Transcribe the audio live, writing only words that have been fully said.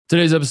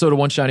Today's episode of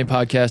One Shining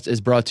Podcast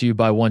is brought to you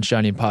by One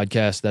Shining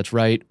Podcast. That's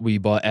right. We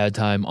bought ad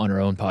time on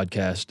our own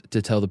podcast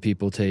to tell the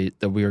people, Tate,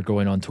 that we are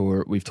going on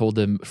tour. We've told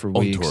them for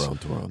weeks. On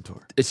tour.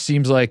 It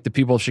seems like the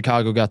people of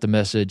Chicago got the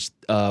message.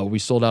 We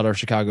sold out our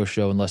Chicago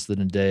show in less than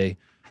a day.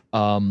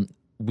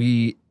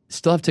 We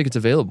still have tickets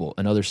available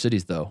in other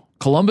cities, though.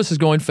 Columbus is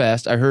going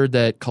fast. I heard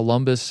that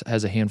Columbus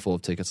has a handful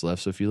of tickets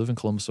left. So if you live in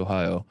Columbus,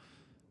 Ohio,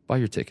 buy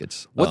your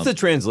tickets. What's the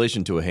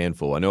translation to a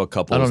handful? I know a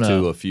couple is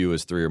two, a few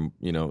is three, or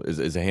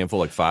is a handful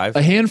like five?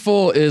 A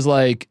handful is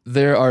like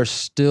there are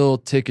still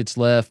tickets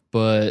left,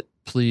 but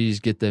please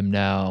get them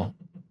now,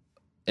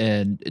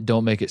 and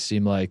don't make it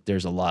seem like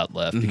there's a lot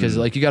left because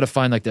like you got to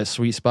find like that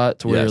sweet spot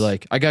to where you're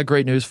like, I got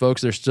great news,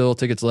 folks. There's still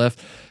tickets left,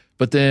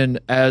 but then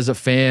as a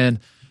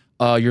fan,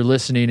 you're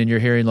listening and you're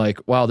hearing like,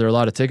 wow, there are a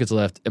lot of tickets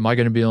left. Am I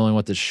going to be the only one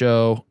with the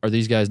show? Are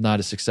these guys not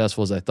as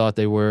successful as I thought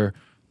they were?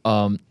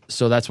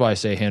 So that's why I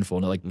say a handful,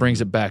 and it like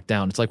brings it back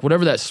down. It's like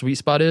whatever that sweet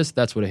spot is,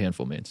 that's what a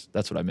handful means.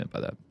 That's what I meant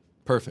by that.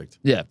 Perfect.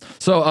 Yeah.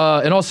 So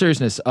in all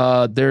seriousness,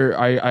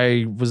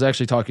 I was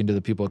actually talking to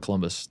the people at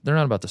Columbus. They're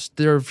not about this.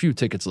 There are a few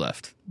tickets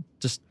left.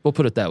 Just we'll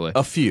put it that way.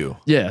 A few.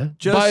 Yeah.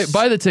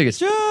 Buy the tickets.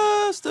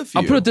 Just a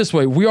few. I'll put it this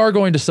way: we are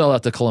going to sell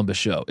out the Columbus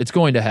show. It's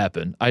going to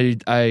happen.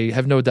 I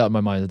have no doubt in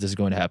my mind that this is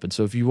going to happen.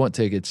 So if you want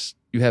tickets,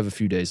 you have a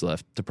few days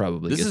left to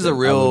probably. This get is them. a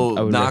real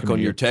I would knock recommend on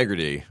your it.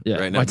 integrity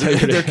right now. my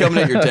integrity. They're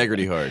coming at your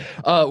integrity hard.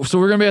 So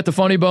we're going to be at the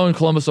Funny Bone,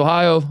 Columbus,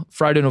 Ohio,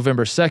 Friday,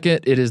 November 2nd.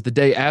 It is the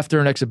day after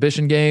an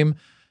exhibition game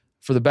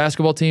for the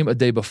basketball team, a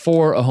day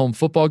before a home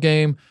football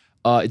game.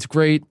 It's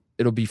great.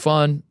 It'll be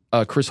fun.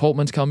 Chris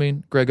Holtman's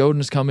coming. Greg Oden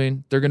is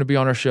coming. They're going to be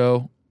on our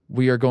show.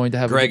 We are going to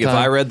have Greg, a good if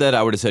time. I read that,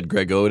 I would have said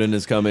Greg Oden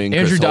is coming.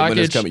 Andrew Chris Holtman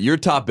is Dockich. coming. You're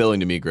top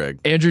billing to me, Greg.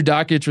 Andrew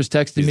Dockich was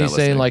texting He's me not saying,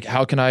 listening. like,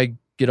 how can I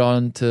get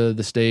on to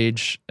the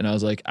stage? And I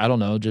was like, I don't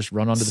know. Just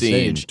run onto the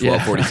Scene, stage.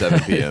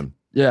 12:47 p.m.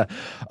 Yeah.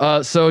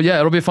 So, yeah,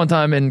 it'll be a fun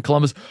time in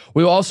Columbus.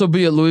 We'll also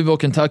be at Louisville,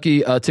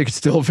 Kentucky. Tickets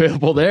still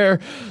available there.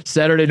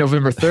 Saturday,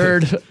 November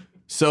 3rd.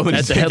 So many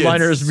At the tickets.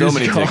 Headliners So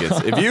many Music tickets.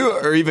 Hall. If you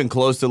are even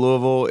close to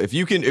Louisville, if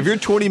you're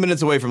 20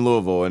 minutes away from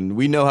Louisville, and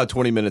we know how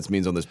 20 minutes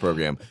means on this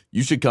program,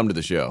 you should come to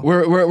the show.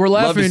 We're Love to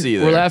laughing. see you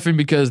We're there. laughing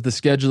because the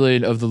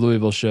scheduling of the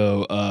Louisville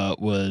show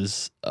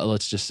was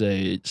let's just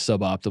say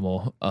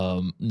suboptimal.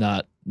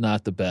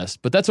 Not the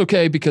best, but that's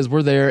okay because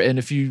we're there. And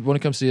if you want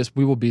to come see us,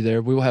 we will be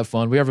there. We will have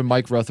fun. We have a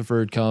Mike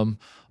Rutherford come,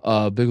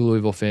 big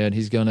Louisville fan.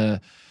 He's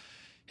gonna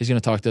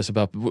talk to us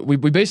about. We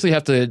basically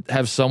have to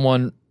have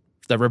someone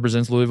that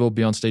represents Louisville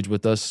be on stage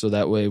with us, so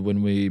that way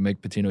when we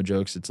make Patino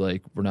jokes, it's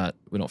like we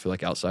don't feel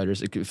like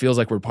outsiders. It feels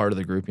like we're part of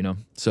the group,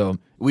 So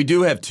We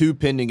do have two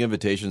pending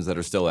invitations that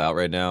are still out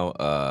right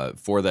now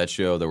for that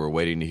show that we're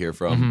waiting to hear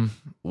from.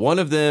 One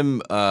of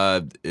them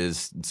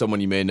is someone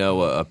you may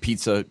know, a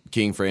Pizza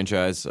King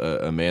franchise,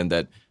 a man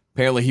that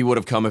apparently he would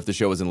have come if the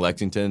show was in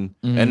Lexington.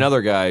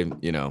 Another guy,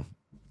 yeah. you know.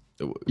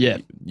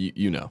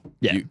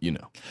 Yeah. You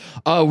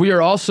know. We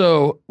are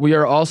also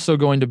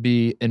going to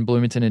be in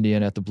Bloomington,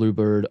 Indiana at the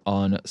Bluebird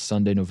on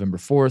Sunday, November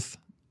 4th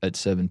at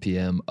 7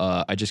 p.m.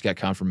 I just got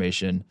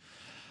confirmation.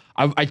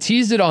 I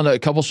teased it on a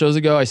couple shows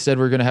ago. I said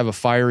we're going to have a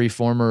fiery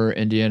former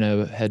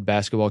Indiana head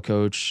basketball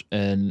coach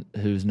and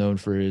who's known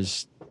for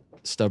his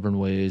stubborn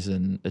ways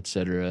and et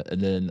cetera.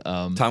 And then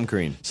Tom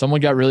Crean.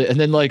 someone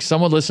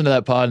listened to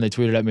that pod and they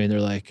tweeted at me and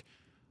they're like,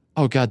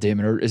 oh, God damn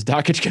it, is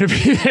Dockich going to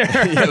be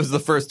there? Yeah, it was the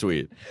first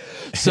tweet.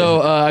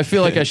 So I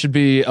feel like I should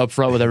be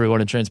upfront with everyone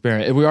and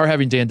transparent. And we are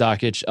having Dan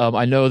Dockich.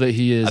 I know that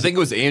he is. I think it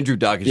was Andrew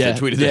Dockich that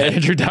tweeted yeah, that.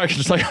 Andrew Dockich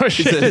is like, oh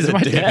shit, is my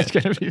dad's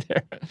going to be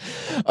there?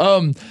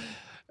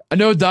 I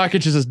know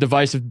Dockich is a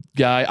divisive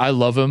guy. I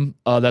love him.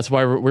 That's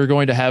why we're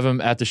going to have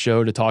him at the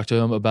show to talk to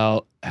him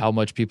about how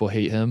much people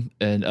hate him.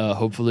 And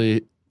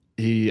hopefully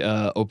he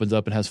opens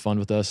up and has fun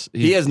with us.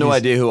 He has no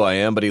idea who I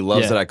am, but he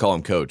loves Yeah. that I call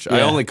him Coach. I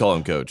Yeah. only call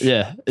him Coach.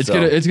 Yeah, it's So,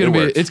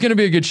 gonna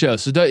be a good show.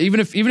 So even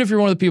if you're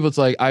one of the people that's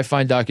like, I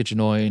find Dockich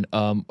annoying,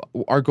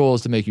 our goal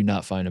is to make you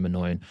not find him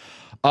annoying.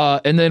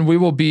 And then we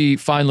will be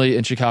finally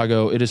in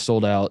Chicago. It is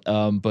sold out,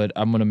 but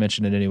I'm going to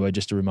mention it anyway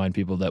just to remind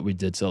people that we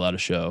did sell out a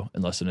show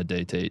in less than a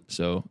day, Tate.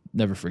 So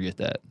never forget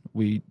that.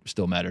 We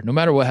still matter. No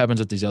matter what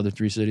happens at these other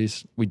three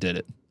cities, we did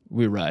it.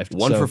 We arrived.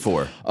 One So, for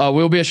four.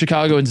 we'll be at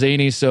Chicago and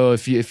Zany. So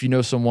if you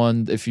know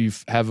someone, if you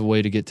have a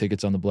way to get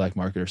tickets on the black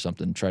market or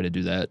something, try to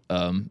do that.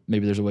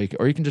 Maybe there's a way,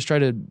 or you can just try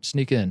to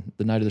sneak in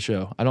the night of the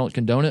show. I don't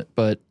condone it,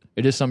 but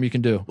it is something you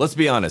can do. Let's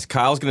be honest.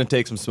 Kyle's going to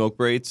take some smoke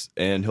breaks,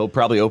 and he'll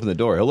probably open the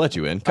door. He'll let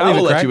you in. leave Kyle it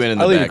will let cracked. you in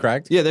the I'll leave back. it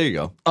cracked. Yeah, there you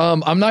go.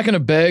 I'm not going to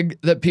beg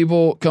that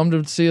people come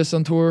to see us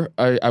on tour.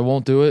 I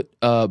won't do it.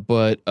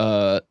 But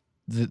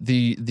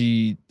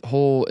the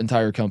whole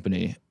entire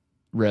company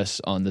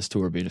rests on this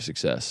tour being a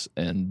success,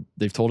 and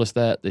they've told us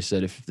that. They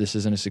said if this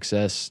isn't a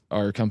success,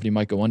 our company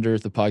might go under.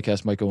 The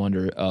podcast might go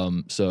under.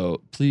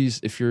 So please,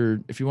 if you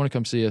want to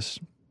come see us,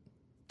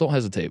 don't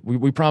hesitate.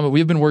 We promise.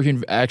 We've been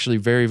working actually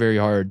very, very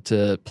hard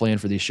to plan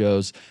for these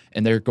shows,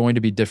 and they're going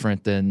to be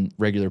different than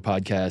regular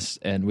podcasts.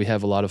 And we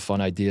have a lot of fun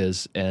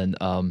ideas. And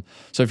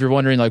so if you're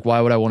wondering, like,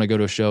 why would I want to go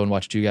to a show and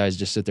watch two guys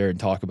just sit there and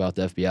talk about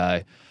the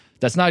FBI?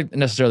 That's not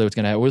necessarily what's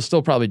going to happen. We'll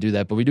still probably do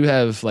that, but we do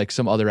have like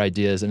some other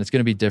ideas, and it's going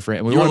to be different.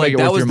 And we want to make it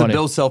worth your money.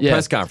 That was the Bill Self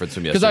press conference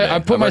from yesterday.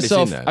 Because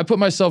I put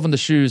myself in the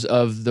shoes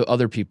of the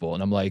other people,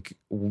 and I'm like,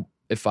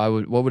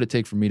 what would it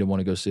take for me to want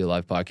to go see a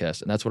live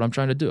podcast? And that's what I'm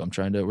trying to do.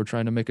 We're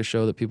trying to make a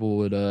show that people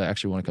would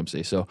actually want to come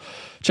see. So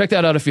check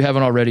that out if you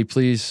haven't already.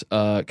 Please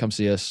come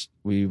see us.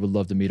 We would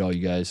love to meet all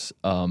you guys.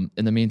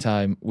 In the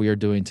meantime, we are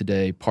doing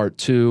today part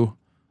 2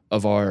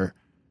 of our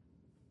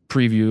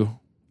preview,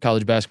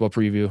 college basketball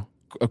preview.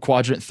 A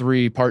quadrant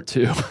 3 part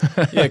 2.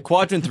 Yeah,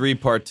 quadrant 3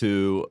 part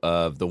 2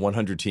 of the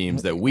 100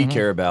 teams that we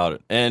care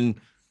about.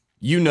 And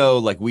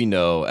like we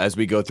know, as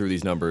we go through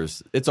these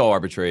numbers, it's all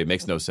arbitrary. It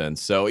makes no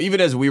sense. So even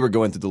as we were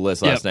going through the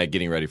list last night,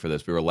 getting ready for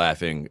this, we were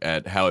laughing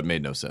at how it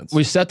made no sense.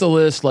 We set the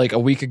list like a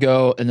week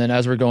ago, and then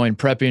as we're going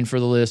prepping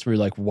for the list, we were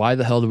like, why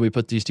the hell did we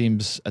put these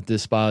teams at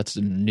this spots?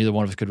 And neither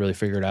one of us could really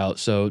figure it out.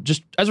 So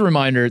just as a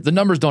reminder, the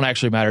numbers don't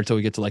actually matter until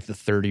we get to like the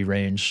 30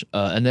 range.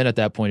 And then at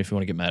that point, if you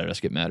want to get mad at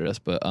us, get mad at us.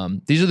 But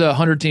these are the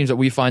 100 teams that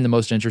we find the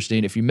most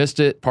interesting. If you missed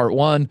it, part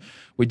 1,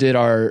 we did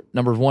our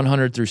numbers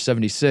 100 through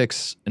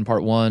 76 in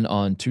part 1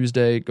 on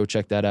Tuesday. Go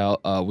check that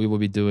out. We will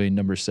be doing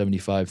numbers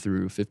 75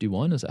 through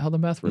 51. Is that how the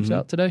math works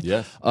out today?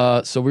 Yes.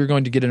 So we're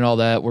going to get in all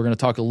that. We're going to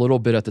talk a little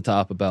bit at the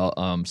top about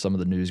some of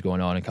the news going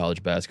on in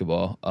college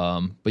basketball.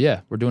 But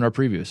yeah, we're doing our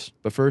previews.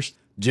 But first,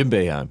 Jim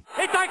Boeheim.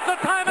 He takes the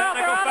timeout.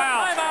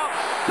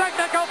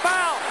 Technical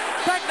foul.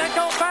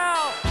 Technical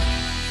foul.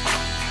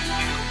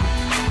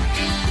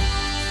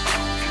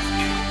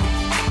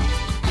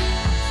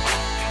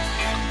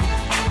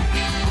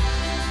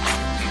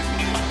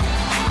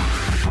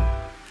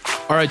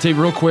 all right, Tate,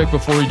 real quick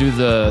before we do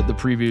the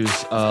previews,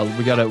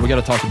 we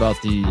gotta talk about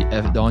the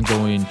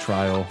ongoing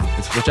trial,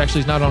 which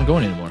actually is not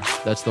ongoing anymore.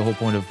 That's the whole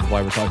point of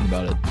why we're talking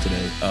about it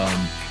today.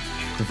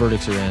 The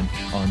verdicts are in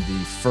on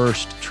the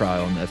first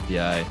trial in the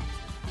FBI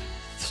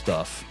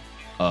stuff.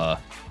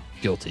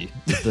 Guilty.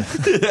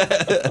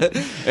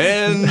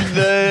 And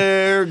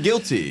they're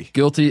guilty.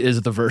 Guilty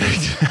is the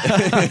verdict.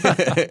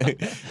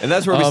 And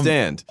that's where we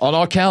stand. On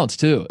all counts,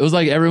 too. It was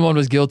like everyone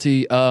was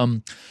guilty.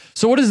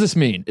 So what does this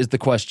mean is the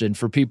question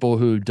for people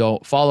who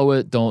don't follow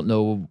it, don't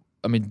know.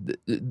 I mean,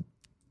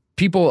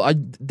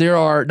 there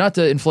are, not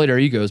to inflate our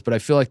egos, but I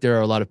feel like there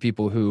are a lot of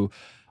people who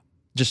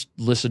just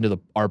listen to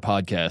our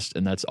podcast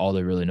and that's all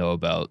they really know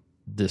about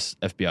this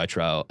FBI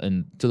trial.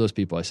 And to those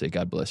people, I say,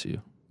 God bless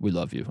you. We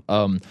love you.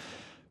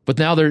 But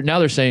now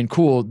they're saying,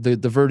 cool, the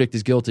verdict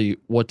is guilty.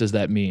 What does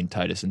that mean,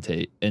 Titus and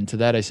Tate? And to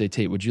that I say,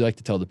 Tate, would you like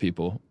to tell the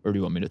people, or do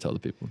you want me to tell the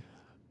people?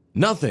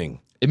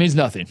 Nothing. It means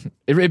nothing.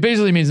 It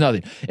basically means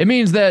nothing. It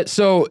means that,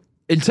 so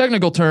in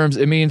technical terms,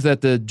 it means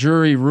that the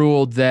jury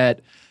ruled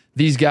that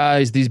these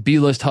guys, these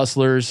B-list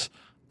hustlers,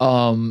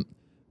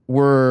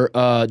 were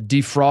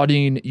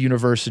defrauding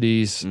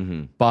universities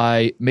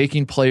by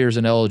making players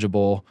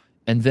ineligible.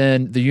 And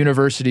then the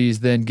universities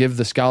then give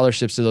the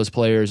scholarships to those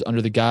players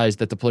under the guise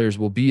that the players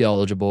will be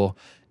eligible.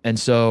 And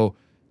so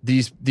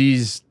the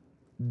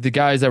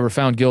guys that were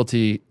found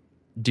guilty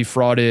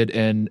defrauded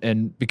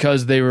and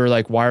because they were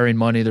like wiring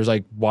money, there's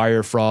like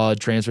wire fraud,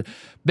 transfer.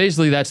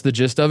 Basically, that's the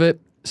gist of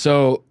it.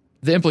 So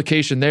the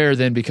implication there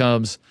then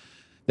becomes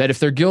that if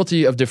they're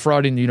guilty of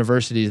defrauding the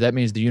universities, that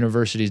means the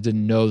universities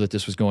didn't know that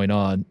this was going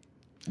on.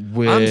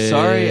 I'm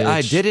sorry,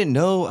 I didn't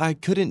know I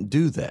couldn't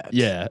do that.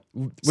 Yeah.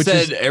 Which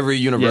said every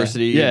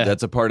university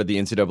that's a part of the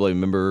NCAA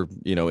member,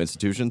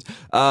 institutions.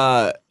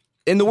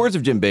 In the words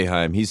of Jim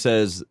Boeheim, he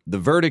says, the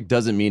verdict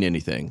doesn't mean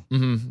anything.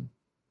 Mm-hmm.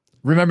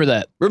 Remember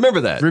that.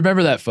 Remember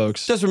that,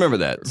 folks. Just remember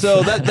that.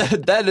 So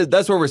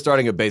that's where we're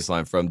starting a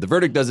baseline from. The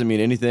verdict doesn't mean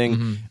anything.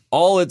 Mm-hmm.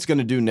 All it's going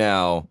to do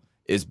now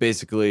is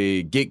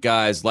basically get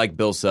guys like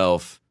Bill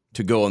Self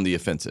to go on the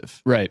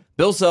offensive. Right.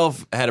 Bill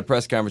Self had a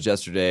press conference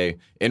yesterday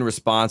in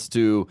response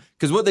to,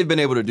 because what they've been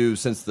able to do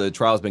since the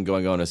trial's been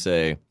going on is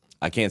say,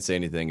 I can't say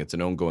anything. It's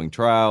an ongoing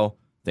trial.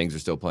 Things are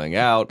still playing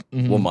out.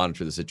 Mm-hmm. We'll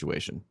monitor the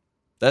situation.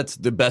 That's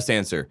the best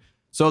answer.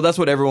 So that's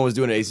what everyone was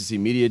doing at ACC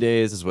Media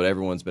Days. That's what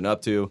everyone's been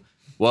up to.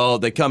 Well,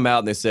 they come out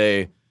and they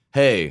say,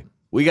 hey,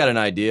 we got an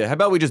idea. How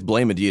about we just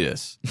blame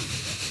Adidas?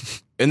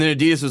 And then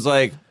Adidas was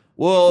like,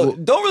 well,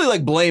 don't really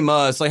blame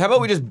us. How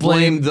about we just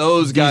blame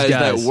those guys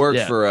that work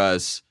for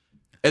us?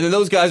 And then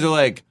those guys are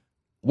like,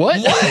 what?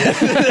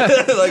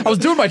 I was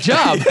doing my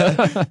job.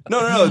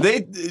 No.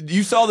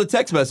 You saw the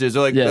text message.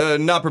 They're like,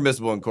 not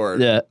permissible in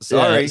court. Yeah.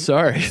 Sorry.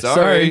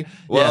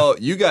 Well,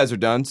 you guys are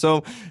done.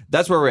 So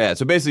that's where we're at.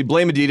 So basically,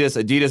 blame Adidas.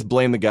 Adidas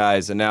blame the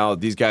guys. And now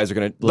these guys are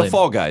going to, the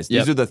fall guys.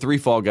 These are the 3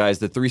 fall guys,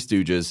 the 3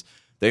 stooges.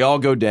 They all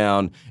go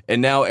down.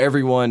 And now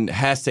everyone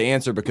has to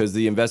answer because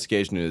the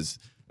investigation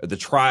the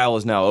trial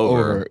is now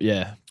over.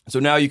 Yeah. So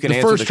now you can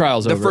answer. The first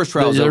trial's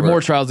over. There are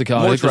more trials to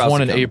come. There's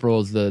one in April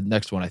is the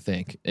next one, I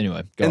think.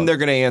 Anyway. They're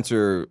going to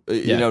answer,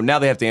 now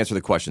they have to answer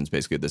the questions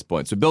basically at this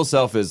point. So Bill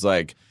Self is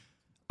like,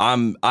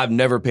 I've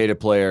never paid a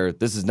player.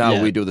 This is not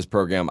what we do with this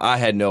program. I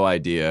had no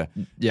idea.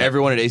 Yeah.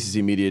 Everyone at ACC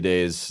Media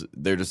Days,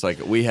 they're just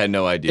like, we had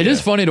no idea. It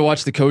is funny to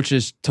watch the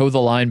coaches toe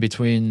the line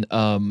between,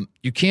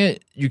 you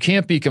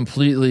can't be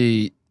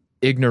completely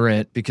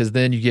ignorant because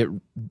then you get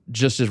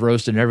just as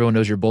roasted and everyone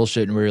knows you're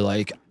bullshit. And we're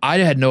like, I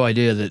had no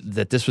idea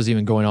that this was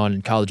even going on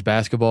in college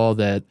basketball,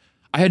 that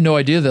I had no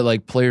idea that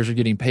like players are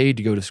getting paid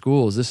to go to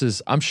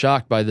schools. I'm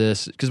shocked by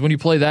this because when you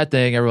play that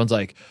thing, everyone's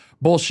like,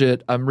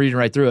 bullshit, I'm reading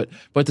right through it.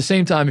 But at the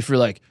same time, if you're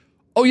like,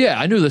 oh yeah,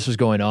 I knew this was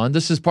going on,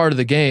 this is part of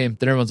the game,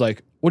 then everyone's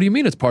like, what do you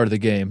mean it's part of the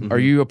game? Are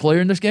you a player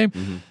in this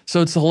game?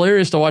 So it's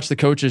hilarious to watch the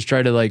coaches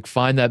try to like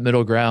find that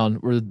middle ground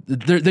where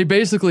they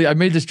basically, I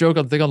made this joke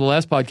on the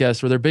last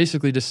podcast where they're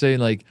basically just saying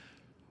like,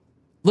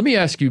 let me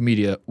ask you,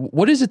 media,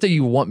 what is it that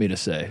you want me to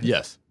say?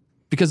 Yes.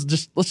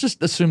 Because let's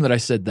just assume that I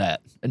said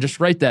that and just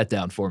write that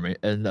down for me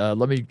and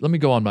let me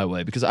go on my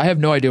way because I have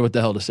no idea what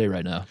the hell to say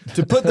right now.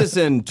 To put this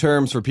in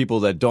terms for people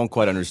that don't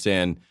quite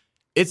understand,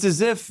 it's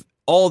as if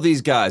all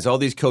these guys, all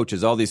these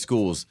coaches, all these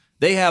schools,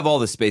 they have all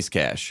the space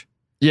cash.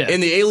 Yeah.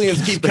 And the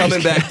aliens keep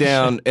coming back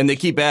down and they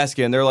keep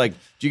asking. They're like,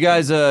 do you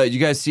guys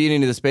see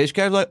any of the space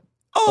cash? Like,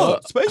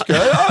 space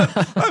cash?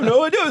 I have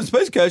no idea what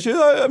space cash is.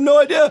 I have no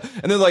idea.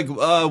 And they're like,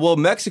 well,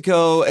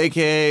 Mexico,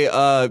 a.k.a.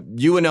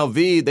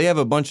 UNLV, they have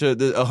a bunch of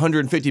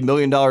 $150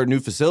 million new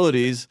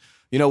facilities.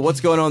 You know, what's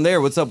going on there?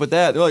 What's up with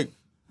that? They're like,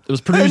 it was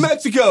produced. Hey,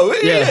 Mexico,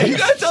 Yeah. you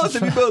gotta tell us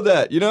if you build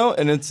that, you know?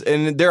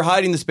 And they're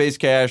hiding the space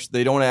cash.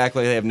 They don't act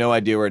like they have no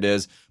idea where it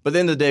is. But at the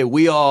end of the day,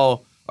 we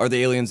all are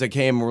the aliens that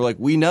came and we're like,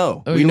 we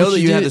know. We know that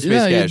you have the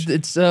space cash.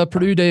 It's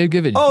Purdue Day of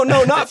Giving. Oh,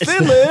 no, not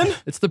Finland.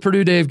 It's the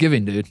Purdue Day of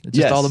Giving, dude. It's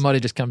just all the money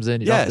just comes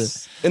in. You don't have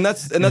Yes. And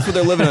that's what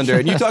they're living under.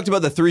 And you talked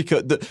about the three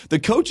the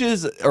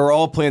coaches are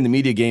all playing the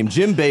media game.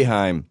 Jim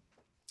Boeheim,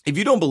 if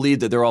you don't believe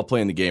that they're all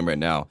playing the game right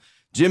now,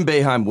 Jim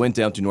Boeheim went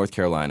down to North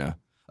Carolina,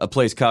 a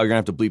place, Kyle, you're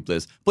going to have to bleep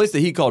this, a place that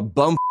he called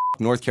bum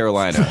North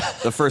Carolina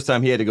the first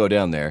time he had to go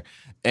down there.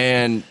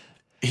 And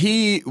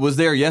he was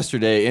there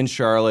yesterday in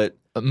Charlotte,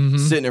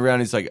 sitting around.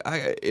 He's like,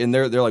 and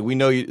they're like, we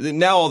know you.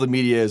 Now all the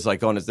media is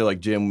like on it. They're like,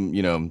 Jim,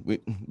 you know,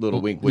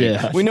 little wink, wink.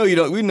 Yeah. We know you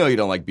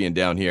don't like being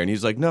down here. And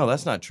he's like, no,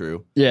 that's not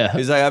true. Yeah.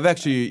 He's like, I've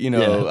actually, you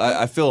know,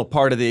 I feel a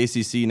part of the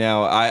ACC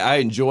now.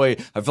 I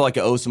feel like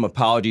I owe some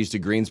apologies to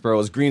Greensboro. It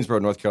was Greensboro,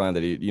 North Carolina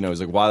that he, you know, he's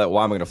like, why am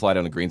I going to fly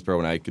down to Greensboro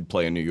when I could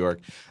play in New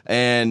York?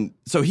 And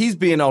so he's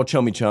being all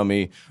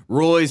chummy.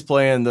 Roy's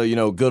playing the, you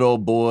know, good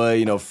old boy,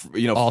 you know,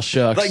 all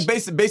shucks. like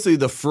basically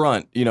the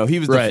front. You know, he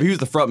was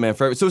the front man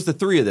for. So it's the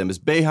three of them.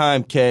 It's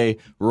Boeheim, Kay,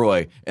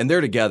 Roy, and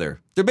they're together.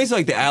 They're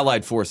basically like the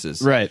Allied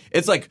forces. Right.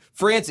 It's like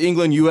France,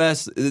 England,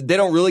 U.S. They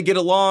don't really get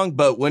along,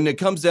 but when it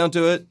comes down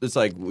to it, it's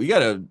like we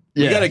gotta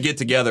get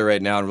together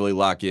right now and really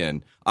lock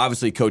in.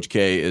 Obviously, Coach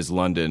K is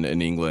London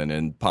and England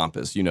and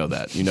pompous. You know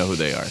that. You know who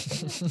they are.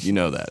 You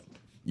know that.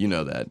 You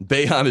know that.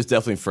 Boeheim is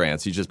definitely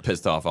France. He's just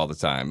pissed off all the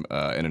time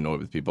and annoyed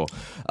with people.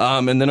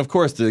 And then, of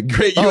course, the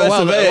great US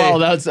of A. Wow,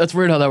 that's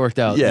weird how that worked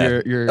out.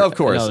 Yeah, of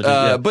course.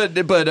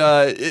 But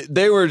But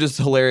they were just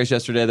hilarious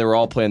yesterday. They were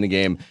all playing the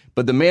game.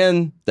 But the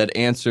man that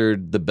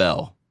answered the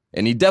bell,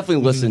 and he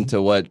definitely listened to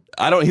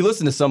he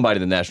listened to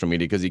somebody in the national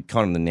media because he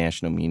called him the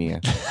national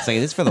media.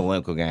 Saying, this is for the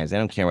local guys. I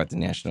don't care about the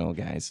national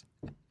guys.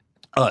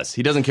 Us.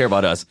 He doesn't care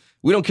about us.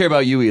 We don't care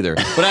about you either.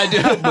 But I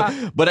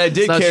do. But I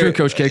did that's care. not true,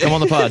 Coach K. Come on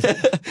the pod.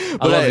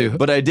 I love you.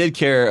 But I did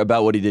care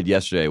about what he did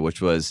yesterday,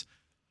 which was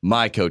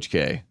my Coach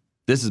K.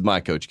 This is my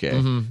Coach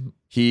K.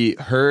 He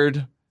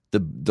heard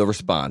the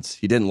response.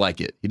 He didn't like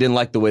it. He didn't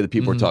like the way that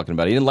people were talking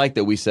about it. He didn't like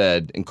that we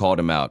said and called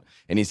him out.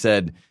 And he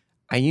said,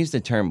 I used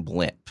the term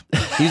blip.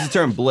 He used the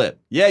term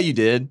blip. Yeah, you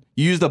did.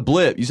 You used a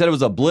blip. You said it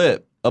was a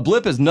blip. A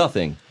blip is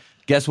nothing.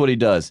 Guess what he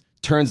does?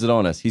 Turns it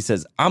on us. He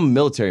says, I'm a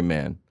military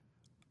man.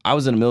 I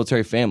was in a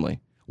military family.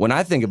 When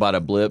I think about a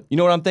blip, you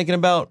know what I'm thinking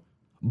about?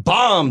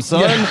 Bombs,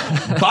 son.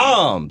 Yeah.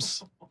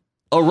 Bombs.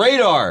 A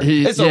radar.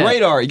 It's a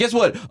radar. Guess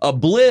what? A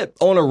blip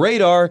on a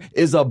radar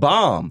is a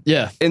bomb.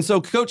 Yeah. And so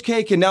Coach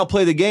K can now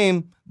play the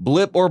game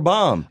blip or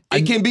bomb.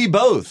 It can be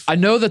both. I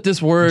know that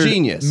this word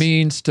Genius.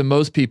 means to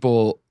most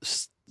people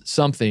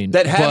something.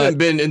 That haven't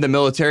been in the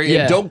military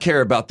and don't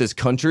care about this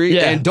country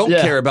and don't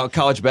care about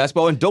college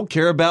basketball and don't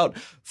care about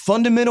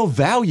fundamental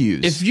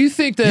values. If you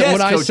think that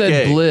when I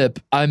said blip,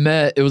 I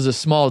meant it was a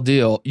small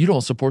deal, you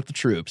don't support the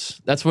troops.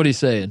 That's what he's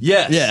saying.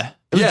 Yes. Yeah.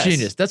 It was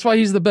genius. That's why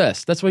he's the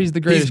best. That's why he's the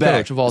greatest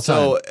coach of all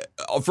time.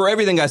 So for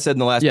everything I said in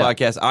the last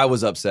podcast, I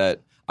was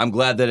upset. I'm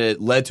glad that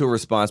it led to a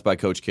response by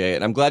Coach K,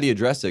 and I'm glad he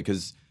addressed it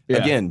because,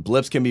 again,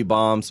 blips can be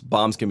bombs,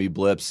 bombs can be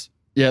blips.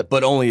 Yep.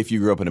 But only if you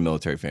grew up in a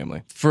military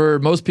family. For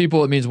most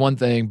people, it means one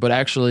thing, but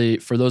actually,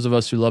 for those of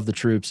us who love the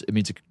troops, it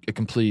means a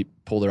complete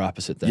polar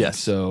opposite thing. Yes.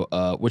 So,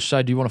 which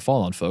side do you want to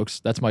fall on, folks?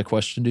 That's my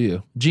question to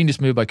you. Genius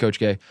move by Coach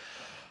K.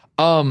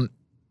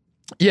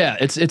 Yeah,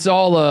 it's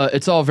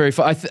all very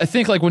fun. I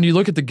think like when you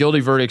look at the guilty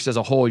verdicts as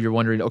a whole, you're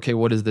wondering, okay,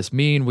 what does this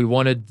mean? We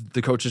wanted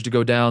the coaches to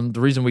go down.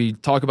 The reason we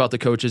talk about the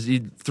coaches,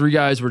 three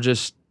guys were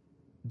just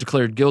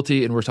declared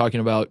guilty, and we're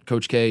talking about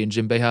Coach K and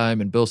Jim Boeheim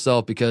and Bill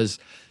Self because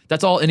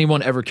that's all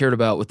anyone ever cared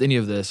about with any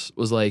of this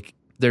was like,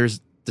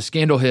 there's the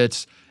scandal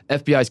hits,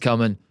 FBI's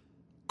coming.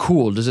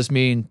 Cool. Does this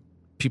mean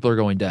people are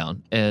going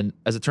down? And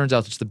as it turns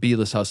out, it's the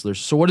B-list hustlers.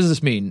 So what does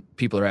this mean?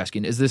 People are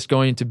asking. Is this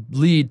going to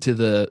lead to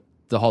the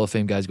Hall of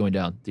Fame guys going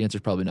down? The answer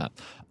is probably not.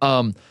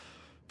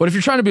 But But if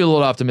you're trying to be a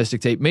little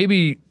optimistic, Tate,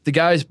 maybe the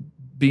guys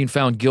being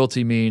found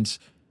guilty means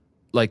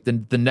like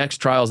the next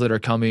trials that are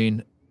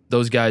coming,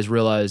 those guys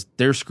realize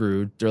they're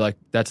screwed. They're like,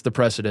 that's the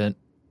precedent.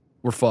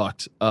 We're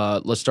fucked.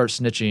 Let's start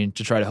snitching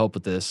to try to help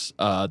with this.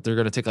 They're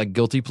going to take like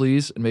guilty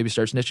pleas and maybe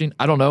start snitching.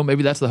 I don't know.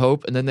 Maybe that's the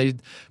hope. And then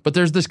but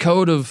there's this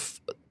code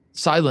of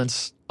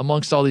silence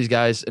amongst all these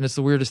guys, and it's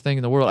the weirdest thing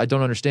in the world. I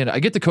don't understand it. I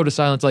get the code of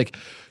silence. Like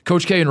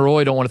Coach K and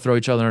Roy don't want to throw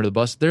each other under the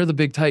bus. They're the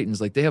big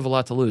Titans. Like they have a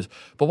lot to lose.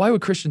 But why would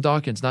Christian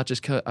Dawkins not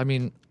just cut? I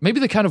mean, maybe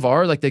they kind of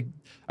are. Like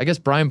I guess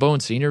Brian Bowen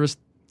Sr. was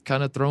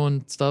kind of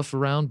throwing stuff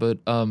around, but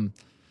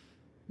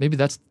maybe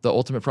that's the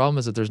ultimate problem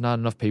is that there's not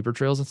enough paper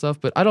trails and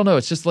stuff. But I don't know.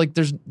 It's just like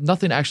there's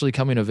nothing actually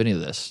coming of any of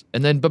this.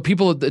 But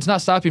people, it's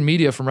not stopping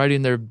media from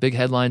writing their big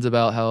headlines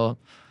about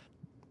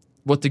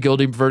what the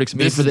guilty verdicts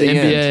mean for the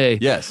NBA.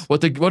 End. Yes. What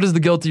does the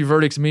guilty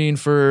verdicts mean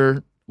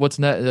for what's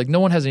next? Like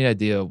no one has any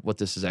idea what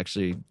this is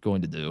actually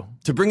going to do.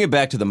 To bring it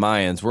back to the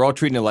Mayans, we're all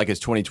treating it like it's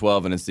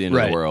 2012 and it's the end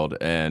of the world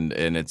and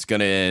it's going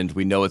to end.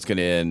 We know it's going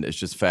to end. It's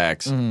just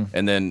facts.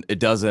 And then it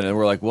doesn't. And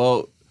we're like,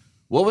 well,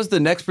 what was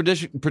the next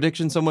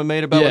prediction someone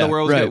made about when the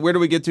world was going? Where do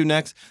we get to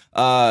next?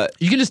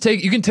 You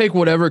can take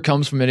whatever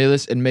comes from any of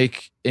this and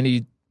make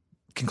any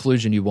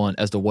conclusion you want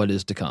as to what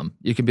is to come.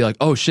 You can be like,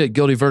 oh shit,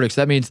 guilty verdicts.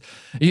 That means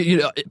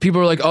people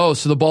are like, oh,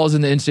 so the ball's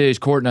in the NCAA's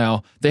court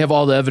now. They have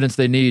all the evidence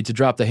they need to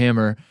drop the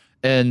hammer.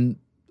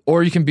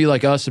 Or you can be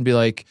like us and be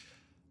like,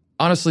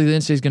 honestly, the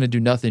NCAA is going to do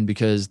nothing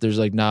because there's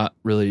like not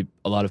really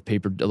a lot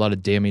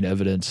of damning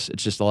evidence.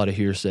 It's just a lot of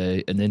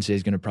hearsay, and the NCAA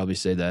is going to probably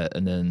say that,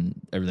 and then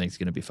everything's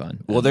going to be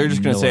fine. Well, they're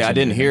just going to say, I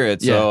didn't hear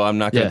it, so I'm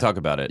not going to talk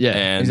about it. Yeah,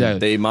 and exactly.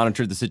 They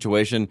monitored the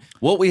situation.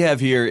 What we have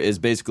here is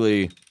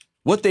basically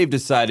what they've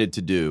decided to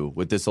do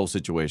with this whole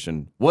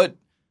situation. What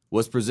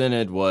was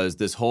presented was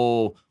this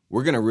whole,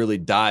 we're going to really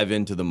dive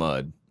into the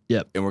mud.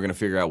 Yep. And we're going to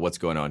figure out what's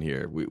going on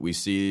here. We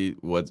see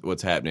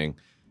what's happening.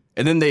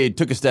 And then they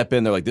took a step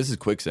in. They're like, this is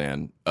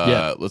quicksand.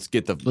 Let's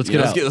get out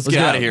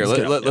of here.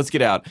 Let's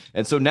get out.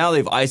 And so now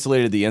they've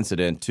isolated the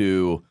incident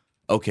to,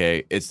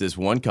 okay, it's this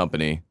one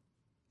company,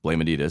 blame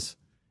Adidas.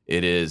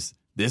 It is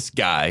this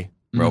guy,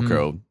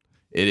 Melco.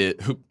 It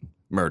is who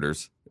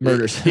murders.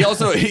 He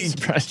also he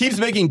keeps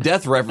making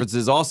death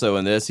references also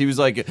in this. He was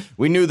like,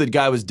 we knew the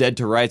guy was dead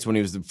to rights when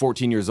he was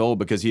 14 years old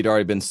because he'd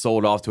already been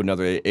sold off to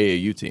another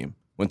AAU team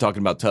when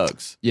talking about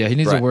Tugs. Yeah, he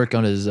needs to work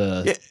on his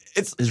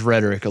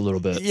rhetoric a little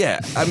bit. Yeah,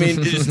 I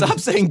mean, stop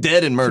saying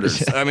dead and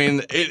murders. I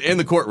mean, in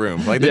the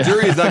courtroom. Like, the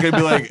jury is not going to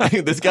be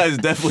like, this guy's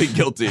definitely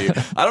guilty.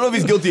 I don't know if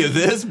he's guilty of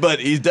this, but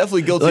he's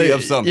definitely guilty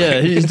of something.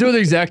 Yeah, he's doing the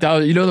exact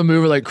opposite. You know the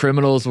move where like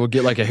criminals will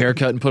get like a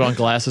haircut and put on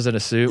glasses and a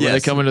suit when they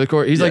come into the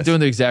court? He's like doing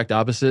the exact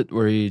opposite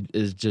where he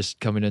is just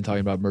coming in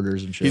talking about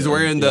murders and shit. He's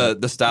wearing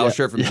the style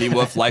shirt from Team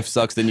Wolf, Life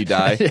Sucks, Then You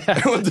Die.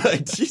 Everyone's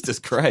like, Jesus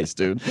Christ,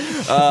 dude.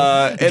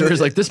 The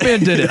jury's like, this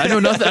man did it. I know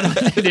nothing. I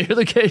don't need to hear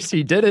the case.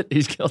 He did it.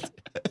 He's guilty.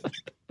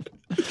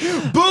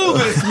 Boo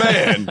this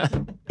man.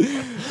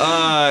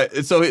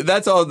 So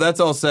that's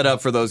all set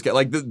up for those guys.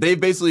 Like they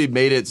basically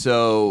made it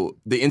so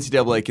the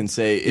NCAA can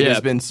say it has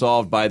been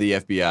solved by the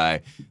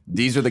FBI.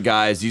 These are the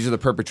guys. These are the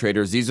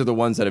perpetrators. These are the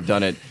ones that have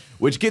done it.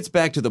 Which gets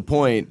back to the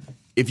point: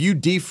 if you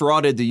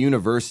defrauded the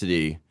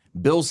university,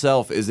 Bill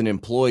Self is an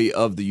employee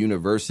of the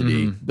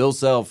university. Bill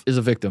Self is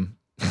a victim.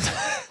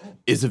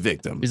 Is a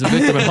victim. He's a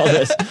victim of all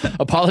this.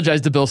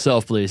 Apologize to Bill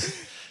Self,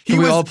 please. They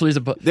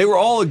were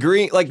all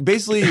agreeing. Like,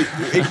 basically,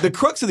 the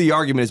crux of the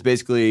argument is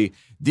basically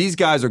these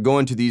guys are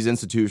going to these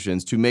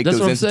institutions to make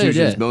those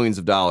institutions millions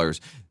of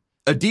dollars.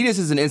 Adidas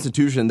is an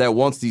institution that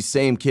wants these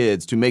same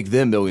kids to make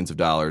them millions of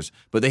dollars,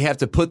 but they have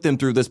to put them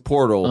through this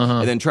portal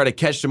and then try to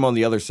catch them on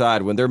the other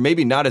side when they're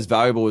maybe not as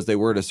valuable as they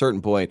were at a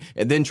certain point,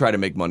 and then try to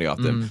make money off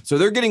them. So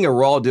they're getting a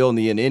raw deal in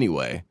the end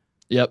anyway.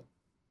 Yep.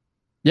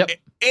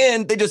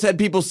 And they just had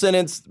people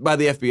sentenced by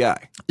the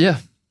FBI. Yeah.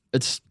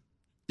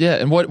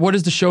 And what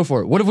is the show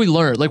for? What have we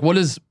learned? Like, what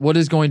is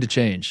going to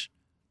change?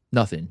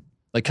 Nothing.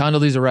 Like,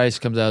 Condoleezza Rice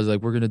comes out, is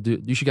like, we're gonna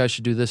do. You guys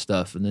should do this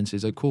stuff, and then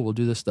she's like, cool, we'll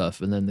do this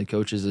stuff, and then the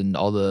coaches and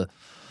all the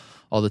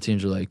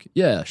teams are like,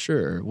 yeah,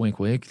 sure, wink,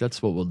 wink,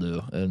 that's what we'll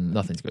do, and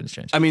nothing's going to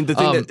change. I mean, the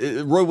thing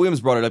that Roy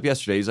Williams brought it up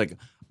yesterday. He's like,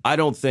 I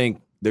don't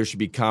think there should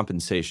be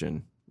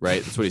compensation.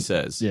 Right? That's what he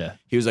says. Yeah.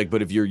 He was like,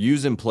 but if you're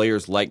using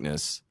players'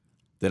 likeness,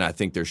 then I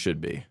think there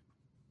should be.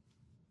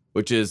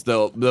 Which is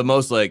the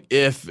most like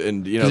if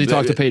and you know because he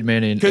talked to Peyton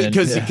Manning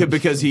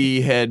because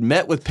he had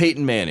met with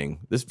Peyton Manning.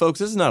 This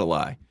is not a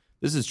lie.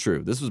 This is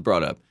true. This was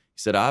brought up. He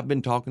said, I've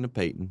been talking to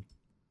Peyton.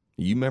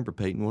 You remember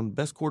Peyton, one of the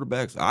best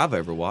quarterbacks I've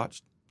ever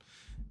watched.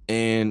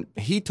 And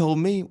he told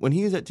me when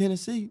he was at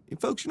Tennessee,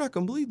 folks, you're not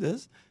going to believe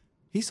this.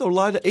 He sold a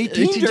lot of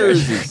 18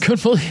 jerseys.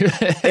 Couldn't believe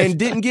it. And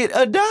didn't get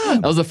a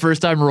dime. That was the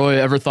first time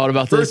Roy ever thought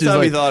about this. First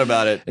time he thought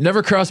about it. It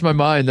never crossed my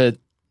mind that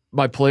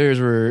my players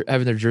were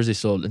having their jerseys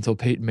sold until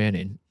Peyton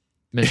Manning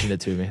mentioned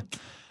it to me.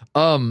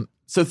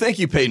 So thank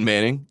you, Peyton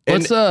Manning.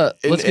 Let's get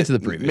to the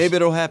previews. Maybe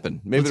it'll happen.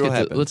 Let's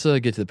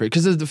get to the previews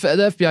because the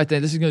FBI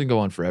thing. This is going to go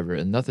on forever,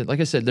 and nothing. Like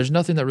I said, there's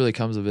nothing that really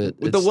comes of it.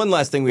 The one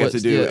last thing we have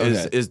to do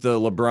is the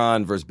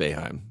LeBron versus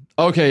Boeheim.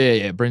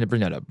 Okay, yeah. Bring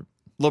that up.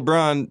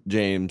 LeBron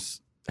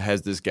James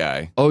has this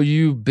guy. Oh,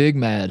 you big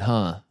mad,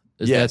 huh?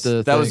 Yes,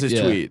 that was his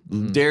Yeah. tweet.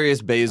 Mhm.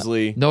 Darius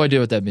Baisley, No idea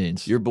what that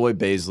means. your boy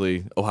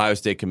Baisley, Ohio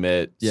State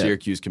commit, Yeah.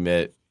 Syracuse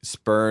commit,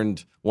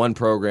 spurned one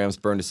program,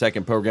 spurned a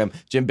second program.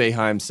 Jim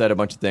Boeheim said a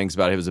bunch of things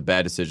about it was a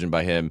bad decision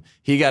by him.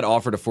 He got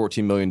offered a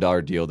 $14 million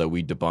deal that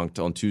we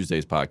debunked on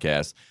Tuesday's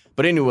podcast.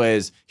 But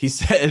anyways, he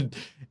said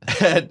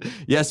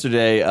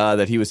yesterday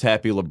that he was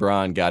happy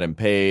LeBron got him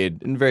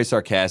paid in a very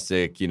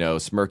sarcastic,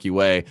 smirky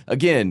way.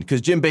 Again,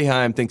 because Jim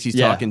Boeheim thinks he's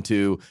talking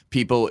to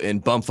people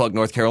in bumfuck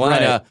North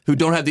Carolina Right. who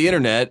don't have the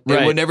internet and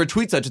Right. would never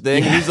tweet such a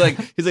thing. And he's like,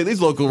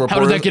 these local How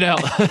reporters. did that get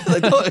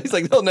out? He's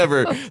like, they'll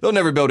never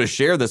be able to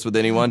share this with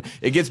anyone.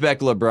 It gets back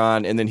to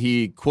LeBron, and then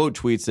he quote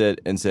tweets it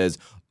and says,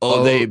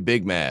 "Oh, they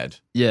big mad."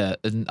 Yeah,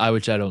 and I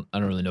don't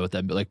really know what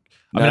that. But like,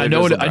 Neither I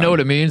know does what I know LeBron. what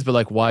it means, but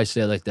like, why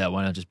say it like that?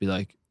 Why not just be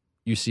like,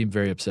 you seem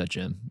very upset,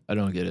 Jim? I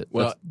don't get it.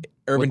 Well,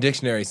 Urban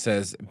Dictionary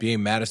says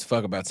being mad as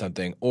fuck about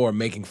something or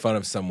making fun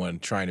of someone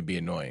trying to be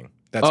annoying.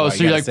 That's oh, why so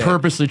you you're gotta like say it.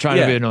 purposely trying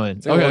to Yeah. be annoying.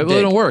 It's like a Okay, little well,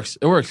 it dick. works.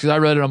 It works because I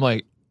read it. I'm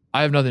like,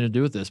 I have nothing to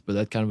do with this, but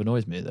that kind of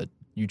annoys me that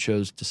you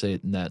chose to say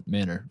it in that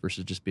manner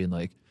versus just being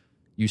like,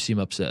 you seem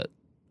upset.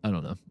 I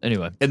don't know.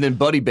 Anyway, And then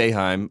Buddy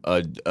Boeheim,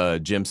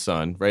 Jim's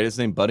son, right? His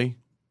name Buddy.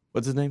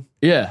 What's his name?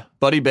 yeah,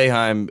 Buddy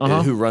Boeheim,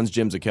 Uh-huh. who runs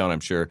Jim's account,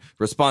 I'm sure,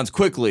 responds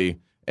quickly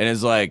and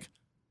is like,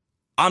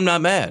 "I'm not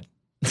mad.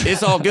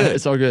 It's all good.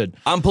 it's all good.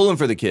 I'm pulling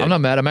for the kid." I'm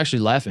not mad. I'm actually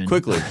laughing.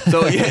 Quickly.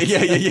 So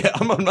yeah.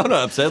 I'm not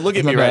upset. Look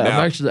at me right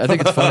now. I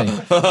think it's funny.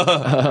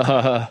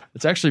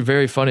 It's actually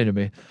very funny to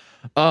me.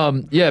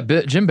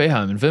 Jim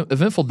Boeheim,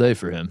 eventful day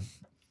for him.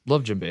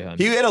 Love Jim Boeheim.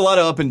 He had a lot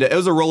of up and down. It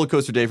was a roller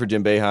coaster day for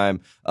Jim Boeheim.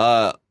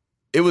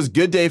 It was a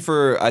good day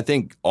for, I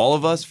think, all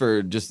of us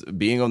for just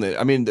being on the.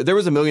 I mean, there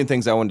was a million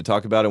things I wanted to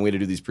talk about, and we had to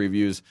do these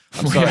previews.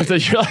 I'm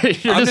sorry.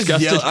 You're I'm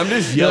disgusted. I'm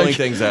just You're yelling like,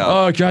 things out.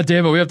 Oh god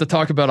damn it! We have to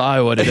talk about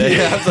Iowa today.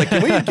 Yeah, I was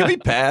like, can we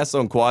pass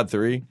on quad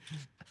 3?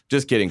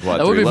 Just kidding, quad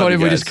 3. That would be Love funny you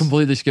if we guys. just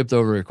completely skipped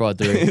over quad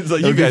 3. It's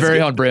like, It you would be guys very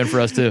get- on brand for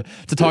us to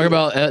talk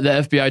about the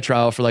FBI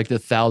trial for like the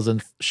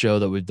 1,000th show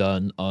that we've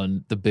done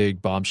on the big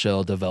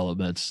bombshell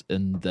developments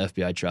in the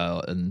FBI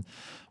trial and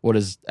what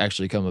has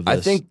actually come of this.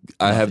 I think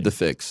I have the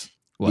fix.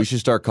 We What? should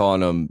start calling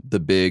them the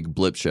big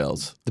blip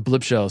shells. the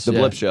blip shells. The yeah.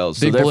 blip shells.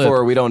 Big so therefore,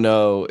 blip. we don't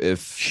know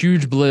if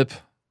Huge blip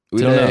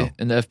we don't today know.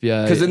 in the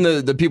FBI. Because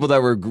then the people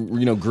that were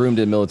groomed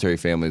in military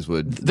families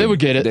would they would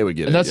get it. They would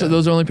get and it. that's yeah.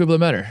 those are the only people that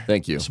matter.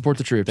 Thank you. Support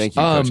the troops. Thank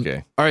you, Coach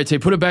K. All right, Tay,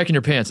 put it back in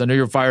your pants. I know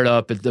you're fired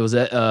up. It was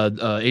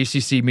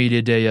ACC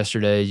Media Day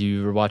yesterday.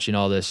 You were watching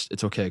all this.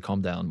 It's okay.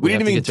 Calm down. We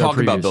didn't have to even get to our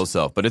talk about previews. Bill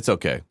Self, but it's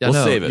okay. Yeah, We'll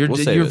no, save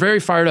it. You're very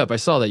fired up. I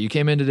saw that. You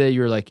came in today.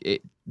 You were like,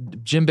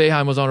 Jim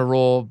Boeheim was on a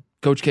roll.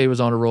 Coach K was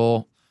on a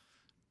roll.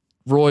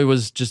 Roy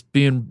was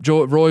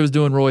Roy was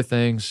doing Roy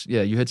things.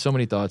 Yeah, you had so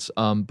many thoughts.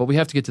 But we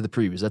have to get to the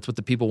previews. That's what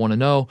the people want to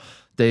know.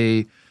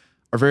 They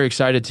are very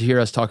excited to hear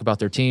us talk about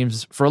their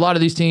teams. For a lot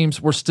of these teams,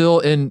 we're still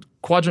in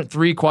quadrant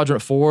 3,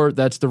 quadrant 4.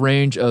 That's the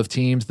range of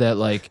teams that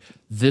like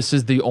this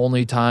is the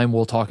only time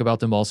we'll talk about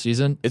them all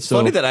season. It's So-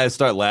 funny that I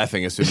start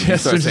laughing as soon as you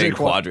As soon start as you saying say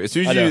quadrant. As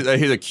soon I as know. you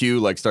hear the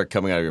cue like start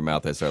coming out of your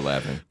mouth, I start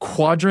laughing.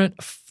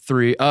 quadrant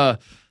 3.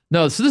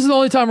 No, so this is the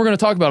only time we're going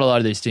to talk about a lot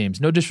of these teams.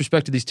 No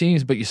disrespect to these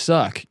teams, but you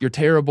suck. You're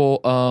terrible.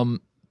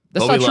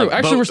 That's But not we true. love-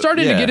 Actually, but- we're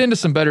starting to yeah. get into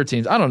some better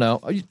teams. I don't know.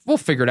 We'll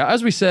figure it out.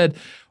 As we said,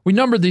 we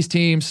numbered these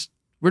teams.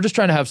 We're just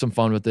trying to have some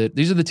fun with it.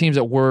 These are the teams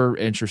that we're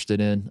interested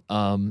in.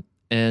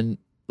 And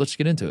let's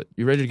get into it.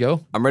 You ready to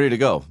go? I'm ready to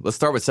go. Let's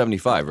start with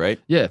 75, right?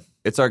 Yeah.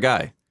 It's our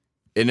guy.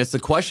 And it's the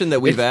question that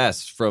we've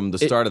asked from the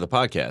start of the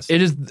podcast.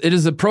 It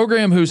is a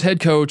program whose head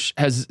coach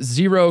has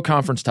 0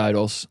 conference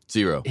titles.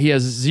 0. He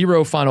has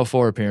 0 Final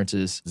Four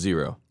appearances.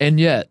 0.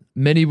 And yet,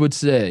 many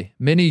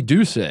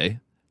do say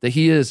that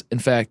he is, in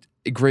fact,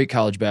 a great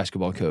college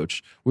basketball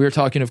coach. We are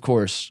talking, of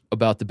course,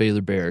 about the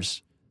Baylor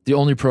Bears, the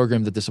only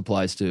program that this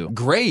applies to.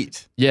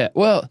 Great. Yeah,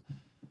 well,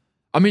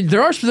 I mean,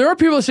 there are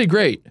people that say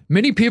great.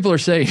 Many people are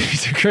saying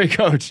he's a great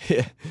coach.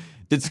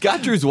 Did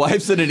Scott Drew's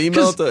wife send an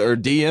email to, or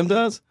DM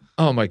us?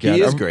 Oh my God,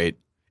 He is great.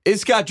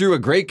 Is Scott Drew a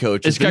great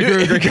coach? Is Scott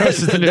Drew a great coach?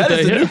 Is the new That is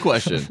thing, the yeah. new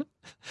question.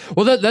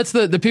 Well, that's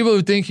the people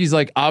who think he's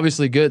like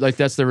obviously good. Like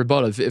that's their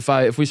rebuttal.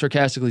 If we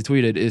sarcastically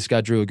tweeted, "Is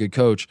Scott Drew a good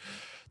coach?"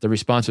 The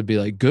response would be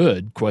like,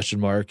 "Good?" ?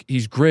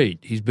 He's great.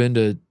 He's been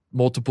to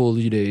multiple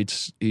Elite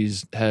Eights.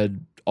 He's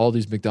had all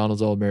these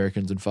McDonald's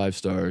All-Americans and 5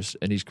 stars,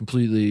 and he's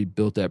completely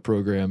built that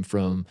program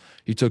from.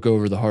 He took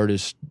over the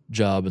hardest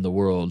job in the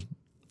world,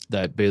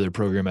 that Baylor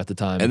program at the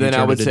time. And he then I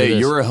turned would it into say this.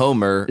 you're a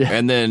homer, Yeah.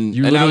 and then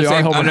You and I would literally say,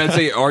 are Homer. I'm gonna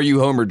say, are you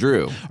Homer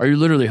Drew? Are you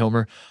literally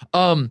Homer?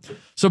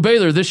 So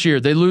Baylor this year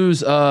they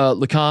lose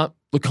LeConte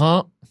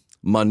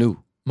Manu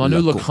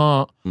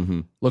LeConte. Mm-hmm.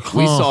 LeConte.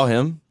 We saw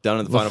him down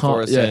in the Final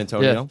Four at Yeah, San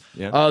Antonio.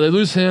 Yeah. They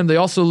lose him. They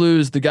also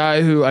lose the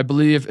guy who I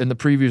believe in the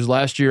previews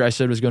last year I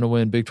said was going to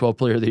win Big 12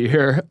 Player of the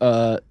Year,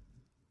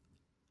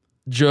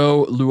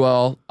 Joe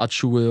Lual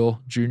Achuil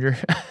Jr.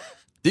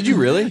 Did you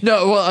really?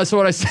 No, well, that's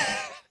what I said.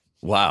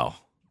 Wow.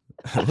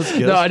 Let's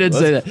get No, I didn't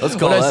say that. Let's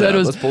call what that I said out.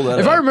 was, Let's pull that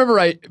if out. I remember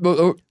right,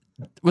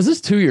 Was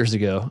this 2 years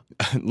ago?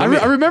 I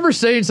remember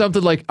saying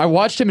something like, I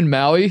watched him in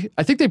Maui.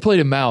 I think they played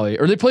in Maui,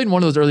 or they played in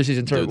one of those early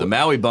season Dude, tournaments. the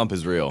Maui bump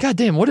is real. God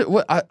damn,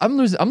 I'm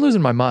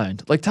losing my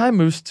mind. Like, time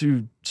moves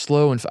too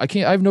slow, and I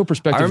have no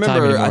perspective of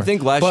time anymore. I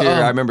think last year,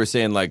 I remember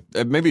saying, like,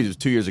 maybe it was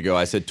 2 years ago,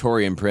 I said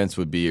Torian Prince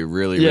would be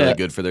really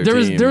good for their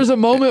team. There was a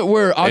moment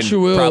where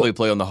Achu will probably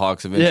play on the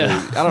Hawks eventually.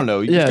 Yeah. I don't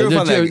know.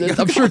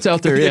 I'm sure it's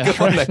out there. Yeah, go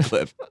find that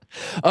clip.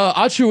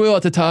 Achu will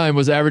at the time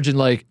was averaging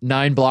like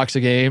 9 blocks a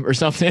game or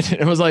something.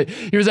 It was like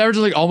he was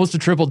averaging like almost a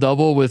triple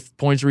double with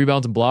points,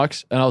 rebounds, and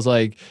blocks. And I was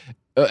like,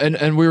 and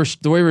the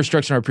way we were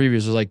structuring our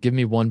previews was like, give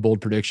me one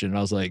bold prediction. And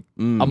I was like,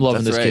 I'm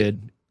loving this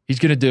kid. He's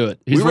gonna do it.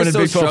 He's we were winning so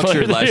Big 12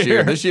 structured last year.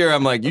 year. This year,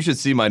 I'm like, you should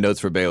see my notes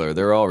for Baylor.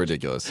 They're all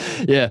ridiculous.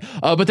 Yeah,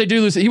 but they do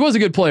lose. He was a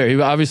good player.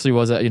 He obviously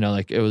was.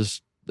 Like it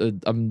was.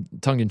 I'm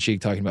tongue in cheek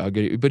talking about how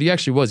good, but he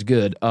actually was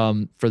good.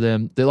 For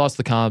them, they lost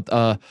the comp.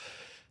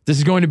 This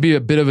is going to be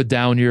a bit of a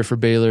down year for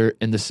Baylor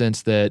in the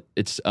sense that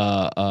it's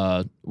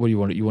what do you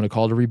want to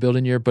call it, a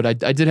rebuilding year? But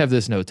I did have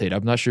this notate.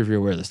 I'm not sure if you're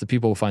aware of this. The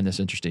people will find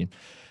this interesting.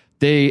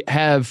 They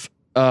have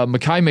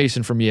Makai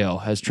Mason from Yale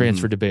has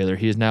transferred to Baylor.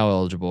 He is now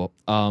eligible.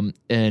 And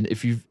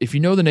if you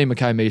know the name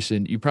Makai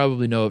Mason, you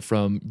probably know it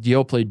from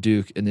Yale played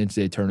Duke in the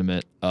NCAA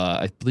tournament.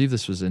 I believe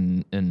this was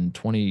in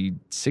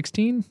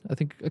 2016. I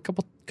think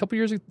a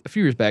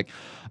few years back.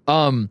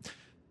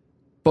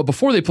 But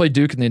before they played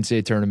Duke in the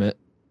NCAA tournament,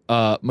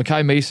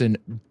 Makai Mason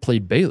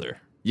played Baylor.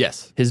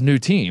 Yes. His new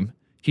team.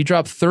 He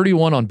dropped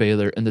 31 on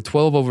Baylor in the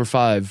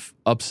 12-5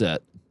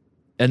 upset.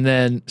 And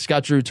then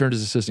Scott Drew turned to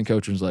his assistant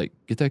coach and was like,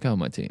 get that guy on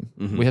my team.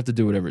 We have to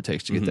do whatever it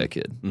takes to get that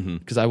kid.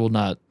 Because I will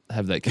not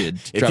have that kid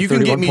If you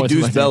can get me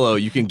Deuce Bello,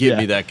 you can get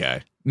me that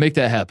guy. Make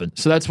that happen.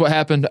 So that's what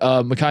happened.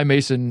 Makai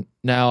Mason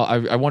now,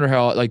 I wonder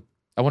how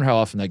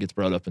often that gets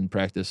brought up in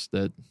practice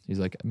that he's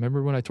like,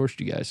 remember when I torched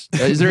you guys?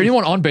 Is there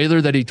anyone on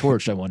Baylor that he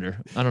torched, I wonder?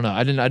 I don't know.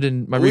 I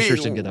didn't my research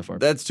didn't get that far.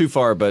 That's too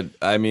far, but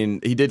I mean,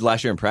 he did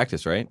last year in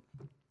practice, right?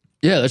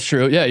 Yeah, that's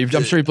true. Yeah,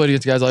 I'm sure he played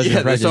against guys last year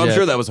in practice. So I'm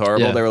sure that was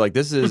horrible. Yeah. They were like,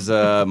 this is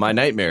my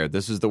nightmare.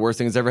 This is the worst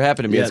thing that's ever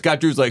happened to me. Yeah. And Scott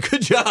Drew's like,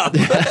 good job.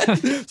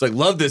 It's like,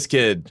 love this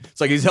kid.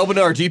 It's like, he's helping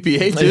our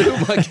GPA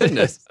too. My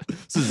goodness.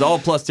 This is all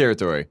plus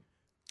territory.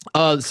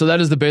 So that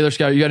is the Baylor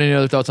scout. You got any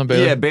other thoughts on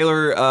Baylor? Yeah,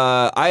 Baylor,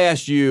 I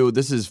asked you,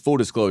 this is full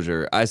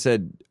disclosure. I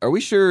said, are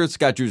we sure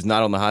Scott Drew's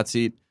not on the hot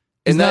seat?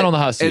 He's not on the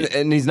hot seat.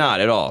 And he's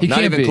not at all. He not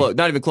can't even be. close.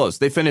 Not even close.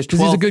 They finished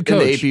 12th he's a good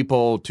coach. in the AP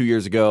poll 2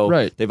 years ago.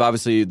 Right. They've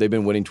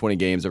been winning 20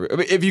 games.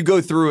 If you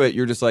go through it,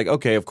 you're just like,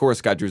 okay, of course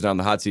Scott Drew's not on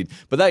the hot seat.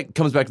 But that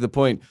comes back to the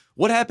point.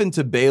 What happened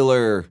to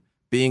Baylor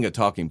being a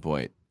talking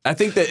point? I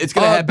think that it's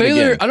going to happen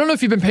Baylor, again. I don't know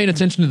if you've been paying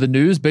attention to the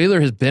news.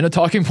 Baylor has been a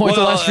talking point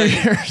the last few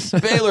years.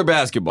 Baylor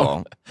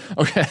basketball.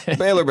 Okay.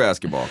 Baylor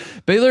basketball.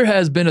 Baylor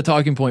has been a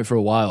talking point for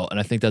a while, and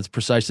I think that's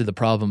precisely the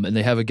problem. And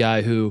they have a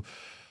guy who,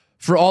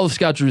 for all of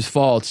Scott Drew's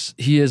faults,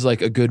 he is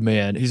like a good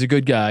man. He's a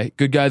good guy.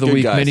 Good guy of the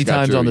week many Scott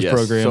times Drew, on this yes,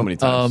 program. so many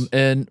times.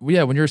 And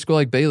yeah, when you're a school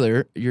like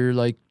Baylor, you're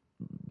like,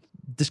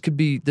 this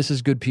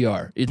is good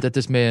PR. That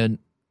this man,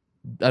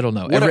 I don't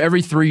know.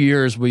 Every 3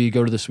 years we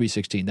go to the Sweet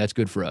 16. That's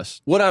good for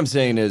us. What I'm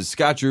saying is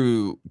Scott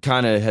Drew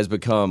kind of has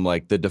become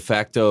like the de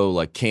facto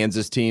like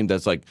Kansas team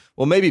that's like,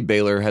 well, maybe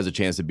Baylor has a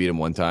chance to beat him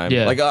one time.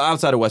 Yeah. Like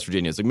outside of West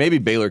Virginia, it's like maybe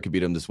Baylor could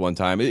beat him this one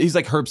time. He's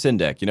like Herb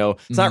Sendek, you know?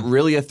 It's not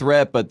really a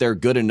threat, but they're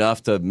good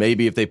enough to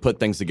maybe if they put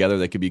things together,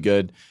 they could be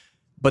good.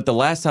 But the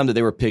last time that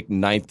they were picked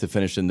 9th to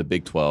finish in the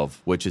Big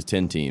 12, which is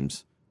 10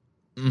 teams,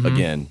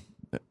 again,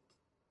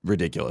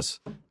 ridiculous.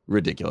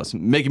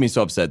 Making me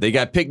so upset. They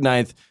got picked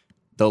 9th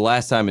the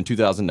last time in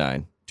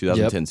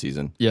 2010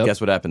 season. Yep.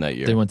 Guess what happened that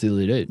year? They went to the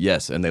Elite Eight.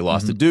 Yes, and they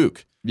lost to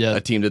Duke. Yeah.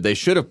 A team that they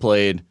should have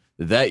played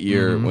that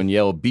year when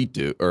Yale beat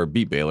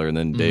Baylor, and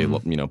then they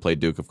played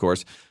Duke, of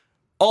course.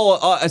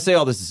 I say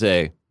all this to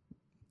say,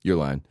 you're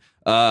lying.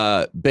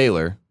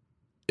 Baylor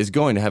is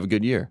going to have a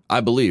good year,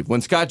 I believe.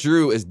 When Scott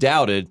Drew is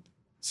doubted,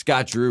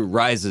 Scott Drew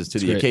rises to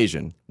the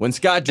occasion. When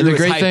Scott Drew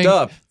is hyped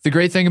up, the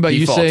great thing about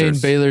you saying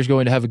falters. Baylor's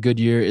going to have a good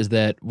year is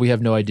that we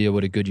have no idea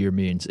what a good year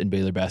means in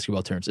Baylor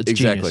basketball terms. It's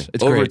exactly genius.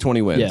 It's over great.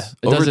 20 wins. Yeah,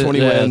 Over 20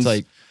 wins. It's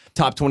like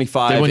top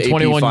 25. they won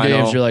 21 AP final.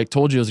 games. You're like,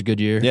 told you it was a good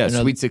year. Yeah, And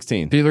Sweet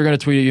 16. People are going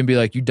to tweet at you and be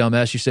like, you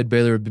dumbass, you said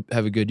Baylor would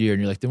have a good year.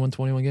 And you're like, they won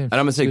 21 games. And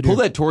I'm going to say, pull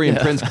that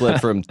Torian Prince clip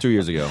from 2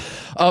 years ago.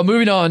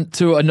 Moving on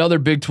to another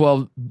Big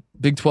 12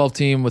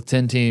 team with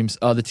 10 teams.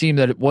 The team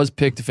that was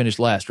picked to finish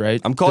last,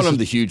 right? I'm calling them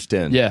the huge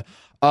 10. Yeah.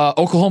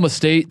 Oklahoma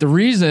State. The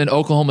reason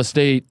Oklahoma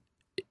State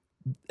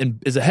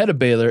is ahead of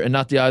Baylor and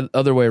not the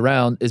other way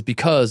around is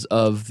because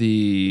of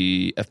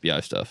the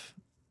FBI stuff.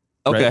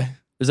 Okay. Right?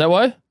 Is that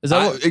why? Is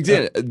that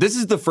what? This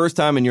is the first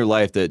time in your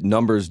life that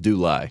numbers do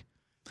lie.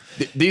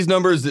 These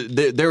numbers,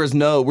 there is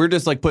no. We're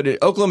just like putting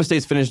Oklahoma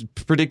State's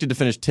predicted to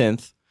finish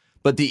 10th,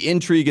 but the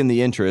intrigue and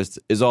the interest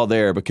is all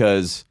there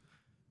because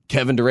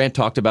Kevin Durant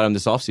talked about him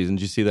this offseason.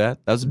 Did you see that?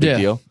 That was a big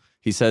deal.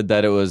 He said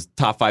that it was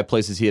top 5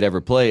 places he had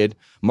ever played.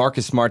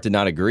 Marcus Smart did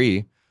not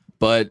agree,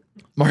 but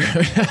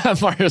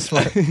Marcus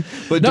Smart.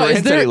 but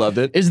Durant said he loved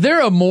it. Is there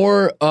a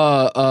more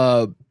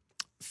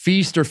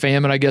feast or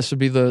famine, I guess would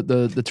be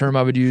the term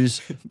I would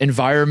use.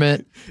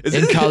 Environment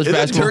in college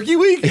basketball. Turkey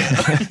week?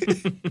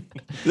 Is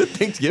it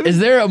Thanksgiving? Is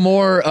there a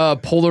more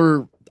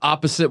polar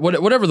opposite,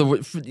 whatever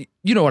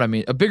you know what I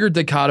mean? A bigger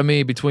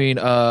dichotomy between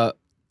an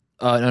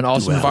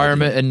awesome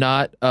environment and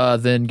not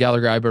than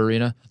Gallagher-Iba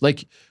Arena?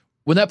 Like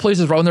when that place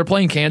is right, when they're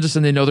playing Kansas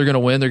and they know they're going to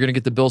win, they're going to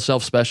get the Bill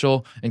Self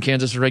special, and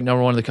Kansas is ranked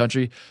 #1 in the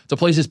country. The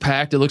place is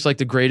packed. It looks like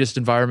the greatest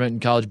environment in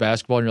college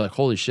basketball, and you're like,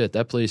 holy shit,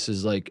 that place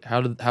is like,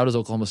 how does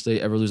Oklahoma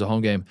State ever lose a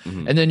home game?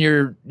 And then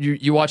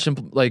you watch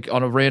them like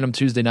on a random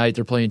Tuesday night,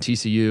 they're playing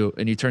TCU,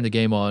 and you turn the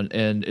game on,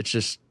 and it's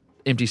just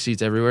empty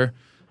seats everywhere.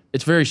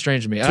 It's very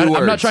strange to me.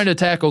 I'm not trying to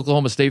attack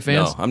Oklahoma State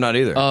fans. No, I'm not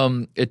either.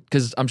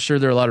 Because I'm sure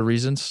there are a lot of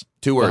reasons.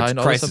 2 words: behind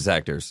all this crisis stuff.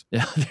 actors.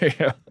 Yeah, there you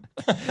go.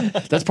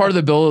 That's part of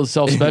the Bill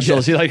Self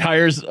special. He like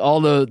hires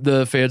all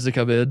the fans to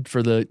come in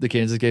for the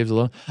Kansas games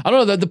alone. I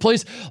don't know, the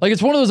place, like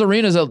it's one of those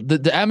arenas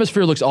that the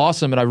atmosphere looks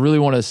awesome, and I really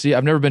want to see.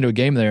 I've never been to a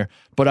game there,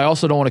 but I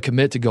also don't want to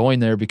commit to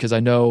going there because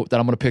I know that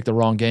I'm going to pick the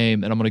wrong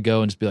game, and I'm going to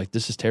go and just be like,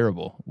 this is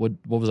terrible. What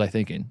was I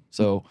thinking?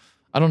 So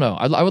I don't know.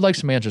 I would like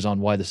some answers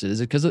on why this is.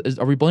 Is it because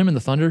are we blaming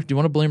the Thunder? Do you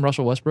want to blame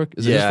Russell Westbrook?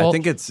 Is it his fault? I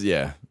think it's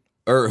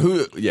Or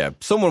who? Yeah,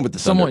 someone with the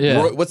Thunder. Someone,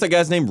 yeah. What's that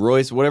guy's name?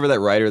 Royce, whatever that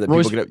writer that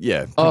Royce, people get.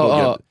 Yeah.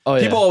 Yeah.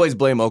 People always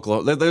blame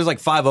Oklahoma. There's like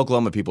 5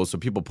 Oklahoma people, so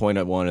people point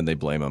at one and they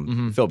blame them.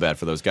 Mm-hmm. Feel bad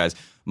for those guys.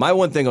 My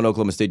one thing on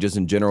Oklahoma State, just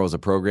in general as a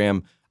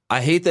program,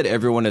 I hate that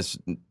everyone has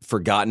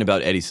forgotten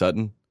about Eddie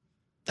Sutton.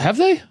 Have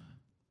they?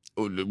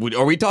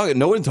 Are we talking?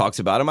 No one talks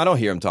about him. I don't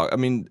hear him talk. I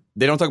mean,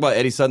 they don't talk about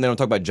Eddie Sutton. They don't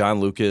talk about John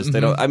Lucas. They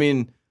don't. I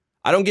mean.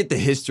 I don't get the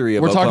history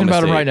of We're Oklahoma talking about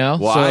State. him right now.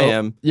 Well, so, I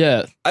am.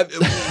 Yeah.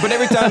 But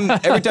every time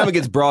it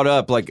gets brought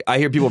up, like I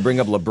hear people bring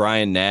up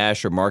LeBron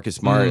Nash or Marcus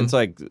Smart. It's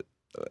like,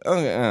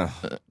 yeah.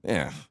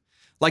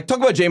 Like talk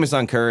about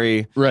Jamison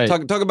Curry. Right.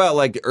 Talk about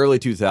like early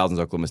 2000s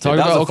Oklahoma State. Talk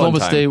That about was a fun Oklahoma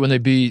time. State when they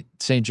beat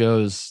St.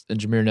 Joe's and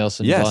Jameer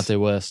Nelson and Delonte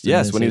West.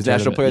 Yes, when he was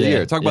National Player of the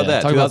Year. Talk about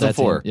that. Talk about that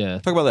 2004. team. Yeah.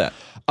 Talk about that.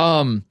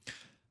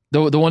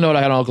 The one note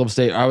I had on Oklahoma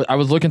State, I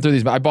was looking through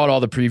these. I bought all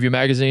the preview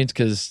magazines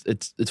because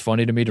it's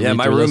funny to me to read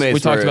my through this. roommates We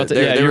talked about that.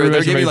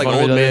 they're giving like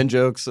old man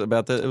jokes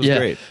about that. It was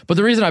great. But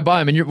the reason I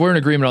buy them, and we're in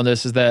agreement on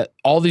this, is that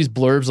all these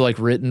blurbs are like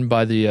written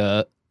by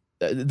the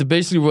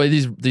basically way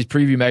these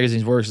preview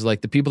magazines works is like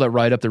the people that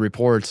write up the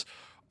reports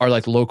are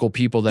like local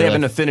people that They have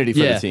an affinity for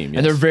the team. Yes.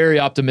 And they're very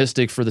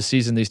optimistic for the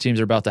season these teams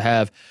are about to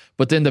have.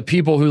 But then the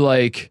people who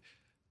like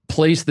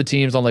place the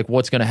teams on like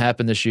what's going to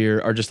happen this year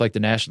are just like the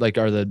national, like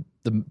are the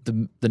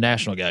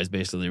national guys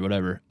basically, or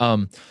whatever.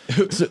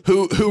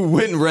 Who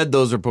went and read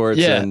those reports?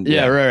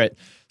 Right.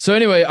 So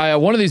anyway,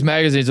 one of these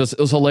magazines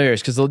was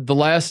hilarious because the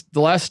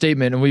last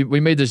statement, and we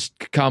made this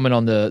comment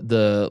on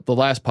the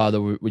last pod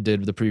that we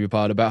did, the preview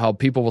pod, about how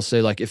people will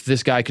say like if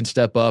this guy can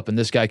step up and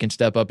this guy can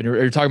step up, and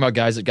you're talking about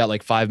guys that got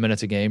like 5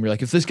 minutes a game. You're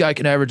like, if this guy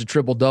can average a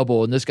triple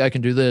double and this guy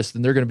can do this,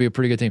 then they're going to be a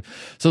pretty good team.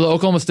 So the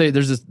Oklahoma State,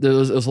 it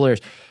was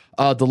hilarious.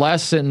 The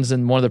last sentence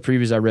in one of the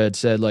previews I read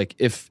said like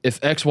if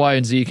X, Y,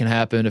 and Z can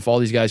happen, if all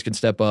these guys can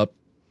step up, ...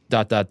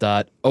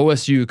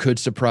 OSU could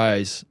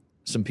surprise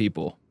some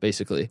people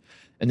basically.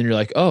 And then you're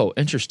like, oh,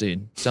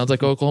 interesting. Sounds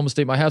like Oklahoma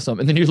State might have some.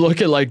 And then you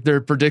look at like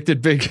their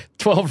predicted Big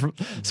 12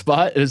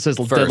 spot, and it says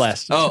dead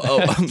last. I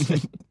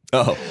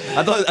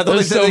thought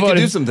they said they could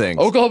do some things.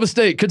 Oklahoma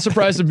State could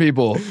surprise some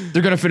people.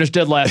 They're going to finish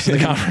dead last in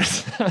the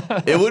conference.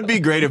 It would be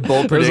great if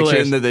bold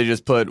prediction that they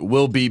just put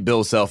will beat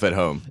Bill Self at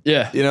home.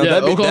 Yeah,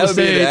 that would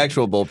be the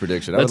actual bold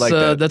prediction. I would like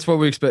that. That's what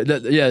we expect.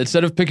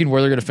 Instead of picking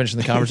where they're going to finish in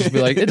the conference, just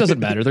be like, it doesn't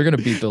matter. They're going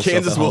to beat Bill Self.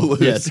 Kansas will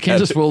lose. Yes,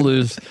 Kansas will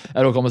lose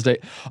at Oklahoma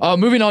State.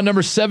 Moving on,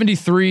 number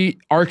 73,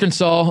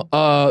 Arkansas.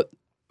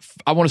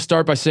 I want to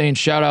start by saying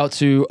shout out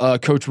to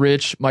Coach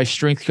Rich, my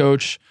strength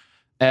coach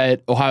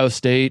at Ohio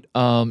State.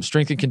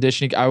 Strength and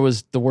conditioning, I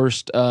was the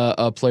worst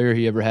player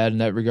he ever had in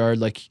that regard.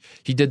 Like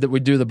he did that, we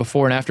do the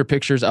before and after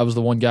pictures. I was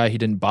the one guy he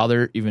didn't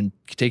bother even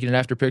taking an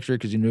after picture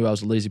because he knew I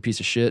was a lazy piece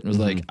of shit and was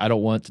like, I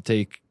don't want to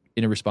take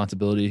any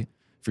responsibility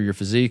for your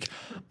physique.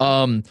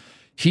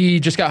 He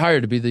just got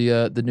hired to be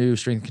the new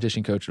strength and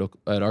conditioning coach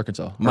at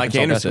Arkansas. Mike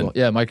Anderson.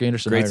 Basketball. Yeah, Mike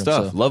Anderson. Great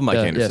stuff. Love Mike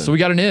Anderson. Yeah, so we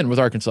got an in with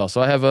Arkansas.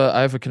 So I have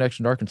a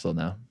connection to Arkansas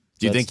now.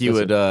 Do you think he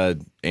would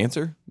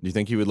answer? Do you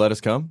think he would let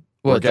us come?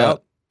 Work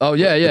out? Oh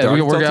yeah. We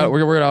can work out. We're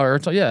gonna work out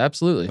Arkansas. Yeah,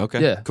 absolutely.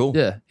 Okay. Yeah. Cool.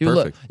 Yeah. He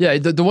would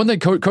Perfect. the one thing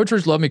Coach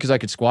Rich loved me because I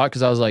could squat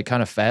because I was like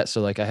kind of fat.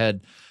 So like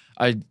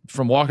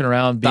from walking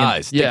around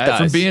being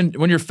from being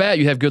when you're fat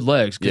you have good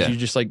legs because you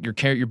just like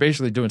you're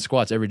basically doing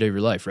squats every day of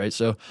your life, right?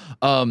 So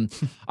I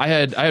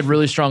had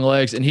really strong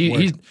legs, and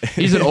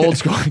he's an old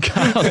school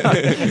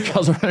guy.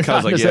 Kyle's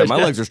like, my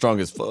legs are strong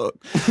as fuck.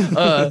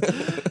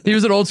 He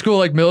was an old school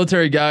like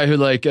military guy who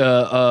like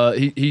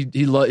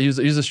he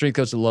was a strength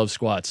coach that loved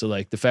squats. So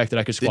like the fact that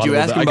I could squat. Did you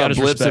ask him about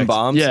blips and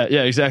bombs?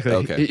 Yeah, exactly.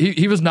 Okay.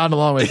 He was nodding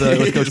along with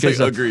Coach K.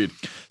 Agreed.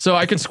 So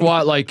I could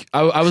squat like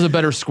I was a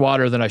better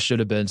squatter than I should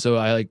have been. So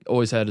I like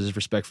always had his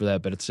respect for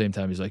that. But at the same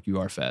time, he's like, you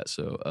are fat.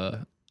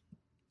 So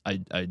I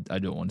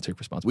don't want to take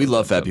responsibility. We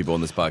love fat people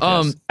in this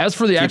podcast. As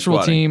for the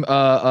actual team,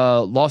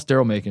 lost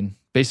Daryl Macon,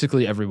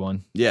 basically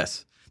everyone.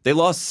 Yes. They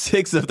lost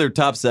 6 of their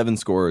top 7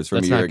 scorers from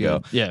That's a year not ago.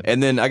 good. Yeah.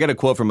 And then I got a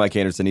quote from Mike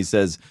Anderson. He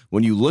says,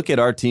 when you look at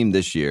our team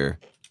this year,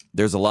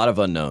 there's a lot of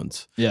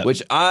unknowns. Yeah.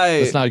 Which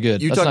That's not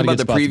good. You That's talk not a about good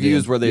the spot to be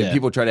in. previews where Yeah.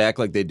 people try to act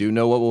like they do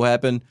know what will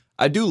happen.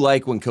 I do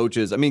like when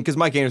coaches, because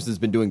Mike Anderson's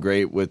been doing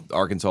great with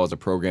Arkansas as a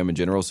program in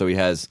general, so he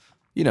has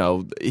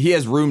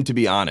room to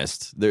be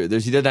honest. He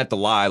doesn't have to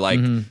lie. Like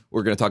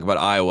we're going to talk about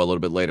Iowa a little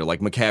bit later. Like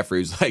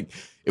McCaffrey's like,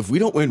 if we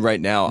don't win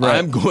right now, Right.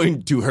 I'm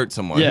going to hurt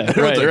someone. Yeah, And it's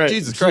right, like, right.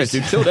 Jesus Christ,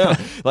 dude, chill down.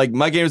 Like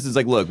Mike Anderson's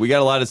like, look, we got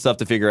a lot of stuff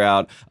to figure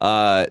out.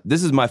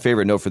 This is my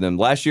favorite note for them.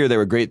 Last year, they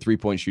were a great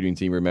 3-point shooting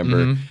team.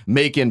 Remember,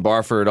 Macon,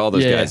 Barford, all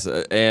those Yeah. guys,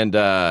 and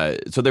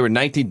so they were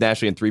 19th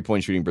nationally in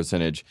 3-point shooting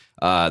percentage.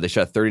 They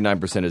shot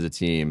 39% as a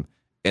team,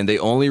 and they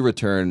only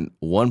return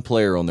one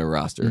player on their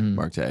roster,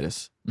 Mark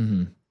Titus,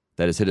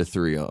 that has hit a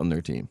 3 on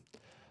their team.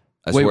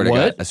 Wait, swear to what?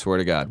 God, I swear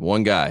to God,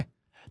 one guy.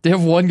 They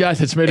have one guy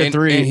that's made a And-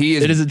 3 and he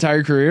is- in his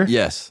entire career.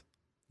 Yes.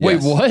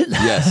 Wait,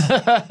 Yes.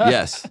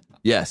 what?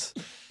 Yes.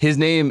 His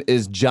name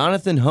is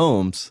Jonathan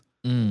Holmes,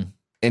 and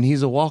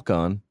he's a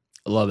walk-on.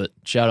 I love it.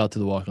 Shout out to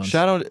the walk-ons.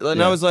 Shout out, and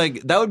Yeah. I was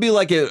like, that would be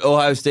like at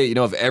Ohio State,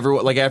 if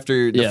everyone, like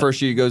after the Yeah. first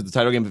year you go to the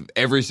title game, if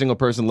every single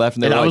person left,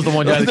 and they And were I like, was the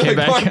one guy that came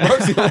back.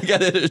 Mark's the only guy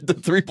that hit the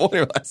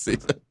 3-pointer last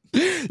season.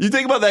 You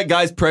think about that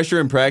guy's pressure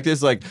in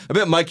practice, like I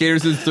bet Mike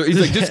Anderson's he's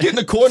like, just get in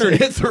the corner and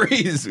hit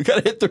threes. We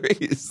gotta hit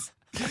threes.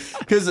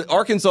 Because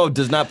Arkansas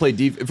does not play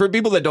defense. For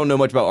people that don't know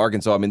much about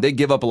Arkansas, they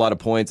give up a lot of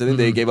points. I think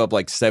they gave up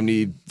like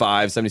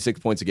 75, 76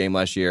 points a game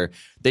last year.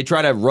 They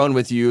try to run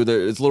with you.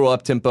 It's a little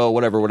up-tempo,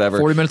 whatever.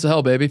 40 minutes of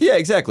hell, baby. Yeah,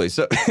 exactly.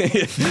 So,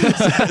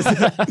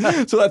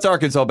 so that's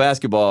Arkansas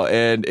basketball.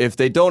 And if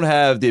they don't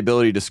have the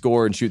ability to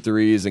score and shoot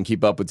threes and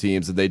keep up with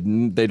teams,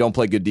 and they don't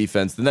play good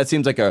defense, then that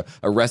seems like a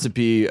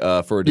recipe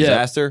for a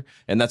disaster.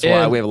 And that's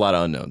why we have a lot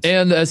of unknowns.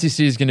 And the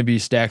SEC is going to be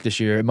stacked this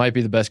year. It might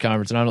be the best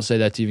conference, and I don't say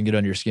that to even get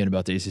under your skin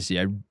about the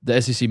ACC.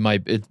 The SEC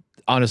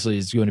honestly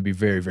is going to be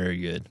very, very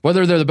good.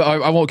 Whether they're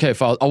I won't. Okay,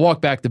 I'll walk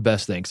back the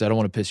best thing because I don't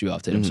want to piss you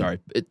off, Tate. I'm sorry.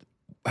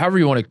 However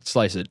you want to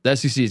slice it, the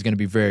SEC is going to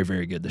be very,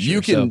 very good this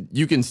year.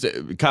 You can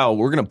Kyle,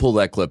 we're going to pull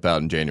that clip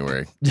out in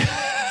January.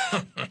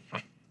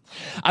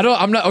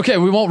 I'm not okay.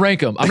 We won't rank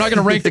them. I'm not going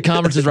to rank the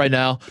conferences right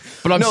now,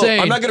 but I'm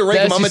saying I'm not going to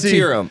rank the them. I'm going to SEC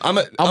tier them. I'm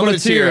going to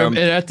tier them,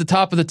 and at the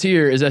top of the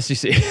tier is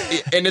SEC.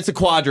 And it's a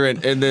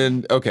quadrant, and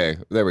then okay,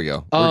 there we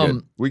go. We're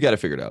good. We got it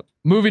figured out.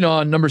 Moving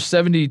on, number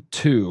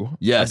 72.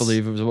 Yes. I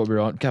believe it was what we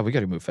were on. God, we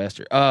got to move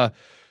faster.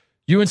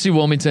 UNC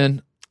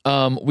Wilmington.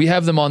 We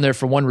have them on there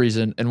for one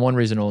reason and one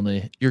reason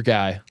only. Your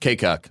guy.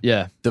 K-Cuck.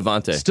 Yeah.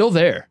 Devontae. Still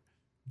there.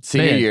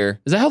 Senior Man, year.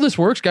 Is that how this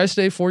works? Guys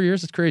stay 4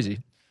 years? It's crazy.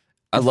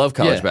 I love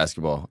college Yeah.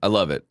 basketball. I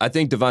love it. I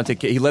think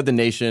Devontae, he led the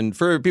nation.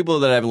 For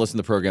people that haven't listened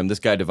to the program, this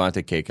guy,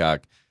 Devontae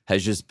K-Cuck,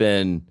 has just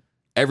been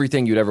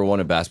everything you'd ever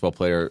want a basketball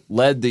player.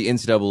 Led the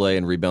NCAA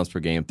in rebounds per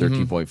game,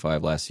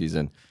 13.5 last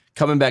season.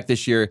 Coming back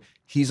this year,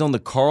 he's on the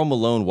Karl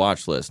Malone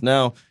watch list.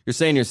 Now, you're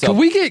saying to yourself,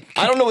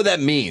 I don't know what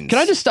that means. Can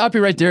I just stop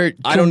you right there?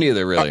 I don't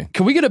either, really.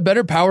 Can we get a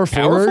better power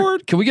forward?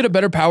 forward? Can we get a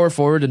better power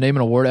forward to name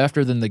an award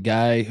after than the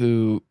guy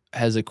who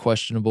has a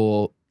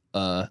questionable,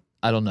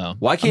 I don't know.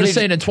 Why can't I'm he just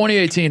saying in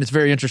 2018, it's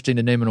very interesting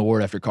to name an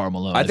award after Karl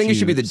Malone. I think it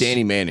should be the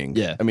Danny Manning.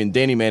 Yeah.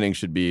 Danny Manning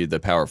should be the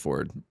power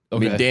forward.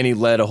 Okay. Danny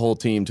led a whole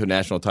team to a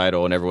national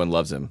title, and everyone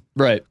loves him.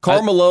 Right.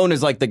 Karl Malone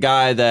is like the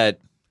guy that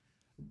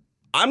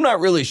I'm not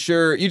really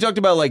sure. You talked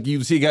about like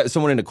you see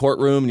someone in a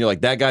courtroom, and you're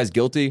like, that guy's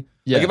guilty.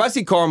 Yeah. Like if I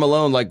see Karl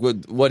Malone, like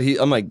with what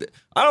I'm like,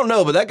 I don't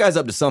know, but that guy's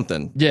up to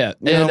something. Yeah,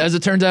 You and know? as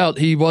it turns out,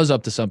 he was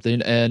up to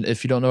something. And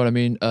if you don't know what I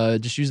mean,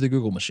 just use the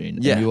Google machine.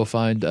 Yeah. And you will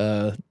find.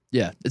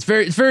 It's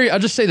very. I'll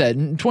just say that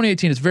in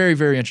 2018, it's very,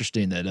 very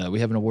interesting that we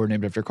have an award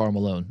named after Karl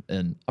Malone.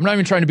 And I'm not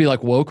even trying to be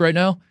like woke right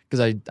now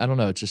because I don't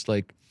know. It's just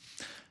like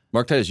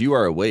Mark Titus, you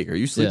are awake. Are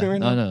you sleeping right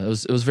now? No.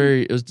 It was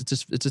very.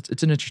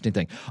 It's an interesting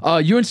thing.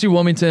 UNC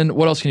Wilmington.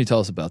 What else can you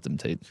tell us about them,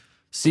 Tate?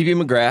 C.B.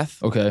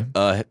 McGrath,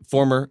 Okay.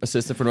 former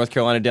assistant for North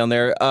Carolina down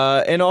there,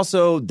 and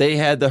also they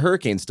had the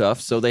hurricane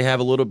stuff, so they have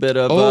a little bit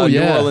of New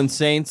Orleans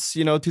Saints,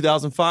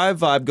 2005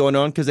 vibe going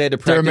on because they had to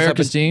practice. They're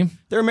America's team.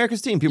 They're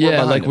America's team. People are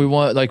Yeah, behind them.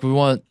 we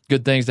want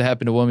good things to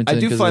happen to Wilmington. I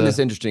do 'cause, find this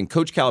interesting.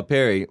 Coach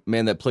Calipari,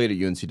 man that played at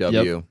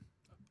UNCW,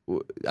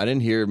 I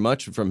didn't hear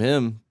much from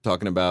him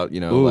talking about,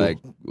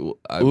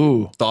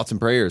 thoughts and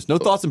prayers. No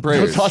thoughts and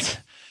prayers. No thoughts.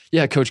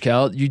 Yeah, Coach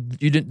Cal. You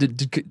did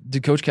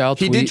did Coach Cal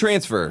tweet? He did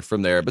transfer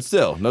from there, but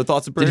still, no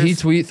thoughts and prayers. Did he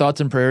tweet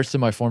thoughts and prayers to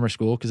my former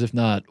school? Because if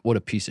not, what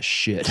a piece of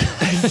shit.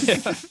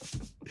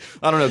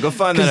 I don't know. Go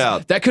find that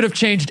out. That could have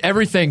changed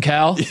everything,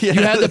 Cal. You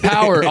had the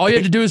power. All you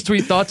had to do is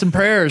tweet thoughts and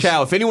prayers.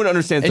 Cal, if anyone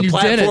understands and the you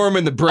did it. platform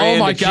and the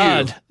brand, oh my it's you.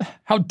 God,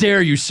 how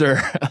dare you,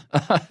 sir?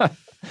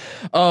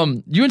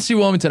 UNC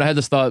Wilmington. I had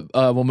this thought.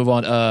 We'll move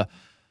on.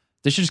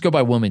 They should just go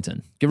by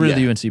Wilmington. Get rid of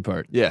the UNC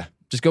part. Yeah.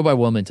 Just go by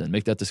Wilmington.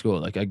 Make that the school.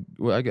 Like I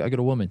go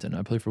to Wilmington.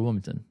 I play for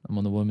Wilmington. I'm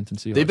on the Wilmington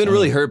Seahawks. They've been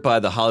really hurt by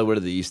the Hollywood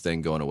of the East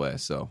thing going away,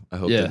 so I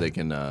hope that they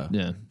can.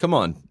 Come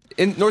on,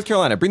 in North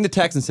Carolina, bring the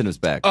tax incentives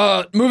back.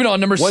 Moving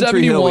on, number 1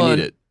 Tree Hill, 71. we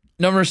need it.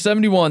 Number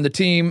 71, the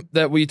team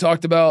that we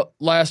talked about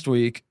last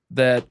week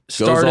that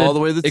started all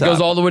the way to the It top.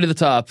 goes all the way to the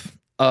top.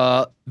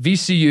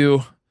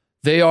 VCU.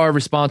 They are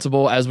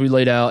responsible, as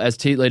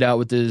Tate laid out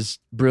with his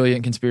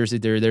brilliant conspiracy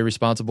theory. They're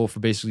responsible for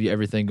basically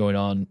everything going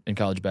on in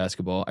college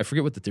basketball. I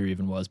forget what the theory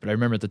even was, but I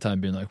remember at the time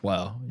being like,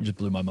 "Wow, you just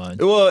blew my mind."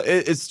 Well,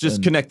 it's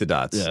just connect the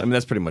dots. Yeah. I mean,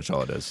 that's pretty much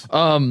all it is.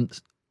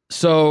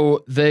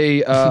 So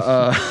they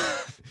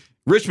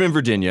Richmond,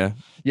 Virginia,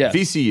 yeah,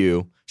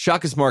 VCU.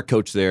 Shaka Smart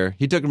coach there.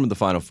 He took them to the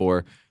Final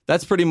Four.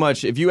 That's pretty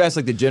much, if you ask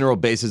like the general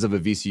basis of a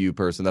VCU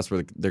person, that's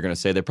what they're going to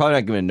say. They're probably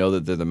not going to know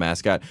that they're the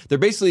mascot. They're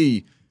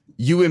basically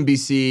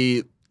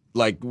UMBC.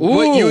 Like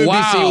what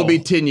UMBC will be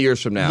 10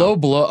 years from now. Low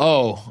blow.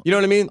 Oh, you know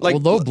what I mean? Like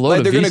low blow.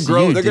 Like they're going to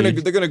grow. They're going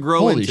to grow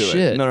Holy into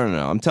shit. it. No.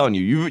 I'm telling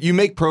you. You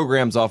make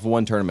programs off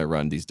one tournament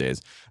run these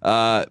days.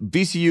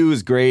 VCU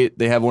is great.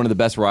 They have one of the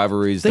best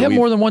rivalries. They have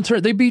more than one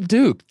tournament. They beat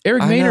Duke.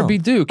 Eric Maynard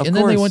beat Duke, and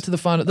then they went to the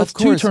final. That's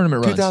 2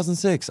 tournament runs.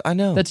 2006. I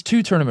know. That's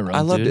 2 tournament runs.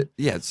 I loved it.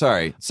 Yeah.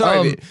 Sorry.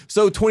 So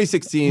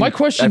 2016. My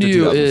question to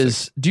you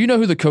is: do you know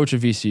who the coach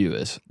of VCU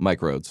is?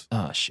 Mike Rhodes.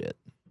 Oh shit.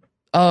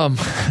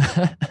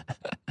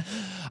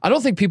 I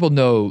don't think people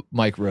know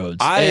Mike Rhodes.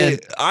 I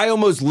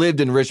almost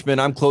lived in Richmond.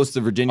 I'm close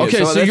to Virginia.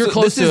 Okay, so you're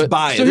close to it.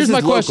 Bias. So here's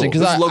my question,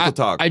 because local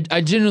talk. I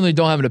genuinely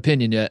don't have an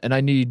opinion yet, and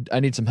I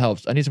need some help.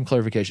 I need some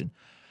clarification.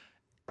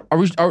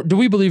 Do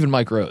we believe in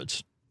Mike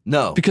Rhodes?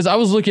 No, because I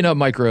was looking up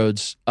Mike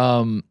Rhodes.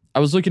 I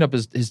was looking up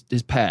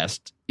his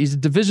past. He's a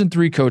Division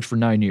III coach for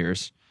 9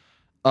 years.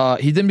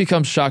 He then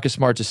becomes Shaka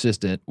Smart's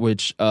assistant,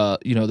 which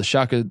the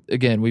Shaka,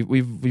 again,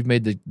 we've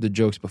made the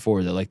jokes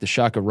before that like the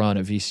Shaka run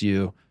at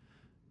VCU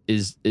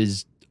is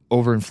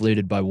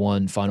overinflated by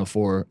one Final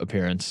Four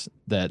appearance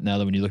that now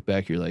that when you look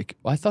back, you're like,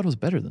 well, I thought it was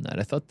better than that.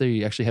 I thought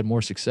they actually had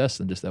more success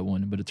than just that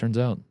one, but it turns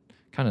out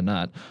kind of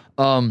not.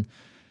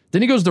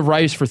 Then he goes to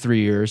Rice for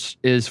 3 years,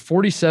 is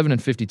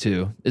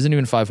 47-52, isn't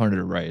even 500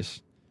 at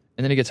Rice.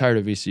 And then he gets hired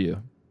at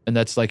VCU. And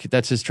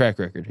that's his track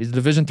record. He's a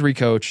Division III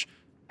coach,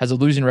 has a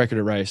losing record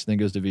at Rice, and then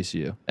goes to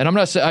VCU. And I'm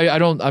not saying,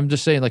 I'm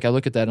just saying, like, I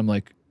look at that, I'm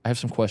like, I have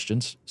some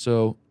questions.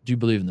 So do you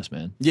believe in this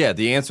man? Yeah,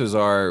 the answers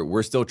are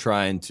we're still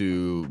trying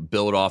to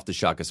build off the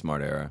Shaka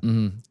Smart era.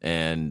 Mm-hmm.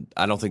 And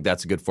I don't think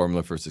that's a good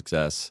formula for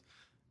success.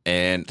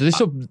 And do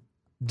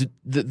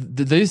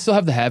they still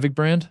have the Havoc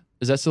brand?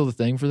 Is that still the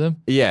thing for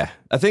them? Yeah,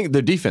 I think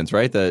their defense,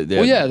 right? But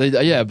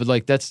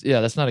like that's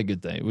not a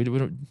good thing. We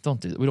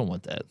don't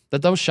want that.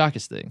 That was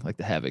Shaka's thing, like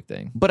the Havoc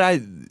thing.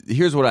 But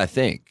here's what I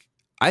think.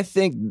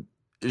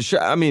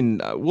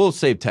 We'll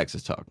save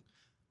Texas talk.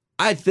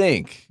 I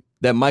think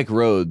that Mike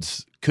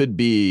Rhodes could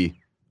be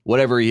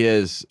whatever he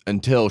is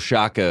until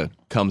Shaka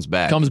comes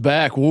back.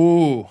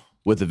 Woo!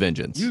 With a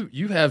vengeance.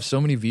 You have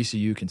so many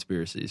VCU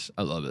conspiracies.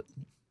 I love it.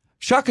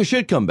 Shaka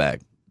should come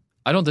back.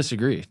 I don't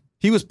disagree.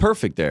 He was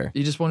perfect there.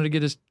 He just wanted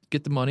to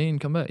get the money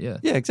and come back. Yeah.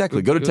 Yeah,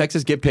 exactly. Go to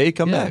Texas, get paid,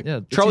 come back. Yeah,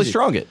 Charlie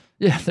Strong it.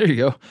 Yeah, there you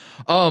go.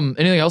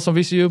 Anything else on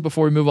VCU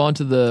before we move on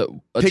to the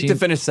pick to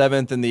finish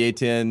 7th in the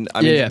A10?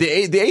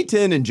 The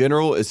A10 in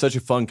general is such a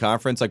fun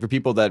conference. Like for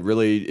people that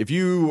really, if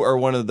you are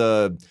one of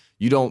the,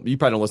 you probably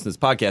don't listen to this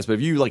podcast, but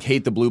if you like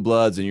hate the Blue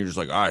Bloods and you're just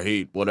like, I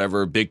hate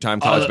whatever big time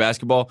college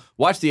basketball,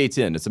 watch the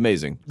A10. It's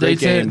amazing. Great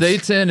games. The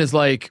A10 is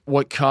like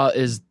what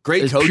is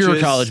great is coaches. Pure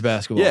college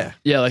basketball.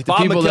 Yeah, like the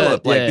Bob people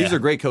McKillop, these are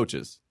great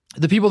coaches.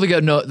 The people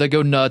that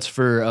go nuts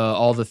for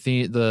all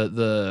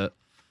the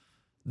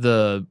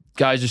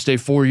guys who stay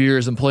 4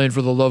 years and playing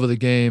for the love of the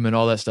game and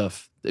all that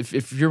stuff.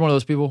 If you're one of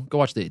those people, go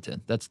watch the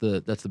A10. That's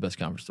the best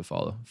conference to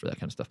follow for that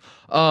kind of stuff.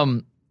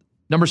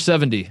 Number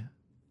 70,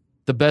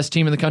 the best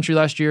team in the country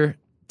last year.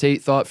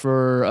 Tate thought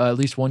for at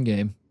least one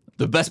game.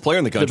 The best player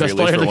in the country. The best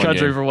player in the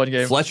country for one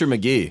game. Fletcher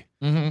McGee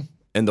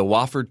and the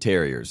Wofford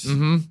Terriers.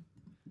 Mm-hmm.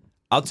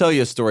 I'll tell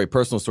you a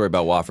personal story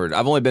about Wofford.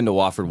 I've only been to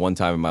Wofford one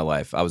time in my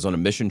life. I was on a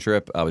mission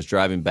trip. I was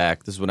driving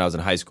back. This is when I was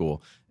in high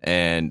school.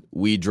 And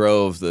we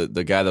drove,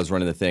 the guy that was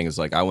running the thing is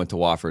like, I went to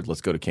Wofford.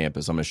 Let's go to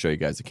campus. I'm going to show you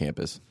guys the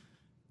campus.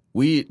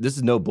 This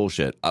is no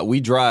bullshit. We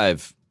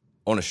drive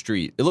on a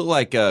street. It looked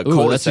like a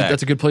cul-de-sac.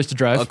 That's a good place to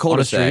drive. A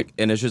cul-de-sac.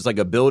 And it's just like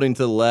a building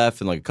to the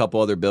left and like a couple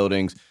other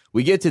buildings.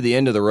 We get to the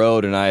end of the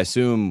road and I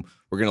assume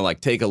we're going to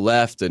like take a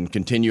left and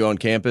continue on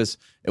campus.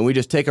 And we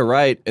just take a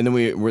right and then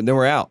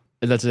we're out.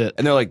 And that's it.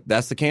 And they're like,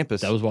 that's the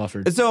campus. That was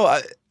Wofford. And so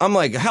I'm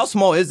like, how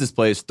small is this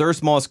place? Third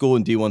smallest school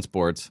in D1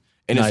 sports.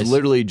 And it's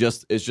literally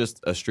just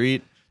a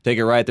street. Take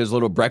it right. There's a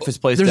little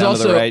breakfast place down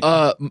to the right.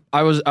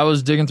 I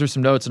was digging through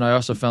some notes and I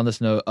also found this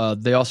note.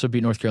 They also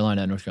beat North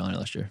Carolina at North Carolina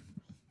last year.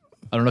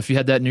 I don't know if you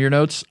had that in your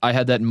notes. I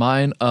had that in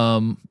mine.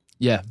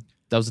 Yeah,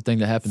 that was the thing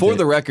that happened. For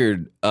the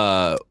record,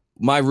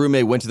 my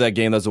roommate went to that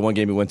game. That was the one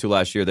game we went to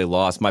last year. They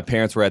lost. My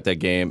parents were at that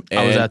game. And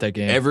I was at that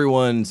game.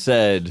 Everyone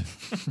said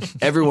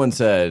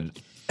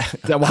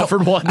that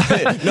Wofford won.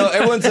 No,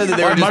 everyone said that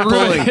they were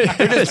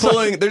just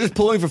pulling. They're just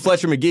pulling for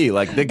Fletcher McGee.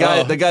 Like the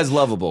guy's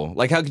lovable.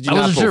 Like how could you? I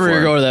wasn't sure where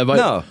you're going with that.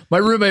 No, my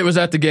roommate was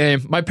at the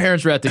game. My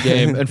parents were at the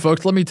game, and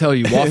folks, let me tell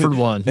you, Wofford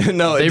won.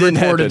 No, they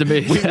reported to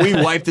me. We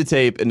wiped the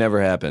tape. It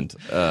never happened.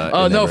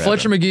 No,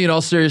 Fletcher McGee, in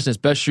all seriousness,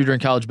 best shooter in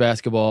college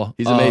basketball.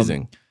 He's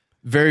amazing.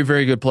 Very,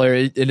 very good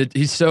player, and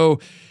he's so.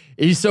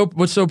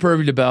 What's so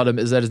perfect about him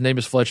is that his name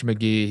is Fletcher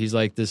McGee. He's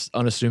like this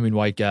unassuming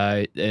white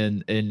guy,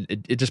 and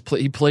it just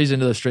he plays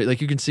into the straight.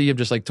 Like you can see him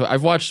just like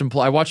I've watched him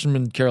play. I watched him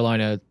in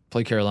Carolina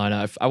play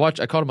Carolina. I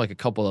caught him like a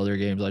couple other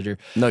games last year.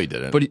 No, you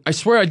didn't. But I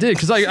swear I did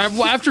because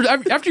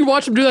after you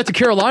watch him do that to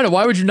Carolina,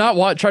 why would you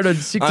not try to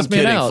seek this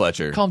man out?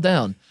 Fletcher. Calm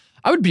down.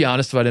 I would be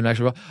honest if I didn't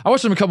actually. I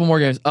watched him a couple more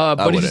games.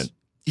 But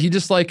he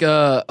just like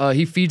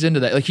he feeds into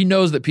that. Like he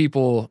knows that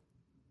people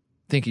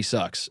think he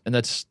sucks, and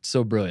that's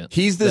so brilliant.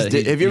 He's this.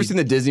 Have you ever seen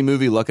the Disney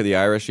movie Luck of the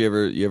Irish? You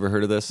ever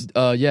heard of this?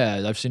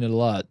 Yeah, I've seen it a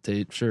lot.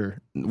 Tate, sure.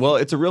 Well,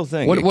 it's a real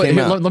thing. Let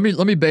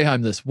me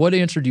Bayheim this. What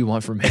answer do you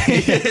want from me?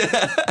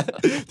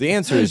 The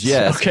answer is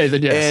yes. Okay,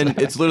 then yes.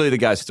 And it's literally the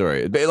guy's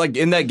story. Like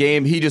in that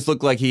game, he just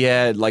looked like he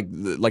had like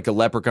a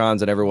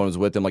leprechauns and everyone was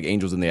with him, like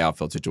angels in the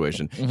outfield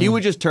situation. Mm-hmm. He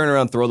would just turn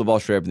around, throw the ball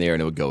straight up in the air,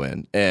 and it would go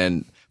in.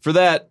 And for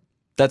that,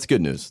 that's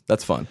good news.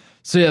 That's fun.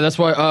 So yeah, that's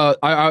why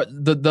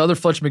the other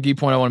Fletcher McGee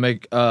point I want to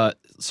make.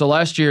 So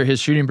last year his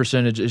shooting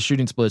split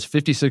is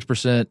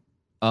 56%,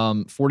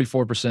 44%,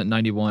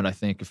 91%. I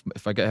think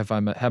if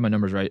I have my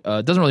numbers right.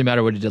 It doesn't really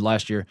matter what he did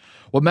last year.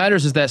 What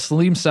matters is that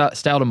Salim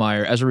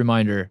Stoudemire, as a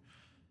reminder,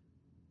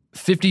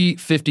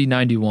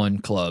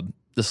 50-50-91 club,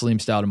 the Salim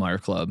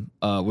Stoudemire club,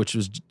 which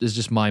is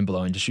just mind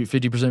blowing. To shoot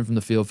 50% from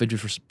the field,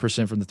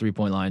 50% from the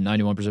 3-point line,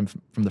 91%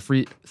 from the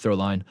free throw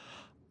line.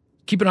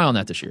 Keep an eye on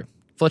that this year.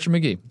 Fletcher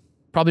McGee.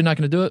 Probably not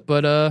going to do it,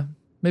 but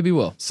maybe he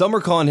will. Some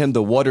are calling him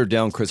the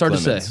watered-down Chris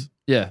Clemens. Hard to say.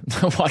 Yeah,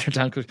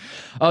 watered-down Chris.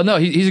 No,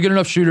 he's a good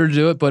enough shooter to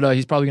do it, but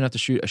he's probably going to have to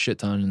shoot a shit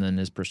ton, and then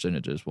his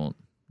percentages won't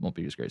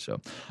be as great. So,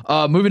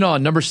 moving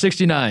on, number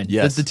 69.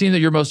 Yes. The team that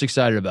you're most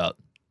excited about.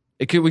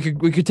 We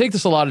could take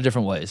this a lot of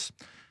different ways.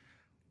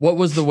 What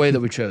was the way that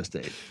we chose,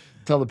 Dave?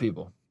 Tell the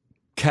people.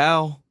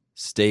 Cal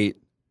State,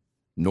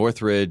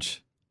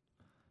 Northridge,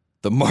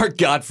 the Mark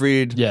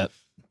Gottfried. Yeah.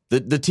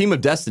 The team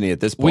of destiny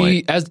at this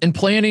point. In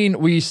planning,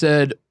 we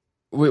said,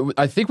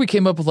 I think we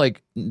came up with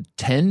like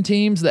 10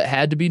 teams that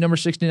had to be number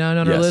 69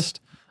 on our list.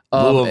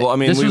 Louisville, I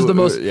mean, this was the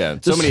most. Yeah,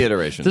 so many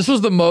iterations. This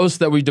was the most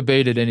that we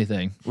debated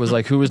anything, was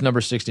like who was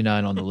number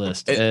 69 on the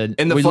list. And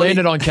we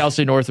landed on Cal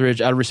State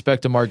Northridge out of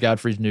respect to Mark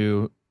Gottfried's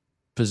new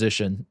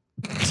position.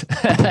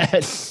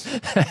 His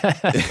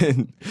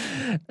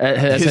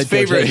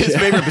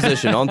favorite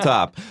position on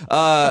top.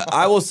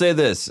 I will say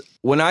this.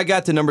 When I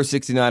got to number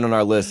 69 on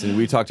our list, and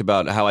we talked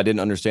about how I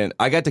didn't understand,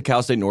 I got to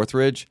Cal State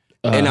Northridge,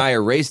 and I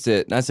erased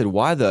it, and I said,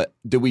 why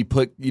do we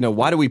put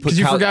because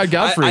you forgot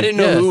Gottfried. I didn't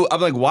know who.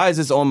 I'm like, why is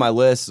this on my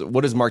list?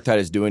 What is Mark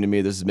Titus doing to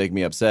me? This is making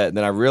me upset. And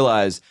then I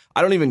realized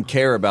I don't even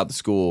care about the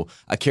school.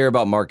 I care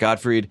about Mark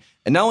Gottfried.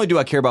 And not only do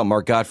I care about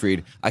Mark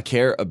Gottfried, I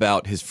care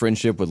about his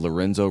friendship with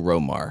Lorenzo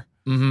Romar.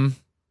 Mm-hmm.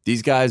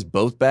 These guys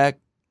both back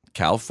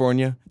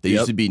California. They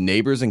used to be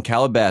neighbors in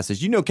Calabasas.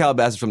 You know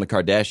Calabasas from the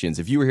Kardashians.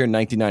 If you were here in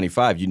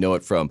 1995, you know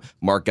it from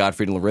Mark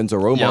Gottfried and Lorenzo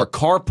Romar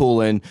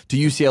carpooling to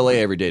UCLA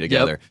every day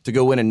together to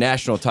go win a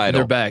national title.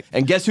 They're back.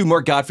 And guess who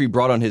Mark Gottfried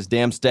brought on his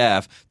damn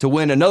staff to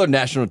win another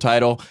national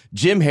title?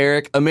 Jim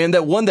Herrick, a man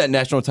that won that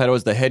national title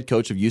as the head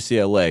coach of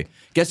UCLA.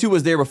 Guess who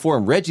was there before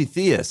him? Reggie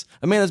Theus,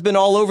 a man that's been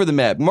all over the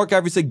map. Mark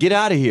Gottfried said, get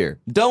out of here.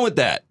 I'm done with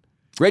that.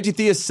 Reggie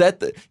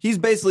Theus he's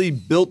basically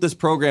built this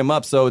program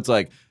up, so it's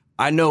like,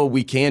 I know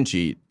we can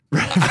cheat.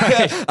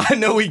 I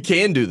know we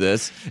can do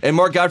this. And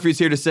Mark Gottfried's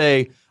here to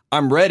say,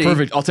 I'm ready.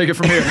 Perfect. I'll take it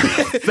from here.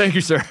 Thank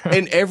you, sir.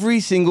 And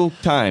every single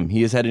time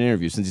he has had an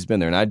interview since he's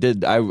been there,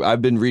 and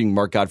I've been reading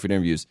Mark Gottfried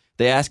interviews,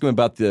 they ask him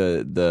about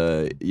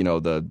I'm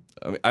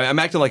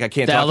acting like I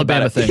can't talk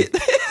Alabama about it.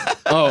 thing.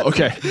 Oh,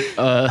 okay.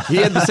 He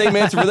had the same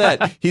answer for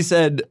that. He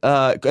said,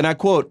 and I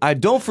quote, I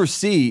don't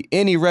foresee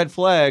any red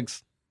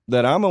flags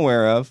that I'm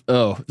aware of.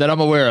 Oh, that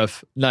I'm aware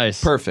of.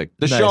 Nice. Perfect.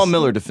 The Sean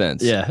Miller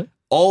defense. Yeah.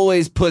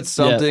 Always put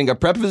something, a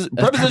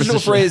prepositional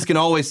phrase can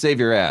always save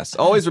your ass.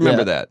 Always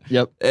remember that.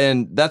 Yep.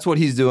 And that's what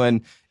he's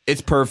doing. It's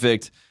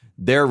perfect.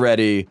 They're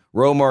ready.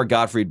 Romar,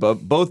 Gottfried,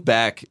 both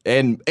back.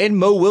 And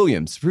Mo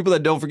Williams. For people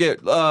that don't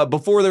forget,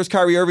 before there was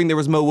Kyrie Irving, there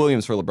was Mo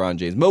Williams for LeBron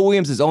James. Mo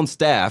Williams is on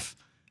staff.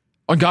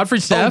 On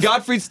Gottfried's staff?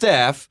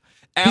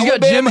 He's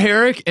got Jim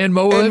Herrick and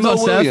Mo Williams on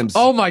staff.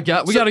 Oh my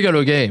God, we got to go to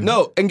a game.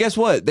 No, and guess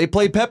what? They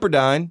play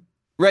Pepperdine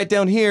right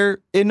down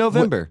here in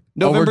November.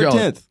 November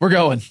 10th. We're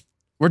going.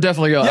 We're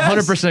definitely going.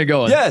 Yes. 100%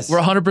 going. Yes. We're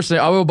 100%.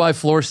 I will buy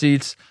floor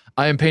seats.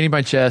 I am painting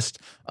my chest.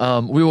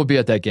 We will be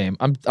at that game.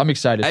 I'm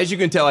excited. As you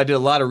can tell, I did a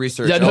lot of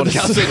research on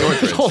Cal State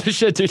Northridge. Holy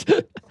shit,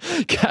 dude.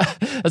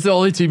 That's the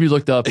only team you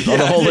looked up on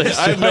the whole list.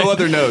 I have no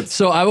other notes.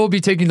 So I will be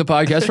taking the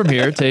podcast from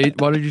here.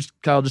 Tate, why don't you,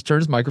 Kyle, just turn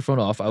his microphone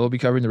off. I will be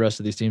covering the rest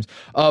of these teams.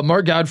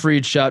 Mark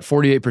Gottfried shot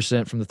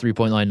 48% from the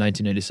three-point line in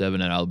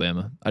 1987 at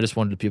Alabama. I just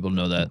wanted people to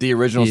know that. The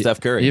original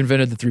Steph Curry. He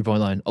invented the three-point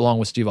line along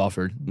with Steve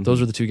Alford. Mm-hmm.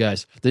 Those were the two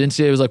guys. The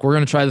NCAA was like, we're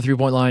going to try the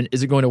three-point line.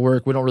 Is it going to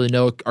work? We don't really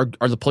know.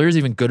 Are the players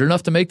even good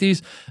enough to make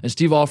these? And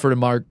Steve Alford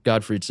and Mark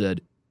Gottfried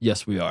said,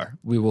 yes, we are.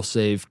 We will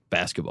save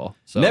basketball.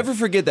 So never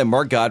forget that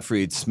Mark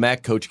Gottfried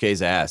smacked Coach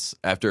K's ass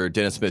after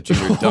Dennis Smith Jr.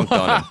 dunked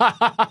on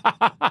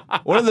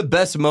him. One of the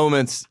best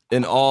moments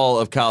in all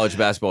of college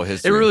basketball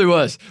history. It really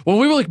was. When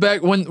we look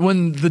back, when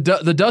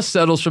the dust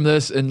settles from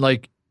this, and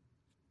like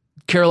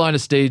Carolina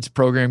State's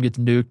program gets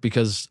nuked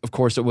because, of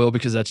course, it will,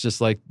 because that's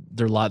just like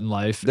their lot in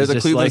life. There's It's a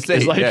just Cleveland like, State,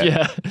 it's like,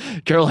 yeah.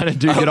 Carolina and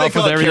Duke I hope get they off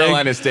call with it everything.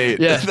 Carolina State.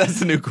 Yeah. That's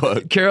the new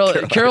quote.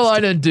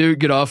 Carolina and Duke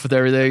get off with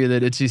everything, and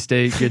then NC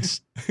State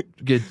gets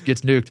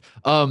nuked.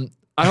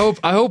 I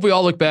hope we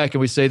all look back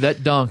and we say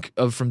that dunk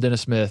from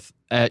Dennis Smith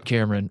at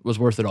Cameron was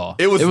worth it all.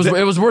 It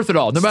was worth it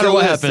all. No matter Still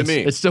what is to happens,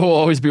 me. it still will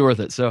always be worth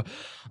it. So,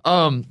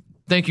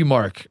 thank you,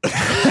 Mark.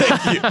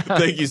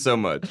 Thank you so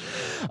much.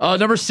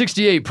 Number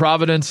 68,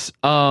 Providence,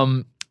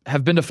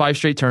 have been to 5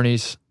 straight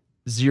tourneys,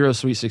 0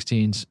 Sweet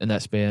 16s in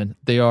that span.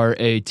 They are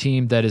a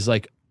team that is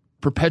like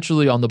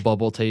perpetually on the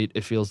bubble, Tate,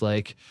 it feels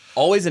like.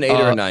 Always an 8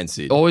 or a 9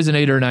 seed. Always an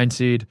 8 or 9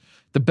 seed.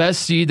 The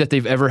best seed that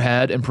they've ever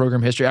had in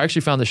program history. I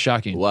actually found this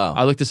shocking. Wow.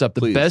 I looked this up.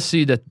 The Please. best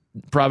seed that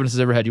Providence has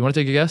ever had. You want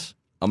to take a guess?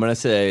 I'm going to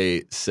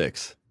say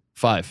 6.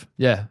 5.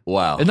 Yeah.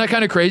 Wow. Isn't that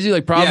kind of crazy?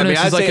 Like Yeah, I Providence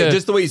mean, is like say a...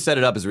 just the way you set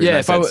it up is the reason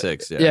I said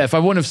 6. Yeah. If I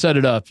wouldn't have set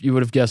it up, you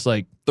would have guessed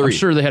like... I'm 3.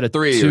 sure they had a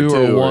 3 2 or 2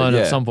 or 1 or-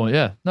 at yeah. some point.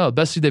 Yeah. No, the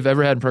best seed they've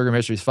ever had in program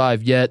history is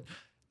 5, yet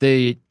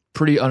they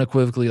pretty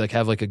unequivocally like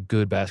have like a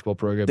good basketball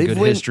program, good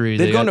history.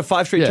 They've They gone got- to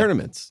 5 straight yeah.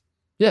 tournaments.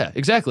 Yeah,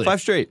 exactly.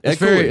 5 straight. It's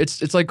Cooley. very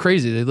it's like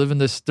crazy. They live in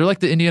this. They're like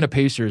the Indiana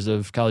Pacers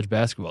of college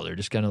basketball. They're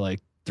just kind of like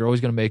they're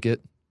always going to make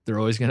it. They're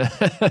always going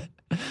to.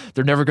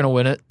 They're never going to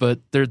win it, but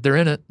they're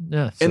in it.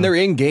 Yeah, so. And they're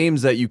in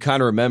games that you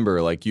kind of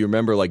remember. Like you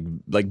remember like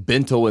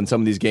Bentel in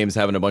some of these games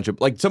having a bunch of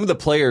like some of the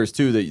players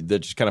too that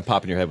just kind of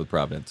pop in your head with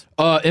Providence.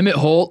 Emmett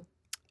Holt,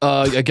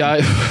 a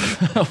guy.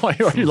 Why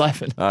are you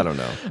laughing? I don't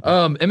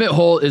know. Emmett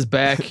Holt is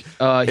back.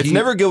 It's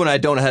never good when I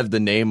don't have the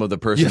name of the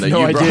person You that have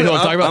no you brought idea what I'm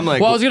up. talking about. I'm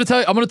like, well, I'm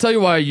going to tell you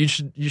why you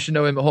should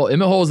know Emmett Holt.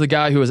 Emmett Holt is the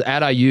guy who was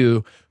at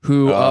IU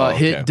who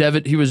hit okay.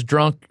 Devitt. He was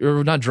drunk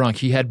or not drunk.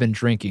 He had been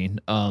drinking.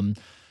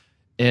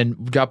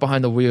 And got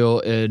behind the wheel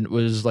and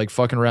was like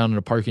fucking around in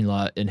a parking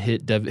lot and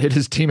hit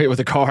his teammate with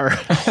a car.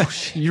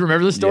 You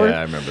remember this story? yeah,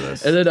 I remember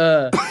this.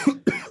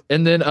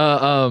 And then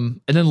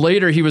and then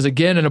later he was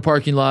again in a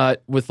parking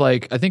lot with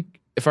like I think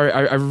if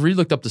I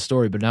re-looked up the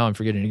story, but now I'm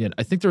forgetting again.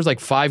 I think there was like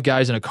 5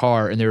 guys in a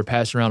car and they were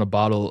passing around a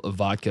bottle of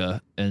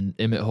vodka and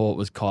Emmett Holt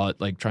was caught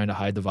like trying to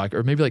hide the vodka,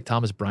 or maybe like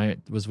Thomas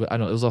Bryant was. I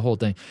don't know. It was a whole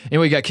thing.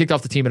 Anyway, he got kicked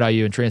off the team at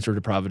IU and transferred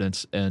to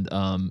Providence. And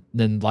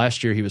then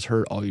last year he was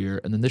hurt all year,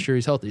 and then this year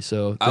he's healthy.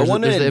 So there's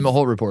the Emmett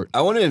Holt report.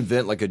 I want to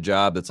invent like a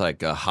job that's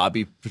like a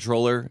hobby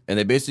patroller, and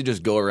they basically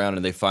just go around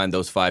and they find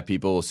those 5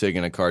 people sitting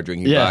in a car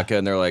drinking vodka,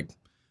 and they're like,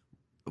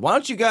 why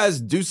don't you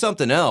guys do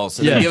something else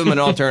and then give them an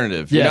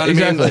alternative? You know what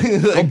exactly. I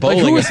mean? Go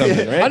bowling or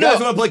something, right? You guys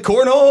want to play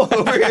cornhole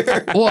over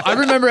here? Well, I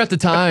remember at the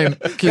time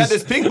Got because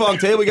this ping pong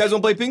table. You guys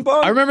want to play ping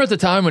pong? I remember at the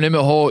time when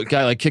Emmett Holt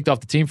got like kicked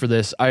off the team for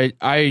this.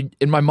 I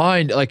in my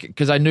mind like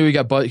because I knew he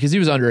got because he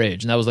was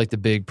underage and that was like the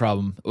big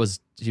problem was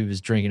he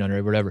was drinking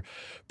underage, whatever.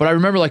 But I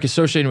remember like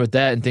associating with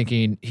that and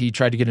thinking he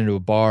tried to get into a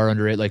bar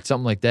underage, like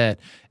something like that.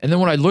 And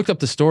then when I looked up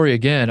the story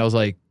again, I was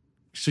like,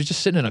 so he's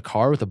just sitting in a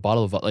car with a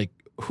bottle of like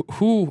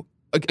who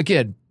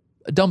again.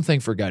 A dumb thing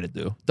for a guy to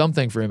do. Dumb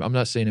thing for him. I'm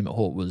not saying Emmett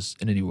Holt was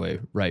in any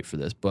way right for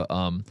this, but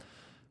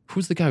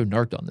who's the guy who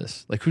narked on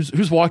this? Like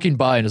who's walking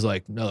by and is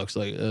like, no, it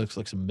looks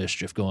like some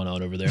mischief going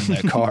on over there in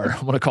that car.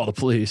 I'm gonna call the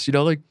police. You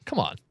know, like, come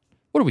on.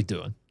 What are we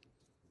doing?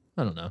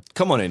 I don't know.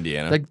 Come on,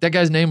 Indiana. Like that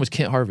guy's name was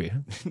Kent Harvey.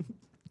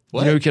 What?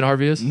 You know who Kent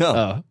Harvey is? No.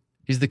 Oh,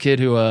 he's the kid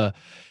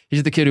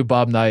who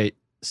Bob Knight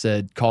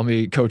said, call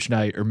me Coach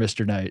Knight or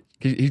Mr. Knight.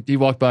 He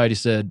walked by and he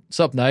said,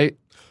 sup, Knight?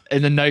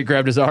 And then Knight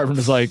grabbed his arm and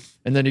was like,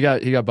 and then he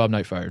got Bob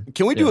Knight fired.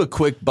 Can we do a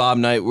quick Bob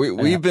Knight?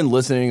 We've been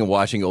listening and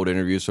watching old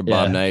interviews from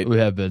Bob Knight. We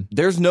have been.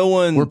 There's no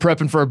one. We're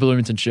prepping for our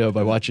Bloomington show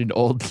by watching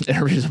old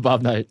interviews of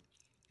Bob Knight.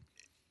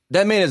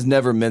 That man has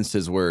never minced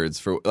his words.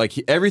 For like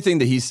everything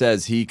that he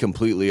says, he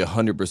completely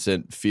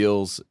 100%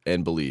 feels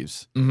and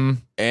believes. Mm-hmm.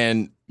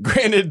 And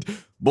granted,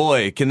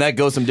 boy, can that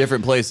go some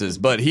different places?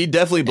 But he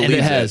definitely believes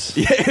it has.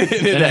 Yeah,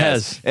 it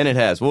has. And it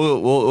has.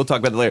 We'll talk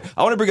about that later.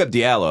 I want to bring up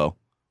Diallo.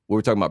 We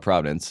were talking about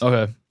Providence.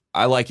 Okay.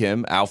 I like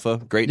him.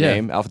 Alpha, great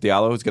name. Alpha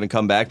Diallo is going to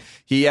come back.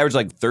 He averaged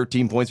like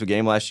 13 points per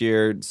game last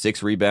year,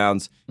 6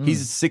 rebounds. He's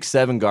a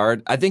 6'7"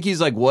 guard. I think he's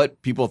like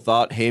what people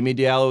thought Hammy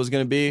Diallo was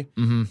going to be,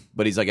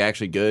 but he's like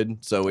actually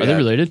good. So Are they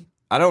related?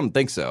 I don't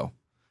think so.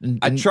 And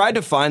I tried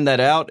to find that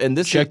out, and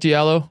this Check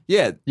Diallo?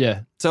 yeah. Yeah.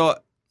 So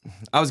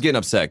I was getting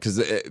upset because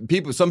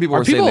some people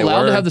Are were saying people they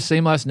allowed were. to have the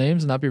same last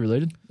names and not be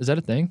related? Is that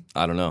a thing?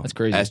 I don't know. That's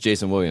crazy. Ask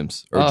Jason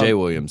Williams or Jay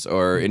Williams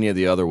or any of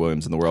the other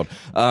Williams in the world.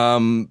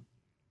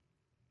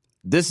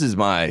 This is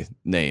my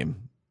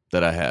name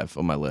that I have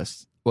on my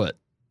list. What?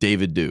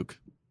 David Duke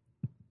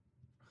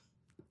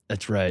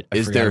That's right. I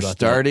is forgot their about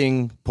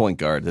starting point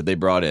guard that they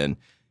brought in. that.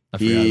 I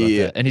forgot about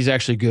that. And he's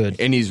actually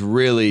good. And he's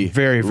really,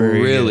 Very, very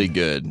really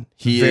good.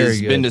 He Very has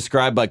good. been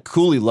described by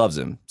Cooley loves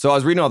him. So I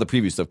was reading all the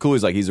preview stuff.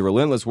 Cooley's like, he's a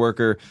relentless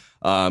worker,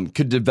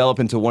 could develop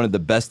into one of the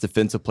best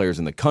defensive players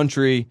in the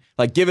country.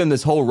 Like, give him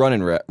this whole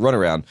run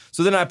around.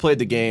 So then I played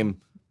the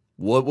game.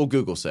 What will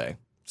Google say?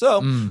 So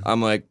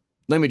I'm like,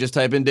 let me just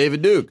type in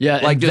David Duke. Yeah,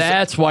 like and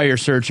that's why your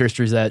search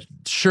history is that.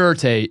 Sure,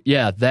 Tate.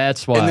 Yeah,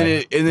 that's why.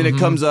 And then it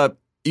comes up.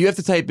 You have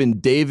to type in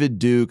David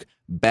Duke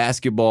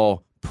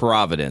basketball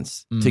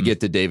Providence to get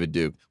to David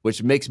Duke,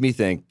 which makes me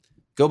think,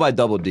 go by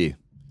Double D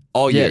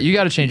all year. Yeah, you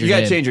got to change your You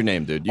name. got to change your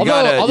name, dude. You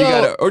Although,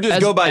 gotta, or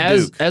just go by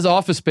Duke. As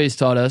Office Space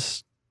taught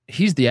us,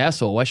 he's the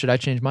asshole. Why should I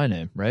change my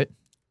name, right?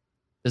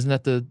 Isn't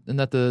that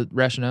the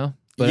rationale?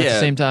 But at the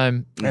same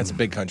time, That's a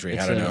big country.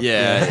 I don't know.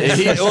 Yeah. Let's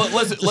be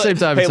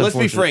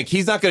unfortunate. frank.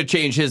 He's not going to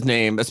change his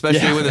name,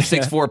 especially when the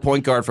 6'4"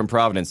 point guard from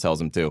Providence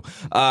tells him to.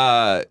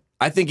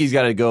 I think he's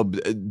got to go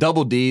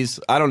double D's.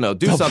 I don't know.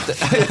 Do something.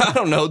 I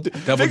don't know.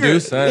 Double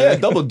deuce? Yeah,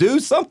 double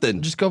deuce,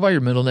 something. just go by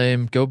your middle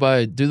name. Do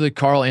the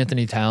Carl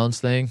Anthony Towns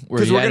thing.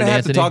 Because we're going to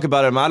have to talk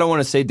about him. I don't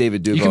want to say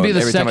David Duke You can be the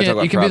every time I talk second.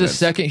 about You can be the Providence.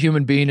 second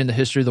human being in the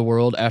history of the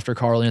world after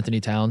Carl Anthony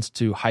Towns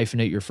to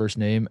hyphenate your first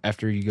name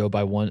after you go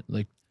by one.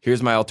 Like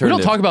Here's my we alternative.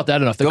 don't talk about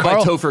that enough. The Go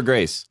Carl, by Topher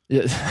Grace.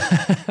 Yeah.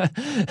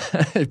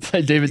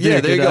 Play David.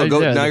 Yeah, Duke, there you go.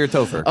 yeah. Now you're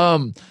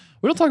Topher.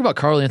 We don't talk about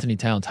Carl Anthony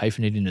Towns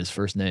hyphenating his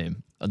first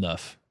name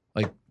enough.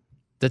 Like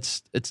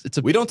it's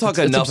a. We don't talk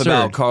it's enough absurd.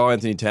 about Carl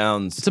Anthony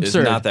Towns. It's absurd.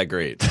 Is not that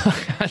great.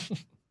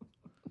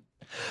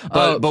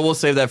 But we'll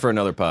save that for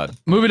another pod.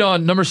 Moving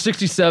on, number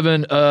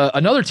 67,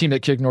 another team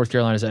that kicked North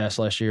Carolina's ass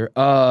last year,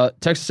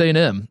 Texas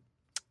A&M.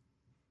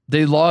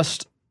 They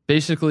lost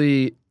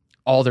basically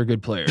all their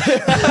good players. They're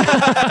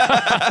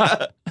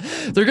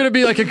going to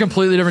be like a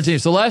completely different team.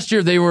 So last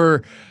year they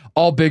were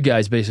all big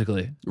guys,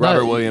 basically.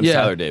 Robert Williams,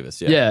 Tyler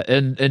Davis. Yeah,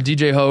 and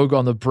DJ Hogue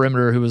on the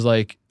perimeter, who was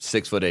like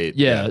 6'8".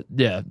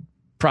 Yeah.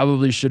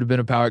 Probably should have been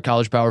a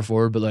college power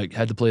forward, but like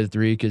had to play the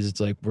three because it's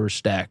like we're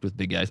stacked with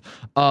big guys.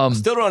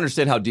 Still don't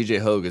understand how DJ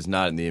Hogue is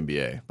not in the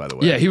NBA, by the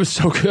way. Yeah, he was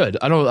so good.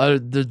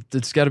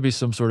 It's got to be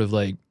some sort of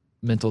like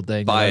mental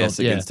thing. Bias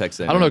against Texas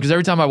A&M. I don't know, because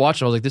every time I watch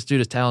him, I was like, this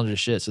dude is talented as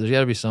shit. So there's got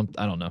to be some,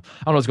 I don't know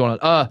what's going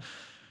on.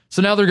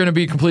 So now they're going to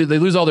be they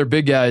lose all their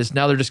big guys.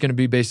 Now they're just going to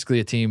be basically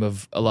a team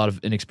of a lot of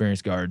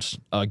inexperienced guards.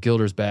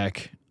 Gilder's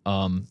back.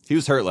 He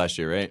was hurt last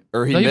year, right?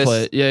 Or he No, he missed.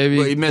 played. Yeah,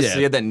 he missed. yeah.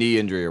 He had that knee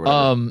injury or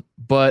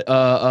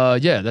whatever.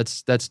 Yeah,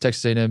 that's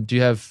Texas A&M. Do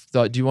you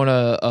want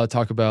to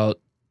talk about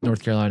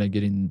North Carolina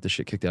getting the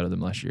shit kicked out of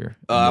them last year?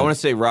 I want to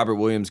say Robert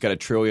Williams got $1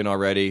 trillion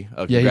already.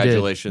 Yeah, he did.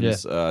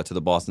 Congratulations to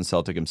the Boston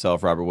Celtic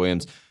himself, Robert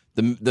Williams.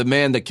 The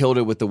man that killed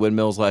it with the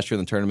windmills last year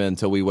in the tournament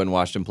until we went and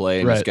watched him play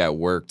and just got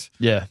worked.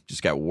 Yeah.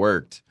 Just got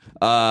worked.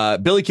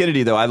 Billy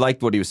Kennedy, though, I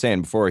liked what he was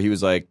saying before. He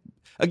was like,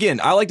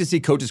 again, I like to see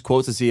coaches'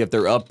 quotes to see if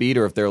they're upbeat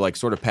or if they're like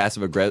sort of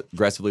passive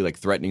aggressively like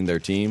threatening their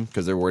team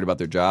because they're worried about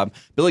their job.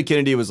 Billy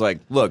Kennedy was like,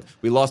 look,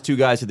 we lost 2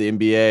 guys to the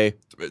NBA,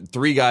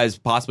 3 guys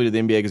possibly to the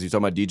NBA because he was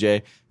talking about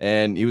DJ.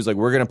 And he was like,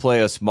 we're going to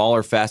play a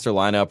smaller, faster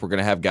lineup. We're going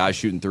to have guys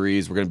shooting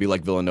threes. We're going to be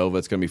like Villanova.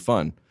 It's going to be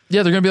fun.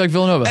 Yeah, they're going to be like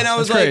Villanova. And I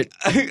was That's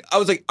like,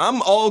 great.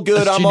 I'm all good.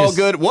 That's I'm all genius.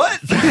 good. What?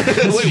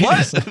 Wait,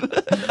 what?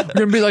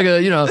 We're going to be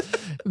like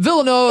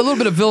Villanova, a little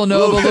bit of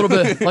Villanova, a little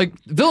bit like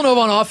Villanova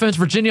on offense,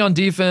 Virginia on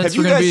defense.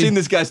 Have you guys seen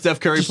this guy Steph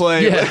Curry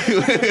play? yeah.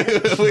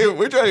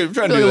 we're trying to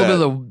do Like a that.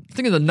 little bit of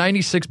think of the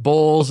 '96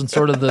 Bulls and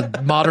sort of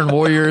the modern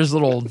Warriors, a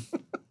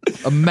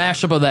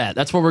mashup of that.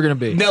 That's what we're going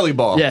to be. Nelly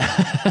ball.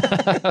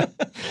 Yeah.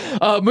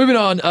 Moving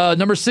on,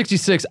 number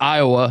 66,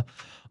 Iowa.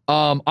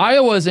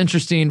 Iowa is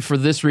interesting for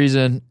this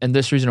reason and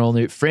this reason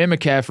only. Fran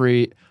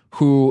McCaffrey,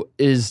 who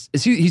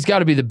he's got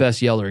to be the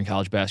best yeller in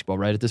college basketball,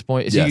 right? At this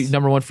point, is he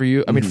number one for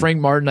you? I mean, Frank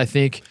Martin, I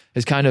think,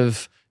 has kind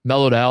of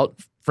mellowed out.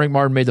 Frank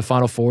Martin made the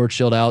Final Four,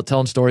 chilled out,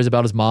 telling stories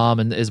about his mom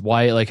and his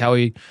wife, like how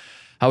he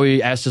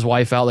asked his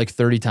wife out like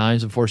 30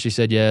 times before she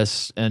said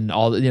yes, and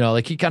all.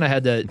 Like he kind of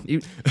had that.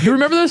 You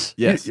remember this?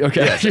 Yes.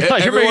 Okay. Yes. You're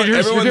like, Everyone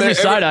you're giving there, me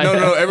side eye.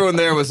 no. Everyone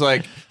there was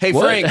like, "Hey,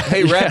 What? Frank.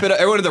 Hey, wrap it up."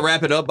 Everyone in the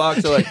wrap it up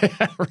box. They're like,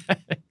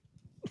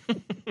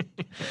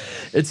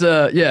 It's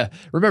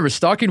remember,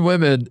 stalking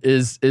women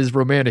is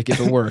romantic if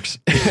it works.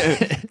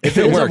 If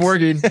it ends up works.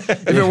 working,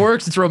 if it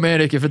works, it's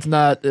romantic. If it's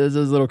not, it's a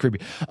little creepy.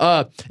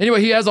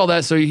 Anyway, he has all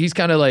that, so he's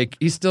kind of like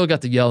he's still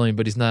got the yelling,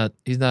 but he's not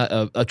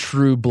a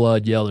true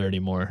blood yeller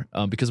anymore.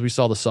 Because we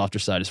saw the softer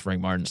side as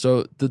Frank Martin.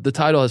 So the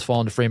title has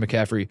fallen to Fran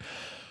McCaffrey,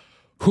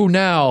 who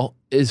now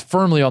is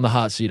firmly on the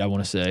hot seat. I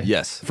want to say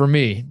yes. for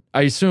me.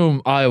 I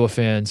assume Iowa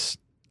fans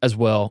as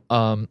well.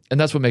 And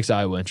that's what makes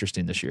Iowa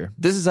interesting this year.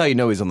 This is how you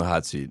know he's on the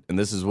hot seat, and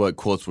this is what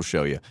quotes will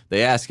show you.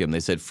 They ask him, they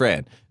said,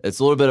 "Fran, it's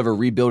a little bit of a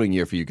rebuilding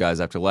year for you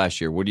guys after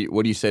last year. What do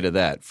you say to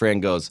that?"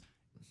 Fran goes,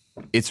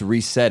 "It's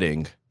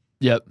resetting,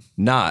 Yep.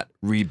 not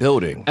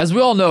rebuilding." As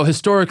we all know,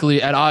 historically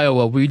at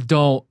Iowa, we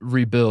don't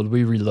rebuild,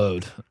 we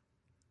reload.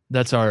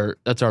 That's our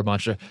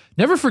mantra.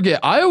 Never forget,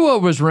 Iowa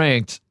was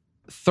ranked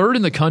 3rd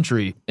in the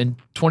country in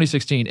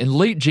 2016 in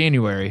late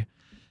January.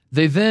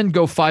 They then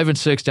go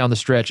 5-6 down the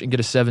stretch and get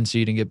a 7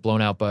 seed and get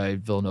blown out by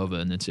Villanova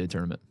in the NCAA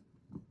tournament.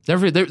 They were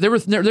ranked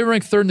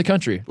 3rd in the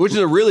country. Which is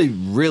a really,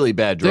 really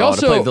bad They draw to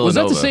play also Villanova. was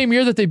that the same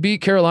year that they beat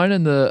Carolina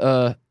in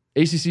the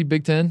ACC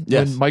Big Ten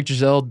Yes. when Mike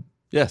Giselle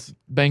Yes.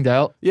 banged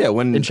out? Yeah,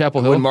 when In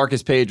Chapel Hill? when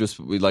Marcus Page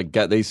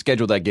they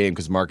scheduled that game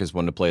because Marcus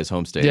wanted to play his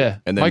home state. Yeah,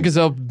 and then Mike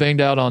Giselle banged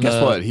out on. guess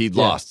what? He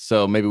yeah. lost,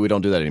 so maybe we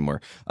don't do that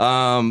anymore.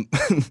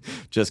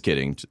 Just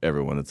kidding,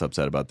 everyone that's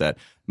upset about that.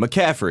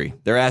 McCaffrey,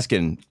 they're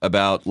asking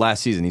about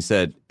last season. He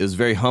said it was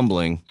very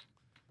humbling,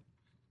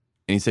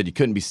 and he said you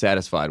couldn't be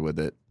satisfied with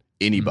it.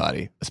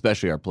 anybody,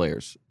 especially our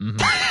players.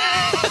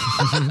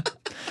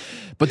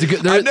 But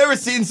I've never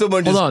seen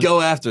someone Hold just on. go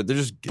after it. They're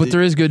just. But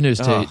there is good news,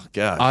 Tate. Oh,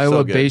 God, Iowa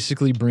so good.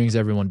 basically brings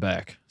everyone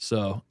back.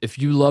 So if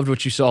you loved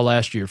what you saw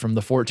last year from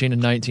the 14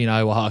 and 19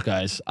 Iowa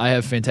Hawkeyes, I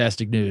have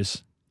fantastic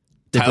news.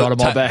 They brought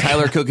them all back.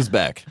 Tyler Cook is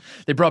back.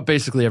 They brought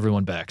basically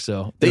everyone back.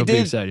 So They it'll be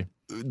did. exciting.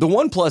 The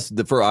one plus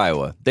for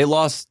Iowa, they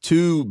lost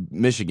to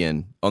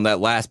Michigan on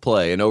that last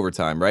play in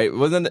overtime, right?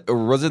 Wasn't I don't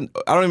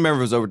even remember if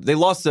it was over. They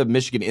lost to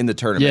Michigan in the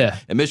tournament. Yeah.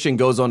 And Michigan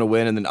goes on to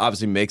win and then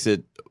obviously makes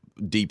it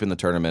deep in the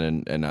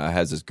tournament and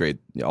has this great,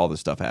 all this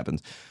stuff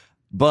happens.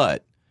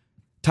 But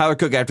Tyler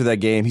Cook, after that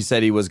game, he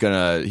said he was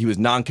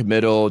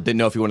non-committal, didn't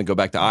know if he wanted to go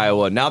back to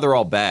Iowa. Now they're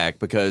all back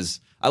because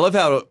I love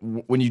how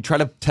when you try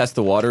to test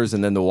the waters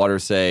and then the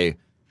waters say,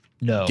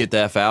 No. get the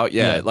F out.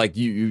 Yeah. Yeah. Like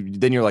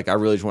then you're like, I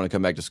really just want to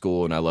come back to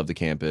school and I love the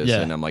campus.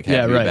 Yeah. And I'm like, happy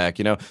Yeah, to be right.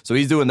 back, So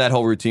he's doing that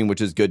whole routine,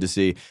 which is good to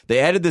see. They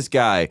added this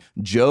guy,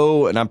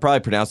 Joe, and I'm probably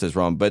pronounced this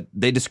wrong, but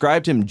they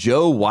described him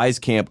Joe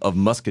Wieskamp of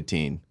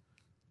Muscatine.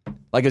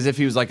 Like as if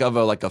he was like of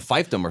a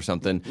fiefdom or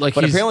something. Like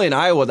but he's- apparently in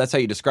Iowa, that's how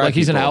you describe Like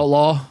he's an people.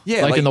 outlaw?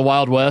 Yeah, Like like- in the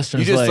Wild West?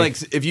 And You it's just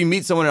like if you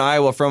meet someone in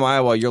Iowa from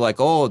Iowa, you're like,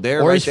 oh,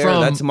 they're Or right he's there.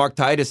 from- That's Mark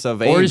Titus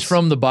of Ames. or he's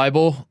from the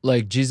Bible,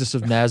 like Jesus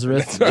of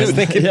Nazareth.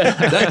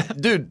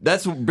 Dude,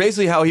 that's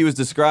basically how he was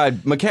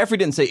described. McCaffrey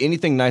didn't say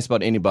anything nice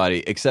about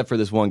anybody except for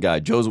this one guy,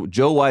 Joe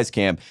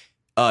Wieskamp.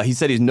 He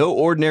said he's no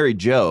ordinary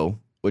Joe,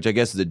 which I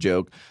guess is a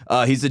joke.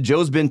 He said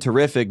Joe's been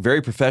terrific,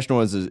 very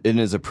professional in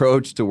his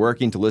approach to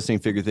working, to listening,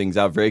 figure things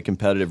out, very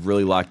competitive,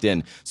 really locked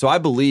in. So I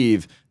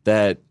believe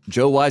that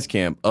Joe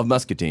Wieskamp of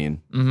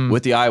Muscatine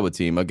with the Iowa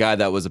team, a guy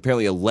that was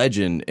apparently a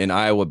legend in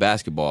Iowa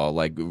basketball,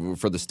 like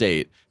for the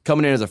state,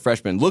 coming in as a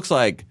freshman, looks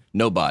like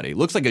nobody.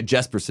 Looks like a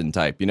Jesperson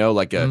type,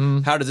 like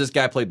how does this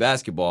guy play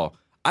basketball?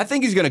 I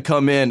think he's going to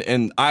come in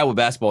and Iowa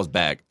basketball's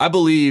back. I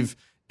believe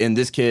in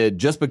this kid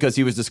just because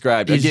he was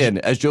described, again,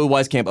 as Joe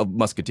Wieskamp of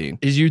Muscatine.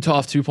 Is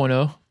Utah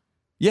 2.0?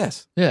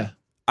 Yes, Yeah.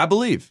 I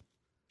believe.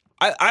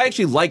 I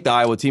actually like the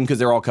Iowa team because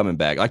they're all coming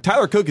back. Like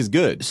Tyler Cook is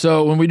good.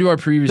 So when we do our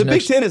previews The Big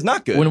next Ten is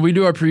not good. when we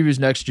do our previews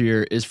next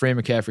year, is Fran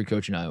McCaffrey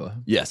coaching Iowa?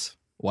 Yes.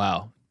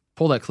 Wow.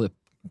 Pull that clip,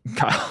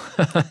 Kyle.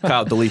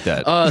 Kyle, delete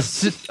that.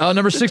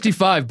 Number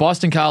 65,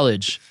 Boston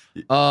College.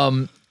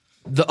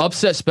 The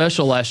upset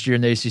special last year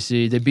in the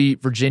ACC. They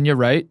beat Virginia,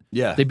 right?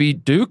 Yeah. They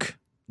beat Duke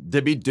They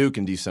beat Duke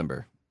in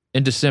December.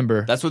 in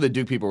December. That's what the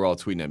Duke people were all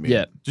tweeting at me.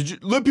 Yeah. Did you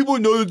let people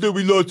know that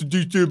we lost in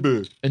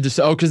December?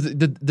 Because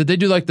did they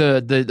do like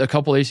a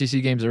couple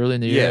ACC games early in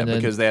the year? Yeah, and then,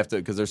 because they have to.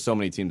 Because there's so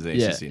many teams in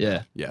the ACC. now.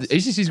 yeah. Yes. The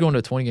ACC's going to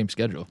a 20-game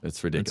schedule.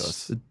 It's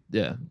ridiculous.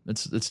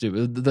 It's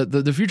stupid.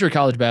 The future of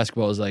college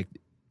basketball is like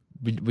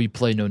we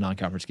play no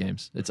non-conference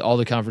games. It's all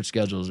the conference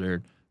schedules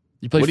are.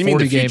 You play What do you mean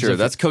 40 the games. future? of-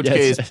 That's Coach yeah,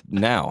 K's it's-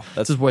 now. That's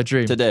That's his wet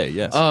dream. today.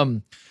 Yes.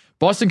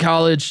 Boston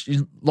College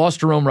you lost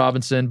Jerome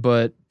Robinson,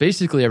 but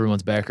basically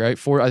everyone's back, right?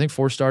 I think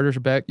four starters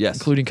are back, Yes.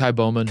 including Kai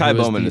Bowman. Kai who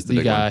Bowman is the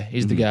big guy. one.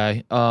 He's the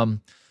guy.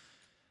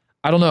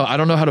 I don't know. I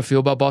don't know how to feel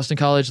about Boston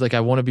College. Like I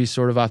want to be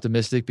sort of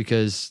optimistic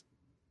because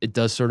it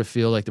does sort of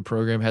feel like the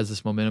program has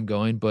this momentum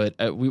going. But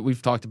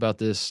we've talked about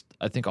this,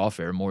 I think, off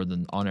air more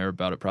than on air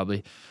about it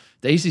probably.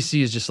 The ACC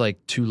is just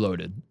like too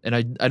loaded, and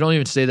I don't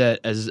even say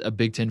that as a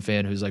Big Ten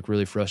fan who's like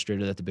really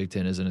frustrated that the Big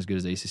Ten isn't as good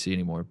as the ACC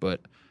anymore.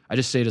 But I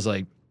just say it as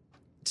like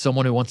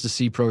someone who wants to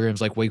see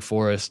programs like Wake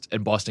Forest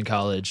and Boston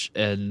College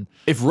and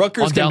if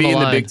Rutgers on can down be the in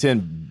the line. Big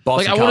Ten,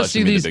 Boston like I College want to see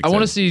can be in these the Big I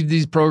want to Ten. see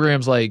these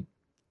programs like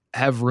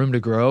have room to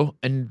grow,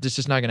 and it's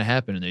just not going to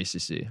happen in the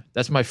ACC.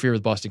 That's my fear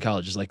with Boston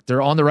College. Is like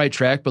they're on the right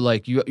track, but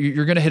like you're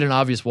going to hit an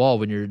obvious wall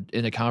when you're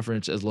in a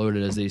conference as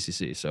loaded as the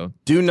ACC. So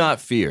Do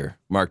not fear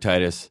Mark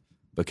Titus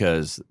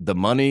because the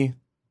money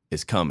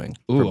is coming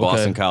for Ooh,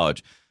 Boston okay.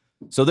 College.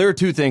 So there are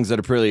two things that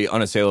are pretty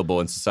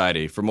unassailable in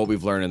society from what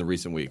we've learned in the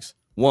recent weeks.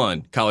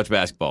 One, college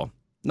basketball.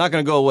 Not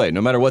going to go away,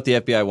 no matter what the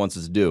FBI wants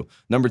us to do.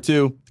 Number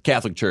two,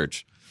 Catholic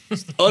Church.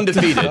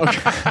 Undefeated.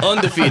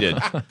 Undefeated.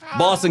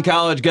 Boston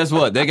College, guess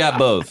what? They got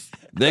both.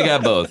 They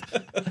got both.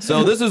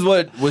 So this is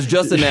what was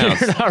just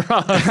announced. you're not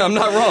wrong. I'm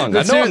not wrong.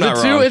 I know The I'm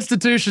not two wrong.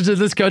 institutions in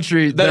this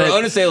country That are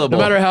unassailable.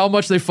 No matter how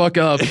much they fuck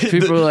up,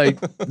 people are like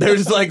They're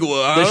just like,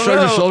 well, I they don't shrug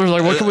their know. shoulders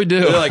like, what can we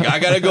do? They're like, I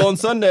got to go on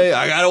Sunday.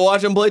 I got to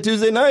watch them play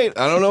Tuesday night.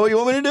 I don't know what you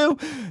want me to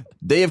do.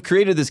 They have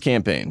created this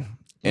campaign,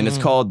 and it's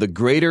called the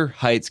Greater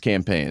Heights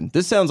Campaign.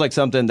 This sounds like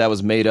something that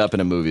was made up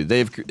in a movie.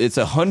 It's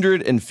a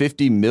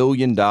 $150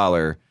 million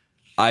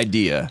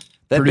idea.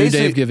 That Purdue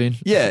basically- Dave giving.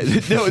 Yeah,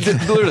 no,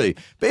 literally.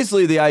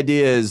 Basically, the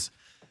idea is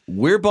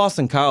we're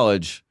Boston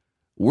College,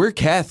 we're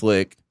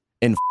Catholic,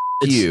 and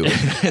you.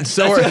 and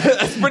so are,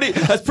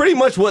 That's pretty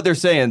much what they're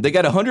saying. They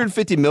got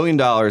 $150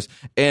 million,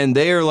 and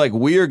they are like,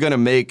 we are going to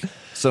make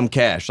some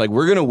cash. Like,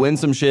 we're going to win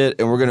some shit,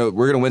 and we're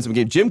gonna win some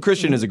games. Jim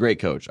Christian is a great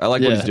coach. I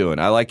like what Yeah. he's doing.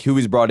 I like who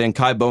he's brought in.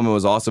 Kai Bowman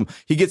was awesome.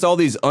 He gets all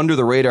these under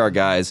the radar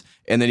guys,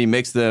 and then he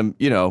makes them,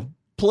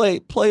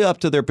 play up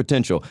to their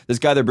potential. This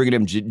guy they're bringing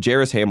in,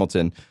 Jarris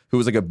Hamilton, who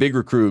was like a big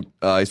recruit.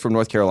 He's from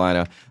North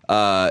Carolina.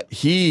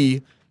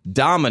 He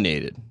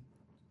dominated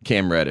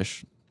Cam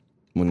Reddish.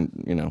 when,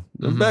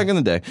 back in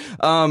the day.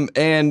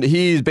 And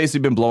he's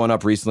basically been blowing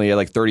up recently. He had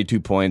like 32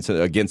 points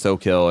against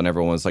Oak Hill, and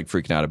everyone was like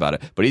freaking out about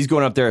it. But he's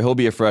going up there. He'll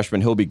be a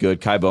freshman. He'll be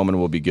good. Kai Bowman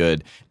will be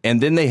good.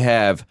 And then they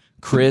have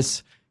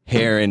Chris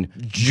Herron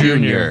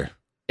Jr.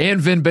 And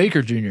Vin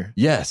Baker Jr.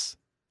 Yes.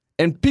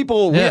 And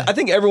people, I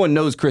think everyone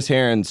knows Chris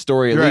Herron's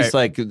story, at least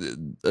like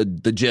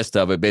the gist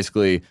of it.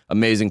 Basically,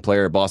 amazing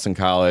player at Boston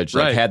College,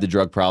 like had the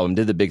drug problem,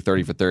 did the big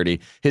 30 for 30.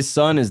 His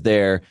son is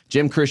there.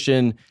 Jim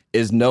Christian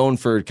is known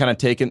for kind of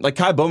taking, like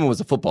Kai Bowman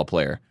was a football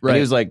player. And he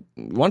was like,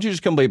 why don't you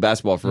just come play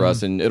basketball for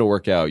us and it'll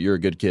work out. You're a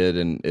good kid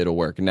and it'll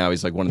work. And now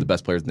he's like one of the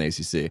best players in the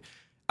ACC.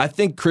 I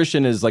think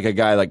Christian is like a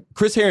guy like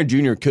Chris Herron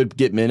Jr. could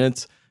get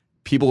minutes.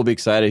 People will be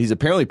excited. He's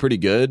apparently pretty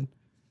good.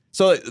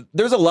 So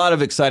there's a lot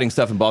of exciting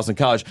stuff in Boston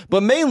College,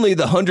 but mainly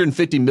the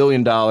 $150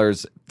 million.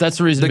 That's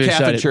the reason the to be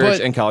Catholic excited. Church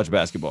But- and college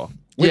basketball.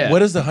 Wait,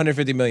 what is the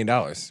 $150 million?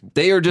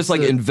 They are just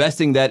like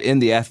investing that in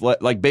the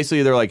athletic. Like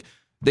basically, they're like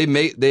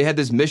they had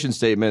this mission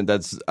statement.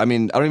 That's I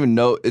don't even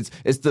know.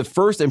 It's the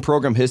first in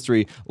program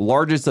history,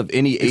 largest of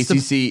any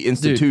ACC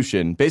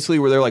institution. Basically,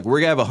 where they're like,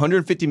 we're gonna have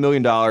 $150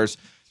 million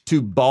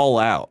to ball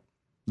out.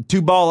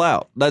 To ball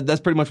out. That's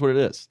pretty much what it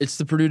is. It's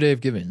the Purdue Day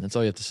of Giving. That's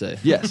all you have to say.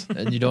 Yes.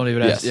 And you don't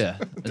even ask. Yeah.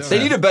 They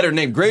need a better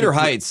name. Greater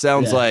Heights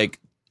sounds like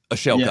a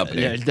shell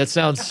company. Yeah, that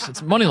sounds,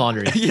 it's money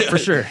laundering for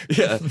sure.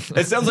 Yeah.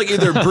 It sounds like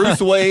either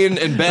Bruce Wayne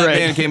and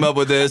Batman came up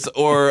with this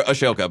or a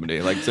shell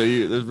company. Like, so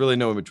there's really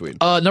no in between.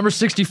 Number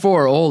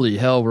 64. Holy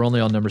hell, we're only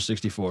on number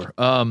 64.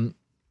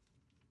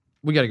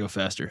 We got to go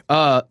faster.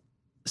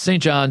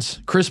 St.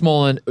 John's, Chris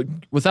Mullen.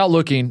 Without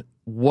looking,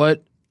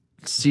 what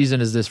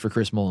season is this for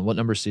Chris Mullen? What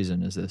number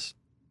season is this?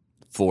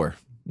 4.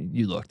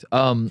 You looked.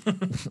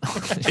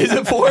 Is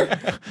it 4?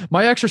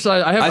 My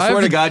exercise. I swear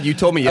to God, you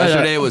told me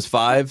yesterday it was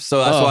 5, so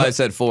that's why I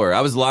said 4.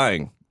 I was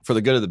lying for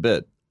the good of the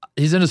bit.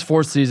 He's in his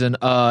 4th season.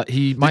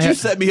 Did you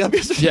set me up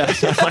yesterday? Yeah.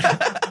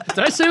 Did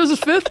I say it was his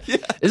 5th? Yeah.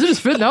 Is it his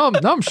 5th? Now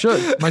I'm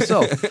shook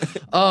myself.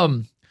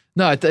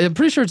 No, I'm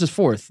pretty sure it's his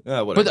 4th.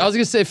 But I was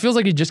gonna say, it feels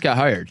like he just got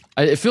hired.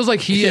 It feels like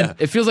he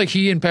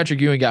and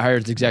Patrick Ewing got hired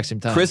at the exact same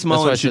time. Chris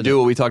Mullen should do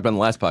what we talked about in the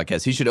last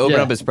podcast. He should open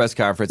up his press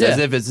conference as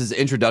if it's his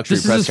introductory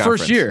this press is his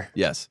conference. first year.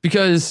 Yes,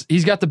 because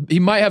he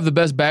might have the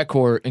best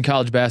backcourt in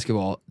college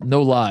basketball.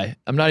 No lie.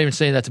 I'm not even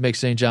saying that to make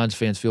St. John's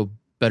fans feel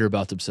better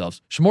about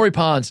themselves. Shamori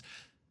Pons,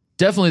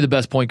 definitely the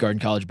best point guard in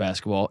college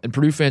basketball. And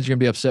Purdue fans are gonna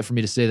be upset for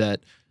me to say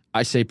that.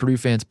 I say Purdue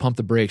fans pump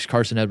the brakes.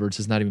 Carson Edwards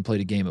has not even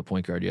played a game at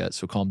point guard yet,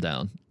 so calm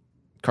down.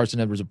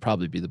 Carson Edwards will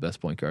probably be the best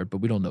point guard, but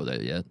we don't know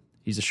that yet.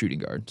 He's a shooting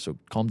guard, so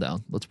calm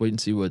down. Let's wait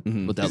and see what that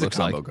he's looks a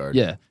combo like. Guard.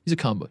 Yeah, he's a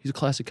combo. He's a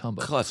classic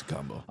combo. Classic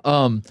combo.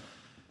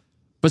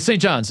 But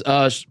St. John's,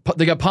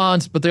 they got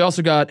Pons, but they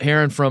also got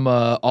Herron from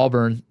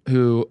Auburn,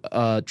 who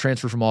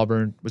transferred from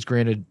Auburn, was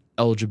granted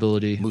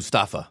eligibility.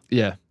 Mustafa.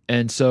 Yeah,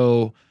 and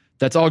so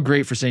that's all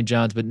great for St.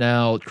 John's, but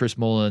now Chris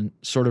Mullen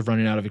sort of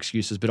running out of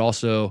excuses, but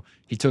also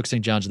he took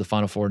St. John's to the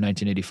Final Four in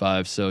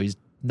 1985, so he's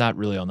not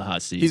really on the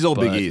hot seat. He's old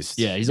but, Big East.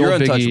 Yeah, he's You're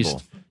old untouchable. Big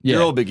East. Yeah.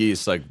 You're old Big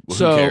East. Like, who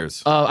So,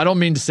 cares? I don't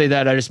mean to say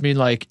that. I just mean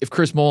like if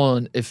Chris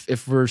Mullen,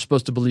 if we're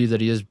supposed to believe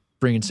that he is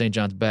bringing St.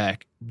 John's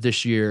back,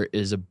 this year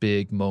is a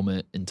big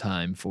moment in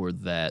time for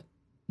that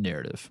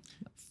narrative.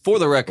 For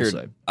the record,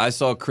 say. I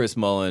saw Chris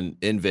Mullen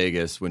in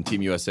Vegas when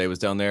Team USA was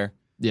down there.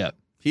 Yeah,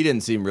 He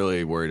didn't seem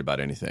really worried about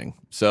anything.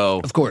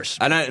 So, of course.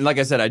 And like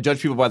I said, I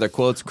judge people by their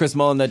quotes. Chris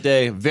Mullen that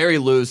day, very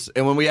loose.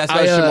 And when we asked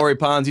about Shamori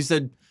Pons, he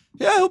said,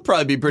 "Yeah, he'll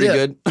probably be pretty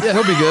good." Yeah,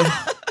 he'll be good.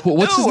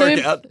 What's his It'll work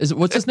name? out.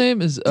 What's his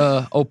name? Is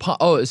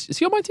is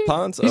he on my team?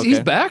 Pons? He's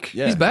Okay. back.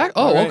 Yeah. He's back.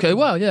 Oh, All right. okay.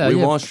 Wow. Yeah. We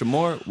yeah. want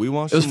Shamor. We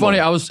want. It was Shamor. funny.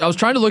 I was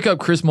trying to look up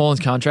Chris Mullen's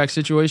contract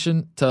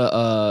situation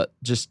to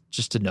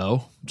just to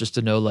know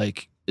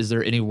like, is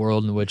there any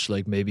world in which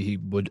like maybe he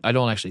would? I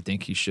don't actually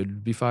think he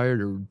should be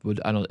fired or would.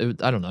 I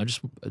don't know.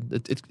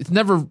 It's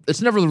never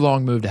the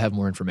wrong move to have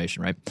more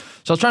information, right?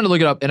 So I was trying to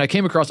look it up, and I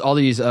came across all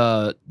these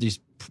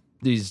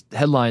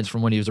headlines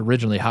from when he was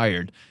originally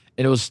hired,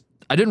 and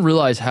I didn't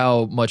realize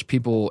how much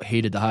people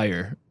hated the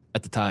hire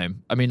at the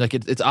time. I mean, like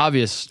it's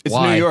obvious. It's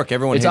why. New York.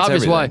 Everyone It's hates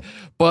obvious everything.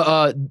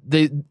 why. But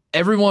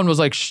everyone was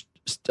like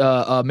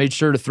made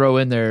sure to throw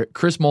in there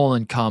Chris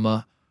Mullen,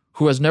 comma,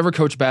 who has never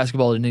coached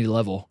basketball at any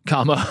level,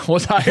 comma,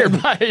 was hired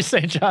by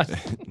St. John's.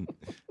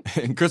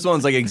 And Chris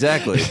Mullen's like,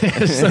 exactly.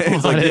 He's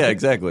like, yeah,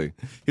 exactly.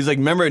 He's like,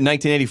 remember in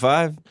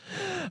 1985?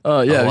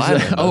 Yeah.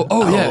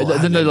 I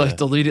Then they like remember.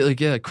 deleted like,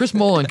 yeah, Chris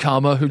Mullen,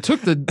 comma, who took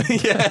the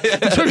Yeah.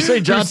 took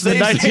St. John's to the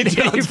Saved St.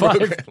 John's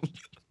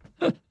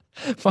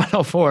 1985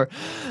 Final Four.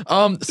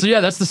 So yeah,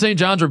 that's the St.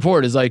 John's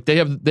report. Is like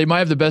they might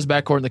have the best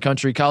backcourt in the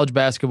country. College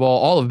basketball,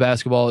 all of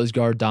basketball is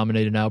guard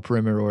dominated now,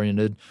 perimeter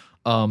oriented.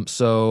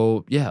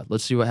 So yeah,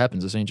 let's see what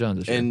happens at St. John's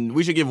this year. And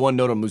we should give one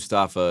note on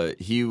Mustafa.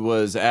 He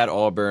was at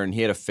Auburn.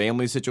 He had a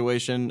family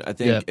situation, I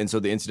think, Yeah. and so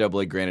the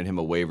NCAA granted him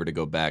a waiver to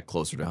go back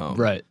closer to home.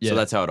 Right, yeah. So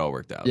that's how it all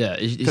worked out. Yeah,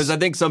 Because I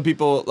think some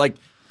people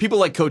people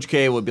like Coach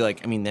K would be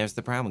like, I mean, there's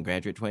the problem,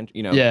 graduate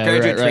Yeah,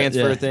 graduate right,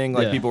 transfer yeah, thing.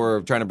 Like yeah. people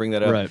were trying to bring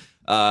that up.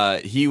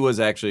 Right. He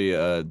was actually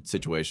a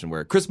situation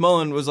where Chris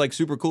Mullin was like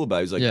super cool about it.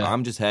 He was like, Yeah.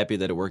 I'm just happy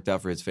that it worked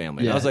out for his family.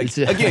 And Yeah, I was like,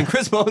 it's- again,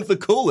 Chris Mullin's the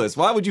coolest.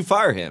 Why would you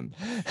fire him?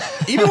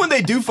 Even when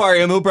they do fire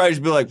him, he'll probably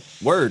just be like,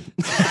 word.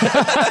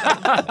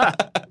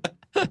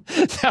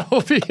 That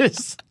will be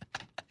his.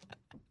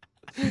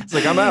 It's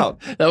like, I'm out.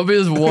 That would be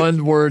his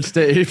one word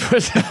statement. He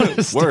puts out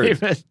a Word.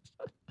 statement.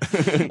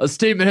 A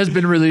statement has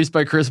been released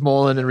by Chris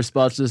Mullin in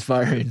response to his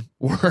firing.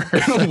 Word.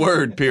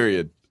 Word,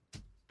 period.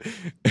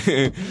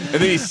 And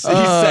then he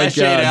Oh, sashayed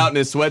God. out in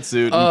his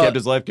sweatsuit and kept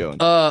his life going.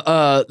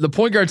 The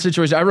point guard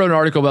situation. I wrote an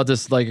article about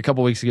this like a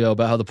couple weeks ago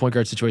about how the point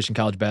guard situation in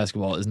college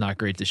basketball is not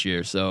great this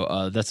year.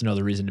 So that's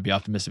another reason to be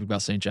optimistic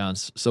about St.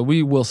 John's. So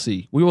we will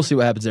see. We will see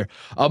what happens there.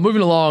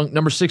 Moving along,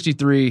 number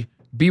 63,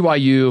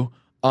 BYU.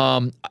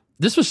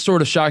 This was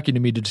sort of shocking to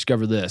me to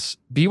discover this.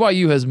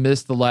 BYU has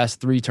missed the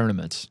last 3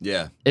 tournaments.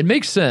 Yeah. It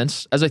makes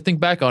sense as I think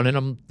back on it.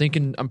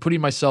 I'm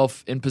putting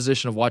myself in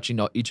position of watching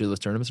each of those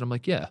tournaments, and I'm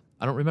like, yeah,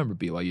 I don't remember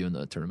BYU in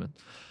the tournament.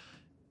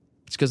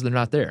 It's because they're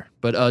not there.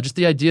 But just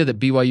the idea that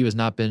BYU has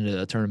not been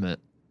to a tournament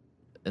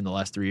in the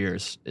last 3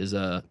 years is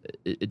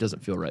it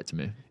doesn't feel right to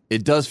me.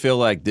 It does feel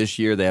like this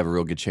year they have a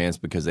real good chance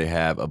because they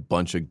have a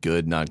bunch of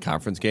good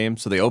non-conference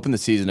games. So they open the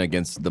season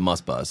against the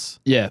Must Bus.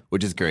 Yeah.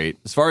 Which is great.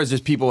 As far as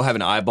just people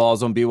having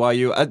eyeballs on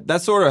BYU,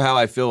 that's sort of how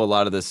I feel a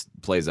lot of this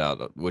plays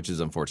out, which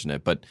is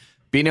unfortunate. But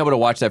being able to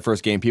watch that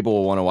first game, people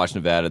will want to watch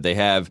Nevada. They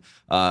have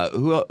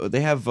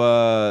They have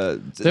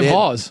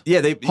Hawes.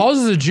 Yeah, Hawes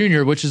is a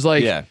junior, which is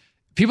like Yeah.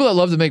 people that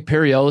love to make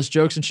Perry Ellis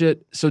jokes and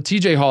shit. So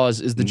TJ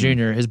Hawes is the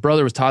junior. His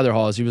brother was Tyler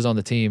Hawes. He was on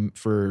the team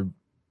for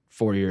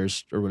 4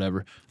 years or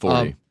whatever.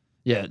 40.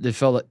 Yeah, they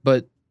felt like,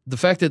 but the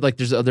fact that like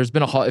there's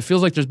been it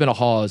feels like there's been a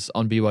Hawes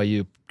on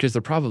BYU because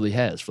there probably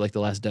has for like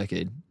the last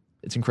decade.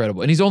 It's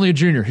incredible, and he's only a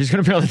junior. He's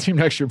going to be on the team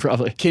next year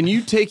probably. Can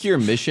you take your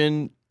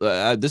mission?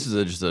 This is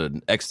just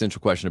an existential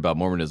question about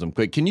Mormonism.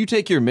 Quick, can you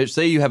take your mission?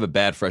 Say you have a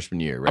bad freshman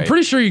year, right? I'm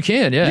pretty sure you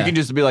can. Yeah, You can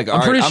just be like, all I'm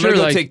right, pretty I'm sure, going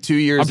to go like, take 2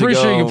 years. I'm pretty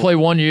to sure you go. can play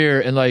 1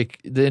 year, and like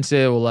the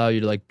NCAA will allow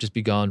you to like just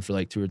be gone for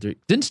like 2 or 3.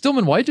 Didn't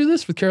Stillman White do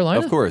this with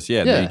Carolina? Of course, yeah.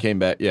 Yeah. Then he came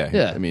back. Yeah,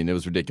 Yeah. I mean, it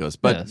was ridiculous.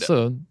 Yeah, But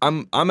so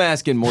I'm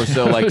asking more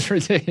so it like, was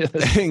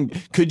ridiculous.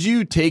 could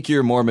you take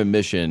your Mormon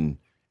mission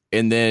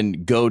and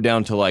then go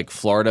down to like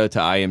Florida to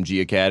IMG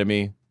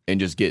Academy and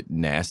just get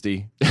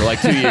nasty for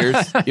like 2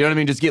 years? You know what I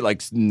mean? Just get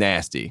like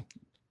nasty.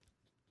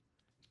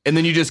 And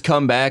then you just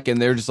come back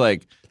and they're just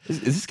like,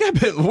 is this guy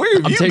been, where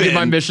have I'm you taking been?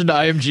 my mission to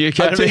IMG I'm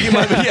Academy.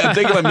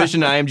 taking my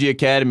mission to IMG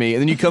Academy.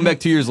 And then you come back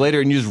 2 years later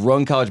and you just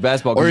run college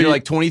basketball Or because you're you-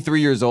 like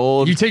 23 years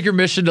old. You take your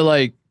mission to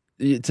like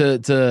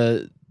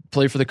to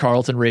play for the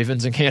Carleton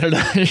Ravens in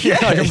Canada. Yeah,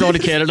 like, I'm going to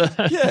Canada.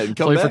 Yeah, and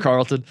come play for back.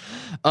 Carleton.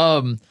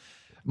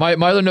 My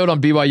other note on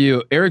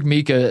BYU: Eric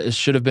Mika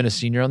should have been a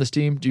senior on this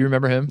team. Do you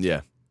remember him?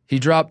 Yeah. He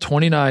dropped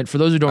 29. For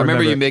those who don't I remember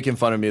remember, you making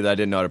fun of me that I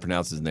didn't know how to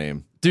pronounce his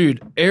name.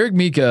 dude, Eric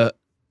Mika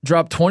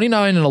dropped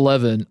 29 and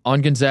 11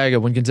 on Gonzaga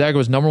when Gonzaga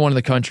was number 1 in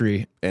the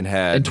country And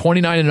had and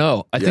 29 and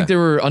 0. I Yeah. think they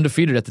were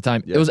undefeated at the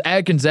time. Yeah. It was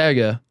at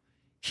Gonzaga.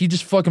 He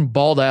just fucking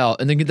balled out,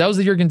 and then that was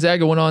the year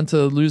Gonzaga went on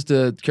to lose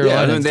to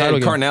Carolina. and in then the they title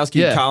had game. Karnowski,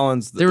 Yeah.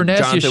 Collins, They were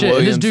nasty Jonathan as shit.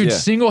 Williams. And this dude yeah.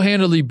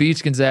 single-handedly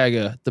beats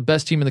Gonzaga, the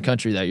best team in the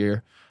country that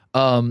year,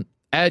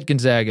 at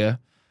Gonzaga.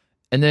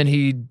 And then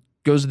he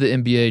goes to the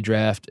NBA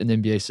draft, and the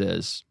NBA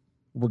says,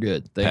 we're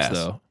good. Thanks, Pass.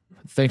 though.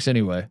 Thanks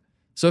anyway.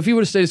 So if he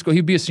would have stayed at school,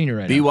 he'd be a senior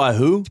right now. BY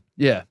who?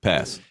 Yeah,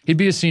 Pass. he'd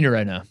be a senior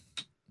right now.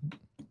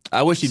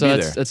 I wish he'd So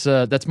be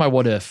there. that's my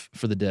what if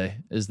for the day.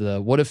 Is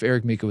the what if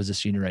Eric Mika was a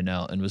senior right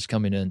now and was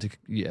coming in to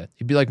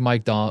he'd be like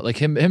Mike Dom, like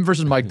him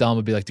versus Mike Dom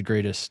would be like the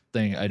greatest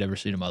thing I'd ever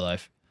seen in my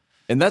life.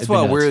 And that's It'd be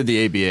why nuts. we're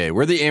the ABA.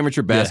 We're the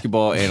amateur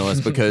basketball analysts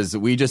because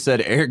we just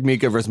said Eric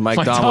Mika versus Mike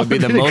Mike Dom Dom would be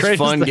would the be the most greatest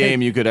fun thing.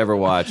 game you could ever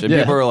watch. And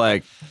Yeah. people are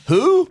like,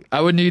 who?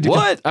 I would need to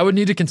What? I would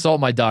need to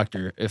consult my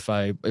doctor if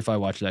I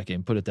watched that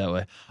game. Put it that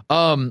way.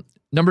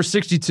 Number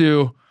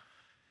 62.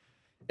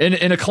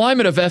 In a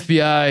climate of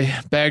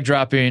FBI bag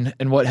dropping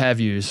and what have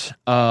yous,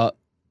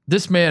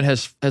 this man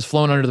has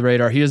flown under the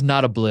radar. He is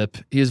not a blip.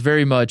 He is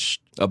very much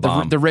A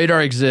bomb. The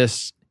radar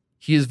exists.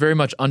 He is very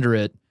much under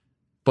it,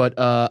 but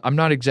I'm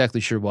not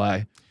exactly sure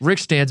why. Rick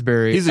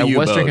Stansberry He's a at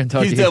Western U-boat.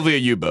 Kentucky. He's definitely a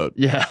U-boat.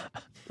 yeah.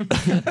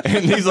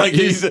 And he's like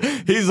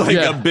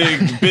Yeah. a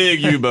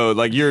big U-boat.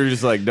 Like you're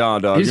just like,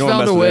 dog. He's you don't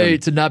found mess a with way him.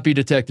 to not be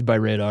detected by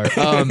radar.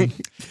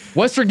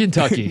 Western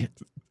Kentucky.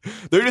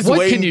 They're just What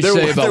waiting. can you they're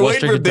say about they're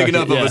Western waiting for big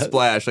Kentucky? enough of Yeah. a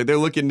splash. Like they're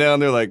looking down.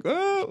 They're like,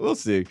 oh, we'll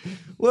see.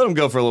 Let him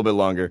go for a little bit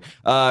longer.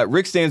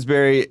 Rick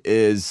Stansberry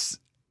is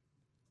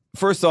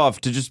first off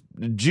to just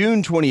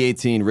June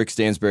 2018. Rick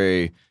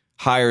Stansberry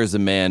hires a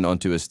man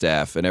onto his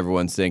staff, and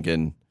everyone's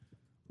thinking,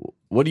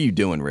 "What are you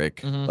doing, Rick?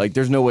 Mm-hmm. Like,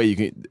 there's no way you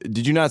can."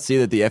 Did you not see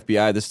that the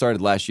FBI? This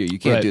started last year. You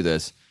can't Right. do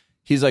this.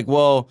 He's like,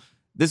 well.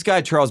 This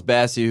guy, Charles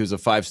Bassey, who's a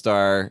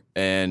 5-star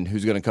and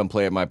who's going to come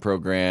play at my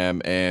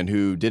program and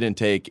who didn't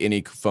take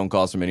any phone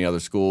calls from any other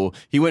school.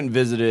 He went and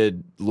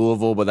visited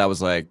Louisville, but that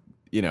was like,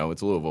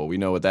 it's Louisville. We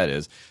know what that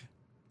is.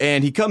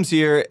 And he comes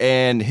here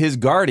and his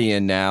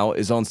guardian now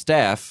is on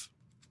staff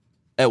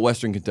at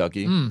Western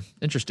Kentucky.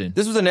 Interesting.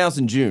 This was announced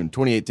in June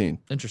 2018.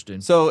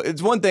 Interesting. So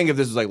it's one thing if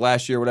this was like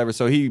last year or whatever.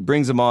 So he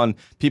brings them on.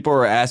 People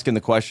are asking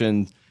the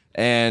questions,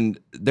 and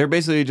they're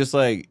basically just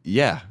like,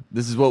 "Yeah,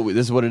 this is what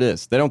it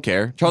is." They don't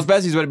care. Charles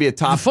Bassey's going to be a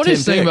top. The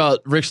funniest 10 thing pick. about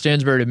Rick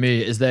Stansbury to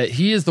me is that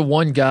he is the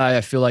one guy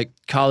I feel like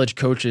college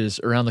coaches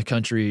around the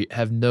country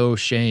have no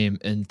shame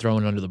in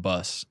throwing under the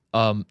bus.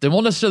 They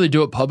won't necessarily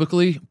do it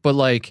publicly, but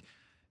like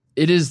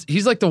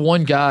he's like the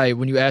one guy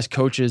when you ask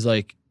coaches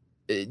like.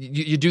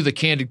 You do the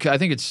candid. I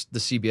think it's the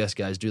CBS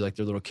guys do like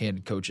their little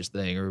candid coaches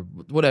thing or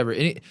whatever.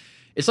 And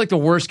it's like the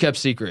worst kept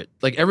secret.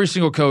 Like every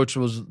single coach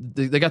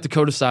they got the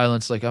code of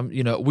silence. Like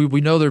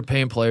we know they're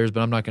paying players,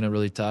 but I'm not going to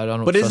really tie. I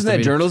don't. But isn't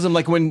that journalism?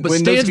 Like when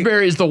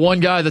Stansbury is the one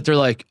guy that they're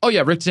like, oh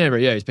yeah, Rick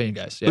Stansbury, yeah, he's paying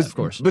guys, yeah, of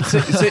course. But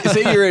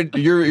say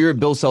you're at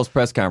Bill Self's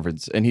press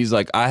conference and he's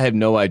like, I have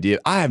no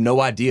idea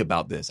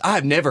about this. I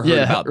have never heard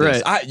about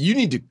this. Right. You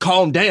need to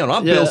calm down.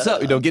 I'm Bill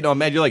Self. Getting all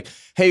mad. You're like,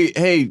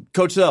 hey,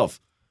 Coach Self.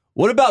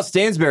 What about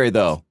Stansbury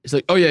though? He's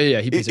like, oh yeah,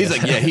 he's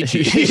like, yeah, he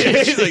cheats.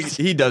 He's like,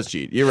 he does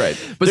cheat. You're right.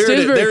 But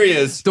Stansbury, there he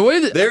is. The way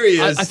that there he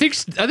is. I think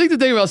the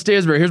thing about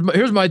Stansbury.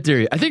 Here's my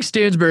theory. I think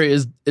Stansbury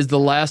is the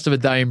last of a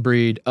dying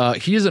breed.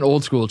 He is an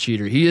old school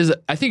cheater.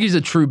 I think he's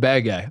a true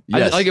bad guy.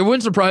 Yes. It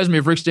wouldn't surprise me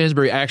if Rick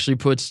Stansbury actually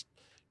puts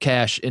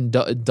cash in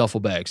duffel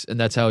bags, and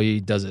that's how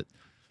he does it.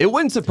 It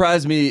wouldn't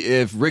surprise me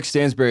if Rick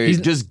Stansbury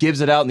just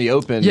gives it out in the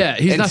open he's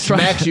and not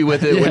smacks you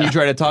with it when you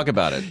try to talk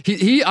about it.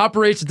 He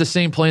operates at the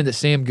same plane that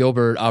Sam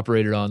Gilbert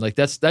operated on. Like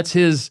that's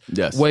his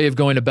way of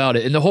going about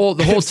it. And the whole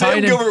if Sam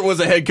Gilbert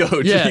was a head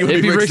coach. Yeah, he would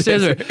it'd be be Rick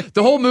Stansbury.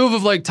 The whole move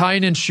of like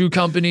tying in shoe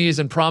companies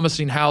and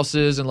promising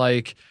houses and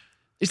like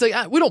he's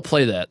like, we don't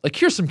play that. Like,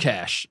 here's some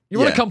cash. You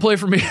want to come play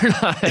for me or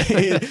not?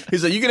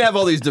 He's like, you can have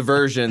all these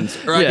diversions,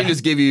 or I can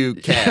just give you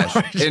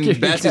cash. And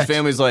Batsey's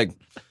family's like,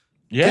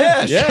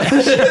 cash.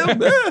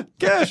 Yeah,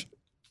 cash.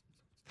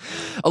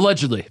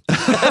 Allegedly.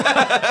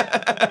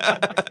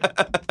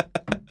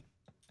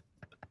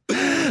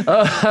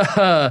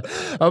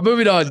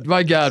 Moving on.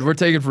 My God, we're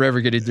taking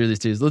forever getting through these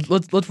teams.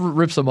 Let's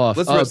rip some off.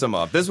 Let's rip some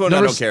off. This one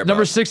I don't care about.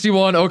 Number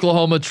 61,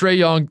 Oklahoma. Trae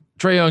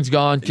Young's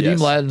gone. Kadeem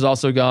Lattin's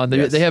also gone.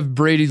 They have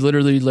Brady,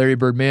 literally Larry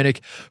Bird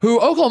Manic,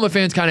 who Oklahoma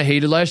fans kind of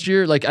hated last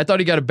year. Like I thought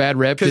he got a bad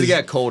rep because he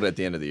got cold at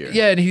the end of the year.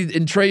 Yeah, and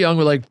Trae Young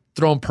would like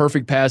throw him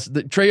perfect passes.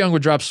 Trae Young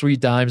would drop sweet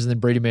dimes, and then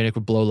Brady Manic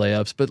would blow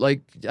layups. But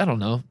like I don't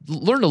know,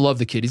 learn to love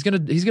the kid. He's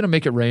gonna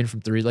make it rain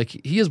from three. Like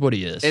he is what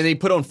he is. And he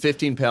put on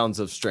 15 pounds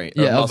of strength.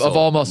 Yeah, of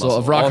all muscle,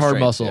 of rock hard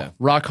muscle, yeah.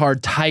 rock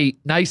hard, tight,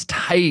 nice,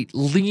 tight,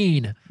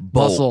 lean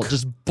muscle,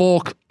 just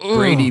bulk.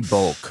 Brady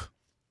bulk.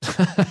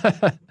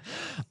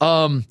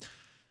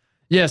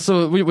 Yeah,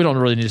 so we don't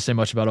really need to say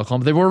much about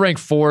Oklahoma. They were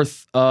ranked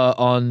 4th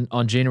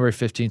on January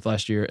 15th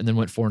last year, and then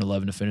went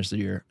 4-11 to finish the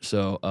year.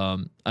 So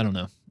I don't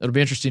know. It'll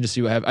be interesting to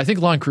see what happens. I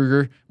think Lon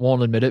Kruger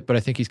won't admit it, but I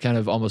think he's kind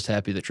of almost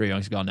happy that Trae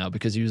Young's gone now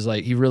because he was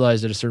like he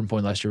realized at a certain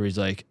point last year where he's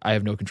like, I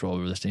have no control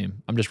over this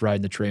team. I'm just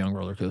riding the Trae Young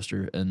roller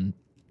coaster, and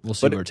we'll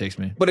see where it takes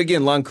me. But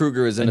again, Lon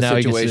Kruger is in a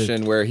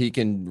situation where he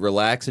can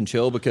relax and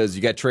chill because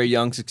you got Trae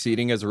Young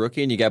succeeding as a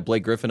rookie, and you got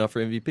Blake Griffin up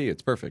for MVP.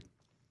 It's perfect.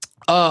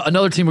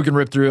 Another team we can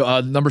rip through,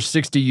 number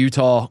 60,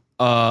 Utah,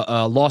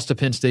 lost to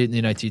Penn State in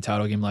the NIT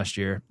title game last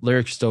year.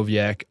 Larry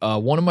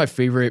Krystkowiak, one of my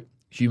favorite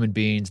human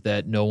beings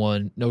that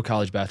no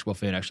college basketball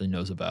fan actually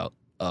knows about.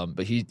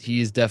 But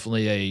he is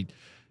definitely a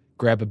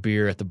grab a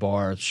beer at the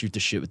bar, shoot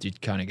the shit with you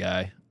kind of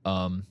guy.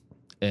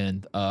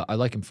 And I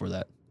like him for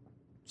that.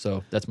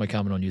 So that's my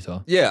comment on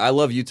Utah. Yeah, I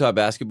love Utah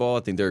basketball.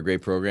 I think they're a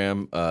great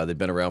program. They've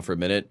been around for a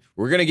minute.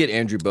 We're going to get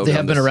Andrew Bogut. They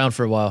have been around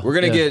for a while. We're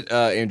going to get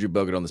Andrew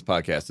Bogut on this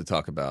podcast to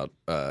talk about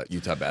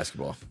Utah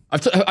basketball.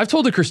 I've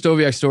told the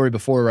Krystkowiak story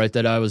before, right?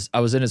 That I was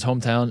in his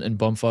hometown in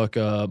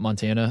Bumfuck,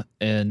 Montana,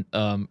 and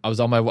I was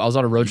on a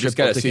road trip. Just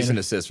got a cease and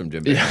desist from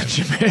Jim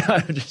Boeheim.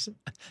 Yeah, Jim,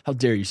 how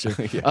dare you, sir?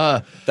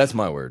 Yeah, that's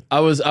my word. I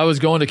was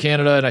going to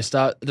Canada, and I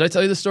stopped. Did I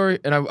tell you this story?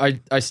 And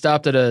I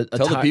stopped at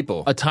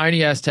a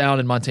tiny ass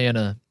town in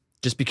Montana.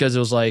 Just because it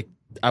was like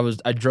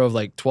I drove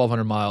like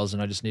 1,200 miles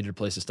and I just needed a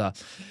place to stop,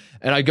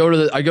 and I go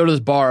to this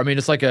bar. I mean,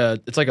 it's like a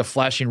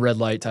flashing red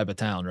light type of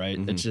town, right?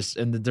 Mm-hmm. It's just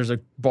and there's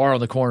a bar on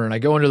the corner, and I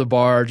go into the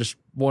bar just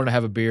wanting to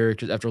have a beer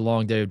because after a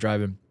long day of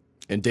driving.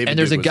 And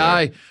there's a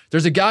guy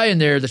in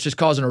there that's just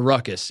causing a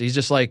ruckus. He's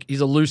just like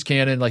he's a loose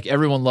cannon. Like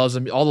everyone loves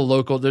him. All the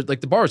local like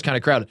the bar is kind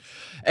of crowded.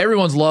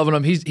 Everyone's loving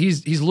him.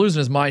 He's losing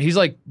his mind. He's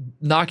like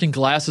knocking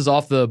glasses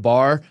off the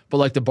bar, but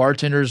like the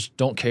bartenders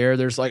don't care.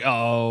 There's like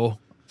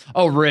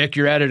oh, Rick,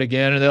 you're at it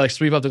again. And they like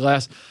sweep up the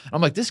glass. I'm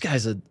like, this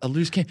guy's a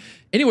loose can.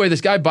 Anyway,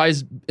 this guy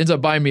ends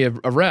up buying me a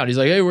round. He's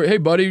like, hey,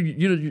 buddy,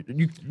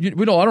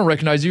 I don't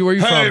recognize you. Where are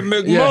you from? Hey,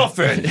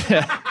 McMuffin.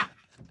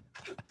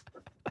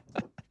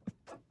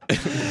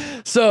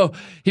 Yeah. So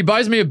he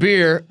buys me a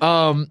beer.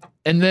 And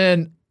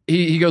then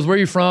he goes, where are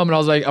you from? And I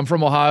was like, I'm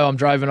from Ohio. I'm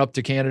driving up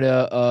to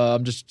Canada.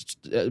 I'm just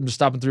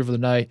stopping through for the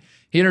night.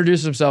 He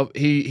introduces himself.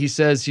 He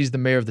says he's the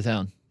mayor of the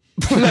town.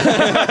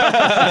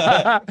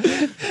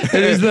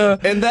 It is the.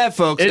 And that,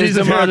 folks, It is is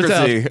the mayor of the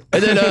town. democracy.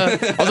 And then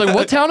I was like,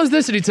 what town is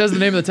this? And he tells the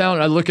name of the town.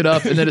 And I look it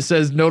up, and then it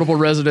says notable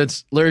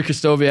residents, Larry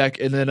Kostoviak.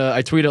 And then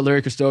I tweet at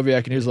Larry Kostoviak,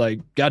 and he was like,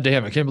 God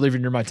damn, I can't believe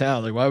you're near my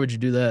town. Like, why would you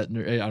do that?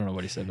 And I don't know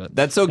what he said, but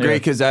That's so great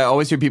because I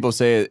always hear people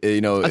say,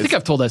 you know, I think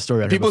I've told that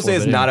story. people say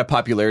it's not a. a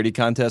popularity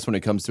contest when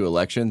it comes to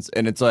elections,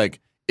 and it's like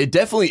it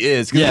definitely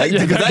is because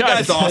Yeah, that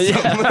guy's awesome.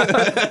 Yeah.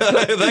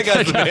 That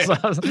guy's the mayor.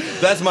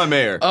 That's my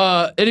mayor.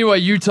 Anyway,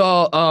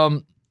 Utah.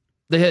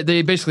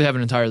 They basically have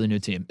an entirely new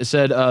team. It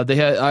said they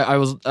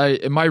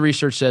had. My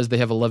research says they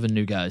have 11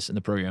 new guys in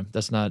the program.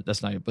 That's not.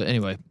 But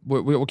anyway,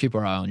 we'll keep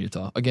our eye on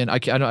Utah. Again, I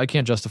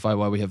can't justify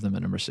why we have them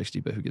at number 60,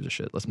 but who gives a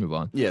shit? Let's move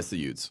on. Yes, the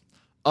Utes.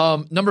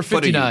 Number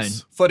 59.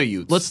 For the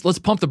Utes. Let's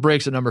pump the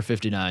brakes at number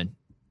 59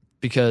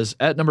 because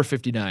at number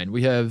 59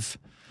 we have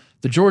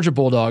the Georgia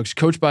Bulldogs,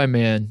 coached by a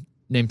man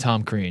named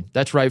Tom Crean.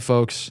 That's right,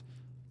 folks.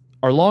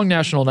 Our long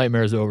national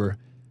nightmare is over.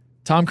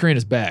 Tom Crean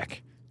is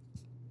back.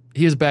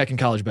 He is back in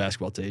college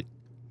basketball, Tate.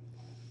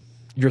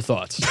 Your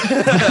thoughts?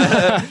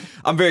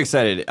 I'm very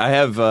excited.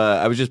 I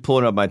was just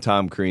pulling up my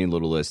Tom Crean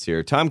little list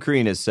here. Tom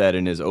Crean has said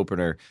in his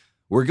opener,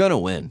 "We're gonna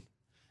win,"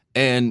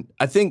 and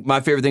I think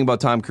my favorite thing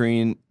about Tom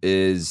Crean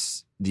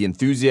is the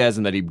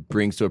enthusiasm that he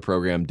brings to a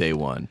program day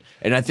one.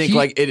 And I think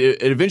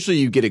it eventually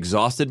you get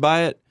exhausted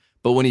by it.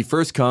 But when he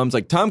first comes,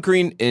 like Tom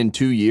Crean in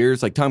 2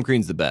 years, like Tom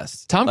Crean's the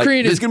best. Tom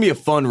Crean is going to be a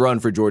fun run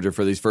for Georgia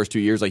for these first 2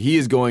 years. Like he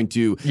is going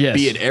to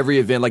be at every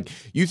event. Like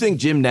you think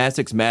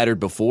gymnastics mattered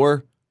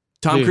before?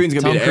 Tom Crean's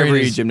going to be at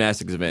every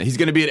gymnastics event. He's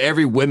going to be at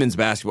every women's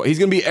basketball. He's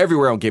going to be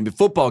everywhere on game,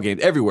 football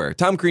games, everywhere.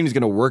 Tom Crean is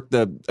going to work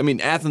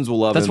Athens will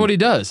love him. That's what he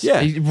does.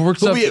 Yeah. He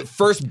works He'll be at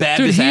First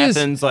Baptist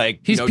Athens,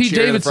 he's Pete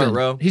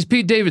Davidson. He's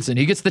Pete Davidson.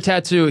 He gets the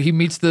tattoo. He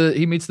meets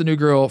the new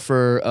girl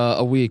for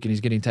a week, and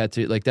he's getting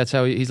tattooed. Like that's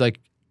how he's like,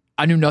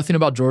 I knew nothing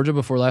about Georgia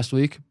before last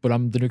week, but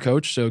I'm the new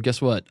coach. So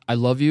guess what? I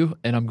love you,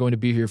 and I'm going to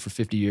be here for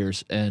 50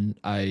 years, and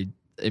I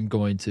am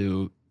going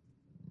to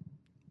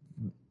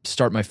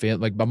start my family.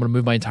 Like I'm going to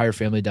move my entire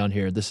family down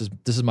here. This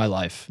is my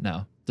life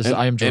now.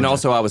 I am Georgia. And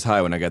also, I was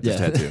high when I got this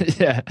tattoo.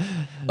 Yeah,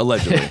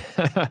 allegedly.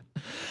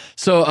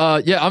 So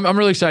I'm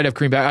really excited to have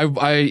Crean back.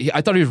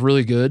 I thought he was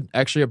really good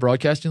actually at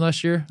broadcasting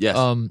last year. Yes.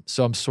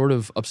 So I'm sort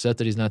of upset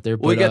that he's not there.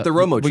 Well, we got the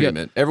Romo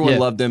treatment. Everyone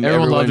loved him.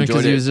 Everyone loved him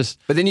because he was just.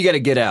 But then you got to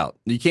get out.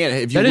 You can't.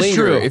 If you that linger, is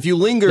true. If you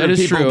linger, that is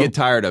people true. get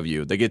tired of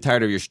you. They get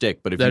tired of your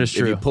shtick. But if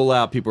you pull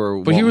out, people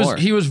are. But want more.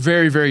 he was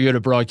very, very good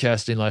at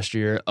broadcasting last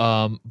year.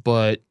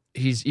 But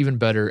he's even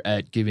better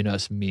at giving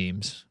us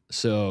memes.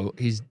 So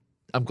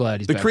I'm glad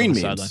he's the back Crean on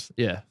the memes. sidelines.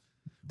 Yeah.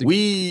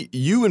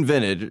 You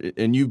invented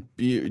and you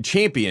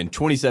championed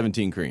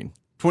 2017 Crean.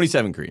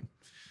 27 Crean.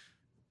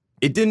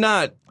 It did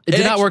not. It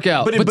did not work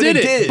out. But did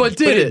it?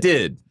 It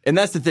did. And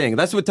that's the thing.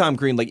 That's what Tom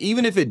Crean, like,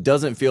 even if it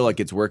doesn't feel like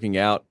it's working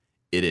out,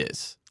 it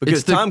is.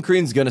 Because Tom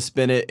Crean's going to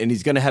spin it, and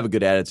he's going to have a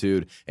good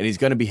attitude, and he's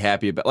going to be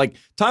happy about. Like,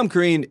 Tom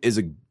Crean is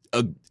a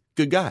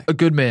good guy, a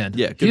good man.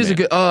 Yeah, he's a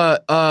good.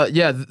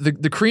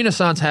 The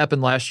Crean-assance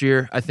happened last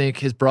year. I think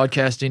his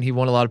broadcasting, he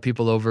won a lot of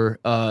people over.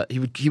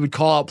 He would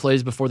call out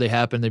plays before they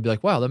happened. They'd be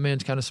like, "Wow, that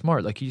man's kind of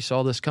smart. Like he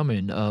saw this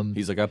coming."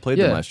 He's like, "I played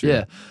them last year."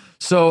 Yeah.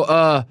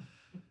 So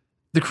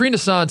the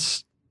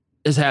Crean-assance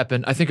has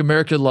happened. I think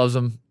America loves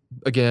him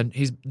again.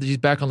 He's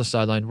back on the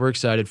sideline. We're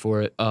excited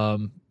for it.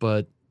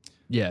 But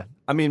yeah.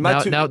 I mean,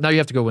 now you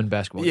have to go win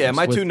basketball. Yeah, games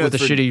my two notes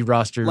with a for, shitty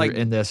roster like,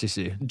 in the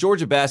SEC.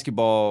 Georgia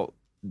basketball,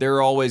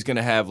 they're always going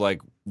to have like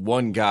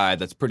one guy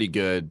that's pretty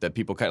good that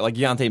people kind of like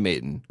Deontay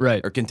Maton,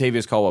 right, or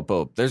Kentavious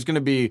Caldwell-Pope. There's going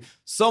to be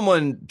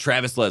someone,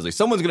 Travis Leslie.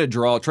 Someone's going to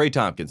draw Trey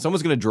Tompkins.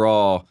 Someone's going to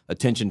draw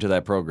attention to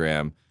that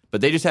program,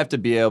 but they just have to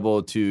be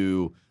able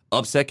to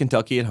upset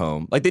Kentucky at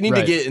home. Like they need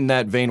to get in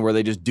that vein where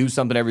they just do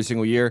something every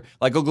single year,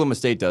 like Oklahoma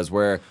State does,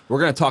 where we're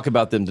going to talk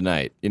about them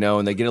tonight,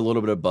 and they get a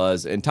little bit of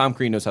buzz. And Tom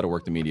Crean knows how to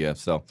work the media,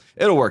 so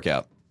it'll work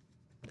out.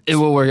 It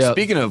will work out.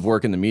 Speaking of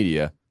work in the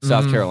media,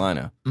 South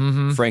Carolina,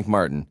 Frank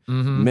Martin,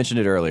 mentioned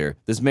it earlier.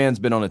 This man's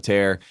been on a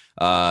tear.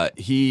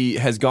 He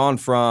has gone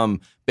from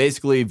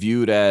basically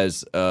viewed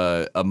as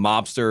a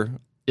mobster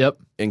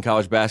in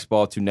college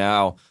basketball to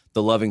now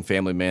the loving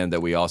family man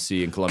that we all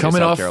see in Columbia,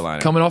 South Carolina.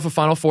 Coming off a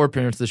Final Four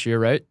appearance this year,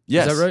 right?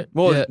 Yes. Is that right?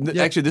 Well,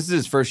 actually, this is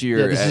his first year.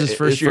 Yeah, this is his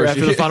first year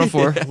after the Final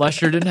Four.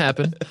 Last year didn't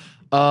happen.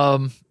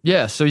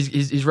 So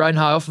he's riding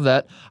high off of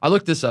that. I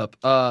looked this up.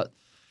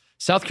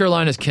 South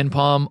Carolina's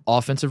KenPom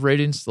offensive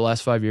ratings the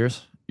last 5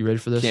 years. You ready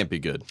for this? Can't be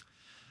good.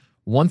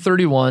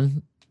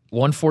 131,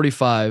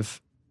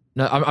 145.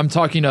 Now I'm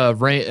talking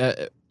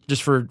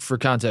just for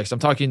context. I'm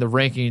talking the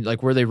ranking,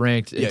 like where they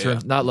ranked in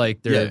terms, not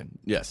like they're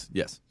yes.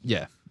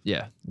 Yeah.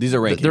 These are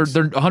rankings.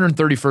 They're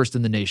 131st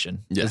in the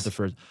nation. Yes. Is the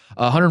first.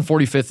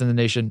 145th in the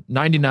nation,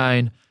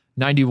 99,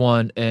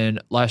 91,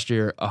 and last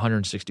year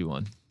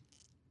 161.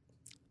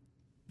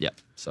 Yeah.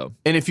 So.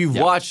 And if you've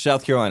watched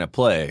South Carolina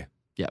play,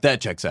 that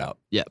checks out.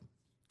 Yeah.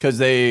 Because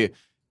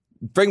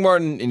Frank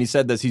Martin, and he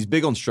said this, he's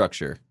big on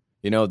structure.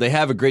 They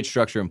have a great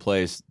structure in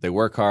place. They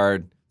work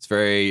hard. It's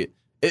very,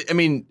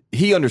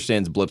 he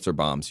understands blips or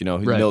bombs, he's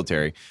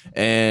military.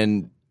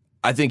 And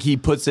I think he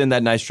puts in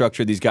that nice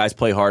structure. These guys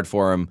play hard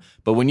for him.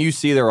 But when you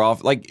see they're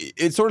off, like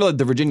it's sort of like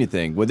the Virginia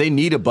thing. When they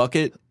need a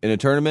bucket in a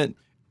tournament,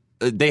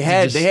 they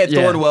had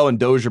Thornwell and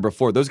Dozier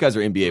before. Those guys are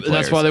NBA players.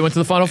 That's why they went to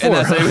the Final Four.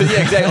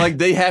 Yeah, exactly. Like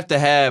they have to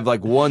have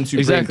like one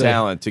supreme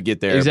talent to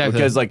get there. Exactly.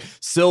 Because like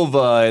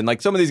Silva and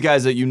like some of these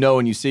guys that you know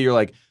and you see, you're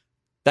like,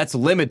 that's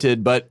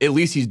limited, but at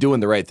least he's doing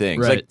the right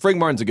things. Right. Like Frank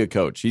Martin's a good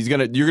coach. You're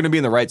gonna be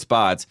in the right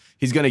spots.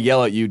 He's gonna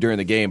yell at you during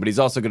the game, but he's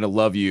also gonna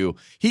love you.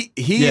 He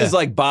is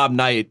like Bob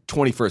Knight,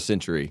 21st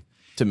century.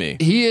 To me,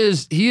 he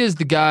is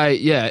the guy.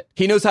 Yeah,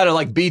 he knows how to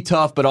like be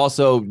tough, but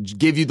also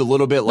give you the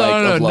little bit of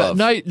love.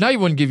 Knight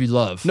wouldn't give you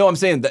love. No, I'm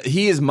saying that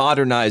he has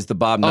modernized the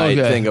Bob Knight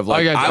thing of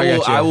like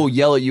I will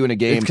yell at you in a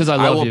game because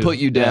I will put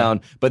you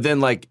down, but then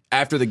like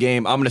after the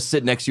game, I'm gonna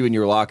sit next to you in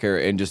your locker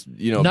and just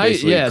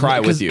basically cry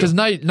with you. Because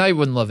Knight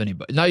wouldn't love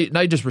anybody.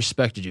 Knight just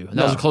respected you. And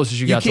that was the closest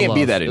you got to love. You can't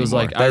be that anymore. It was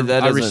like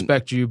I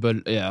respect you,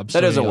 but yeah,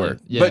 that doesn't work.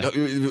 Yeah.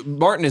 But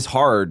Martin is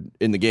hard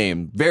in the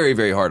game, very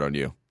very hard on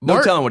you. No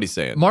telling what he's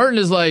saying. Martin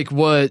is like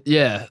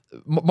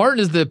Martin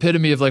is the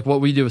epitome of like what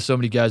we do with so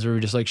many guys where we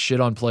just like shit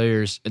on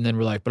players and then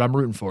we're like, but I'm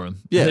rooting for him.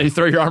 Yeah. And then you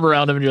throw your arm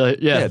around him and you're like,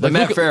 the like,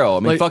 Matt Farrell. I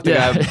mean, fuck the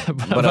guy,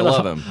 but I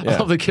love him. Yeah. I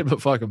love the kid,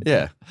 but fuck him.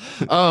 Yeah.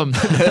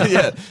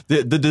 The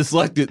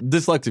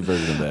dyslexic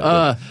version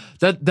of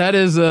that. That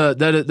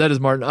is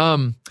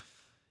Martin.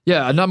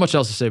 Yeah, not much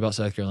else to say about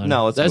South Carolina.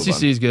 No, let's the move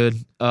SEC on. is good.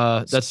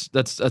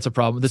 That's a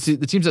problem.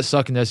 The teams that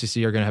suck in the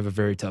SEC are going to have a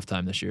very tough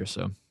time this year.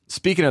 So.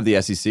 Speaking of the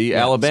SEC,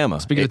 Alabama.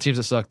 Speaking of teams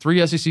that suck,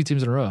 3 SEC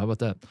teams in a row. How about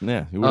that?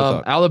 Yeah, who would have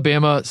thought?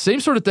 Alabama, same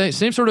sort of thing,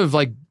 same sort of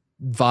like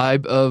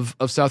vibe of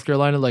South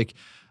Carolina. Like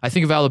I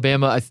think of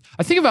Alabama,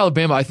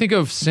 I think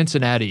of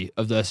Cincinnati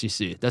of the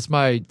SEC. That's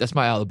my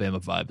Alabama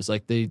vibe. It's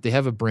like they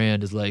have a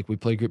brand. Is like we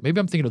play great. Maybe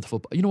I'm thinking of the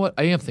football. You know what?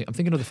 I'm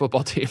thinking of the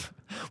football team.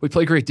 We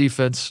play great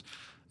defense,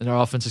 and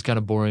our offense is kind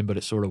of boring, but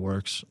it sort of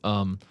works.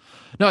 No,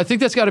 I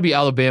think that's got to be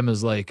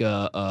Alabama's like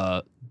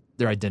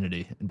their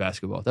identity in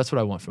basketball. That's what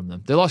I want from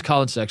them. They lost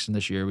Colin Sexton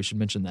this year. We should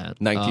mention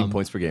that. 19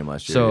 points per game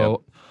last year.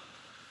 So,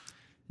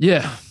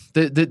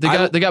 they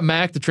got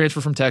Mack, the transfer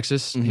from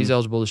Texas. Mm-hmm. He's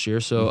eligible this year.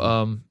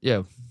 So,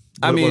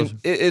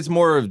 it's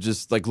more of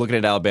just like looking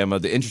at Alabama.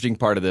 The interesting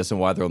part of this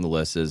and why they're on the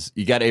list is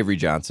you got Avery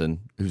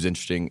Johnson, who's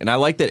interesting. And I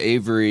like that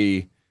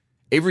Avery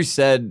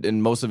said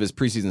in most of his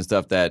preseason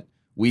stuff that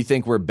we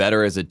think we're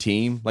better as a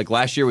team. Like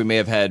last year, we may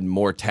have had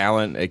more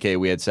talent, aka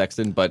we had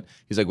Sexton, but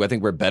he's like, I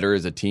think we're better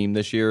as a team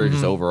this year,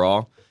 just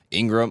overall.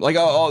 Ingram, like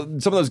some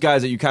of those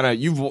guys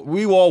that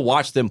we all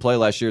watched them play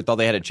last year, thought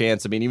they had a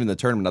chance. I mean, even the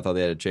tournament, I thought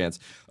they had a chance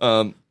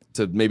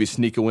to maybe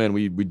sneak a win.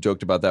 We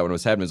joked about that when it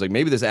was happening. It's like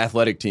maybe this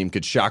athletic team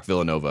could shock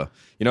Villanova.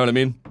 You know what I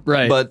mean?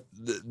 Right. But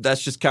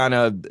that's just kind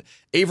of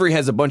Avery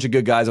has a bunch of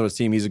good guys on his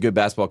team. He's a good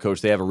basketball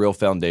coach. They have a real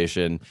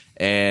foundation,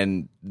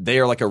 and they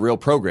are like a real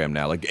program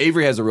now. Like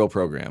Avery has a real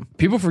program.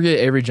 People forget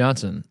Avery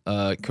Johnson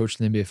coached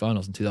the NBA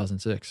Finals in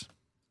 2006.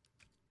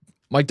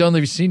 Mike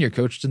Dunleavy Sr.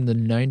 coached in the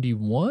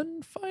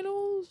 91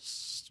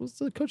 Finals. Was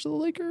the coach of the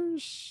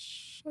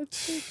Lakers?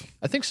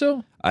 I think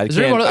so. Is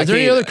there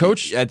any other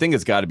coach? I think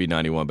it's got to be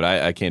 91, but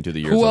I can't do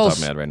the years off the top of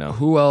my head right now.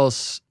 Who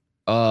else?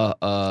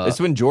 It's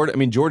when Jordan. I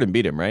mean, Jordan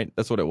beat him, right?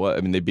 That's what it was.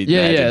 I mean, they beat.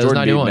 Yeah, Magic. yeah. It was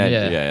Jordan 91. beat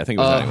Magic. Yeah, I think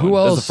it was 91. Who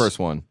else? That's the first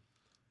one.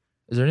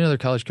 Is there any other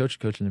college coach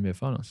coaching the NBA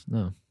Finals?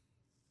 No.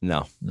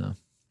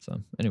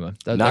 So anyway,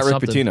 not that's Rick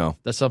something. Pitino.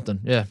 That's something.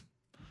 Yeah,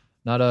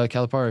 not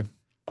Calipari.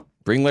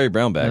 Bring Larry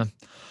Brown back.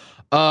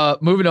 Yeah.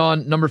 Moving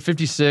on, number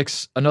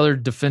 56, another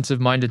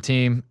defensive-minded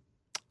team.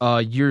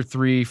 Year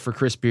 3 for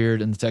Chris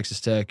Beard and the Texas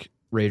Tech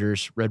Red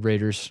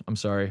Raiders. I'm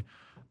sorry.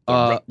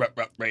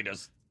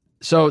 Raiders.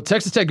 So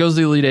Texas Tech goes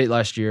to the Elite Eight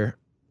last year.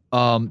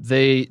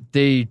 They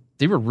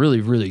were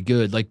really, really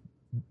good. Like,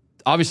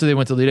 obviously they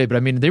went to the Elite Eight, but I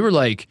mean, they were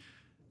like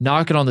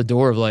knocking on the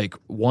door of like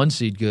 1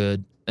 seed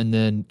good, and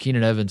then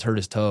Keenan Evans hurt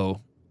his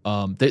toe.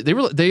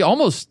 They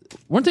almost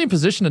weren't they in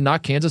position to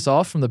knock Kansas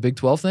off from the Big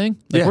 12 thing?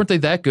 Like, weren't they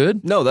that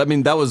good? No, I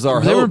mean that was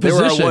our hope. They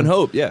were our one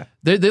hope. Yeah,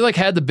 they like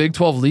had the Big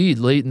 12 lead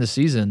late in the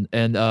season,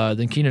 and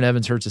then Keenan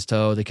Evans hurts his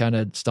toe. They kind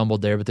of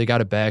stumbled there, but they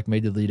got it back,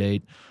 made the Elite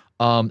Eight.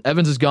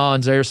 Evans is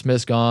gone. Zaire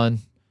Smith's gone.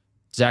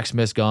 Zach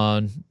Smith's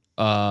gone.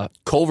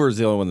 Culver's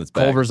the only one that's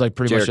back. Culver's like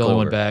pretty much the only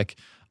one back.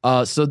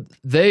 So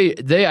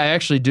I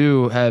actually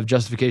do have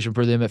justification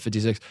for them at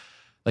 56.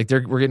 Like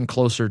we're getting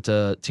closer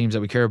to teams that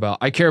we care about.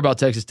 I care about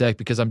Texas Tech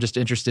because I'm just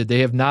interested. They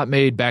have not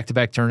made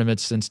back-to-back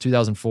tournaments since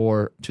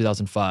 2004,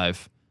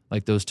 2005,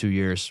 like those 2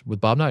 years with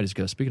Bob Knight as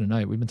coach. Speaking of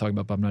Knight, we've been talking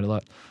about Bob Knight a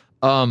lot.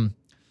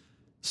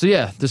 So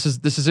yeah, this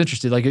is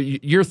interesting. Like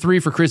year 3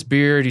 for Chris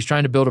Beard. He's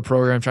trying to build a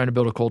program, trying to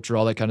build a culture,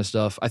 all that kind of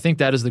stuff. I think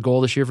that is the goal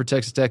this year for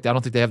Texas Tech. I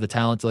don't think they have the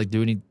talent to like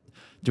do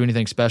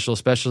anything special,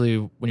 especially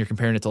when you're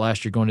comparing it to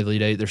last year going to the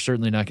Elite Eight. They're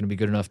certainly not going to be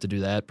good enough to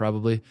do that.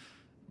 Probably,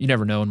 you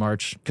never know in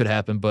March, could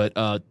happen, but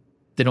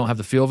they don't have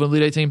the feel of an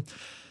Elite Eight team.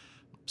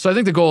 So I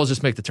think the goal is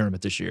just make the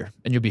tournament this year,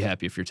 and you'll be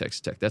happy if you're Texas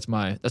Tech. That's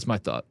my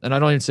thought, and I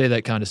don't even say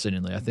that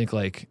condescendingly. I think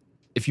like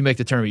if you make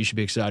the tournament, you should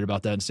be excited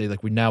about that and say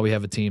like we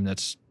have a team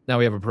now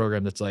we have a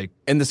program that's like,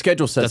 and the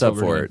schedule sets up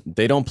for it.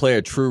 They don't play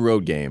a true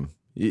road game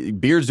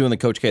Beard's doing the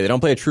Coach K. They don't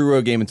play a true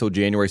road game until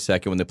January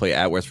 2nd when they play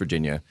at West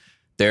Virginia.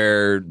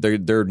 Their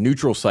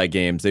neutral site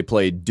games, they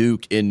play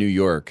Duke in New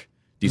York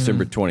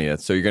December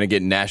 20th. So you're going to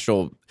get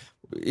national.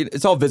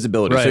 It's all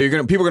visibility. Right.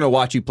 So people are going to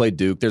watch you play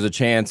Duke. There's a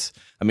chance.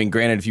 I mean,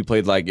 granted,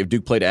 if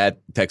Duke played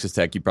at Texas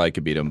Tech, you probably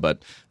could beat them.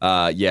 But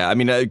yeah, I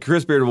mean,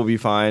 Chris Beard will be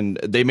fine.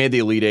 They made the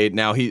Elite Eight.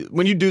 Now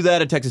when you do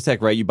that at Texas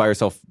Tech, right, you buy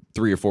yourself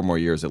 3 or 4 more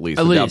years at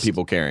least without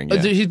people caring. Yeah.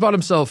 He's bought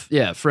himself.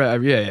 Yeah.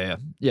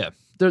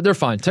 They're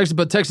fine.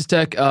 Texas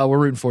Tech, we're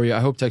rooting for you.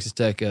 I hope Texas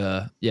Tech,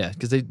 because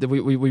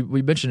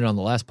we mentioned it on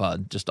the last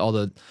pod. Just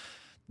all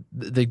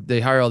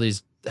they hire all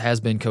these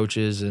has-been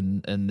coaches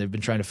and they've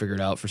been trying to figure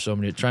it out for so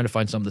many, trying to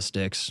find some of the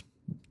sticks.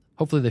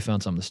 Hopefully they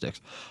found some of the sticks.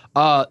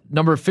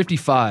 Number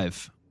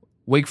 55,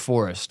 Wake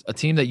Forest, a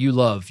team that you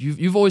love.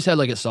 You've always had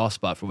like a soft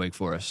spot for Wake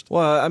Forest.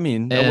 Well, I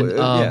mean,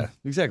 yeah,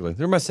 exactly.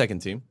 They're my second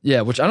team.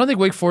 Yeah, which I don't think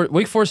Wake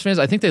Forest fans,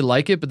 I think they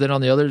like it, but then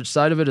on the other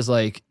side of it is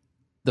like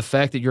the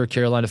fact that you're a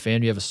Carolina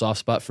fan, you have a soft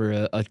spot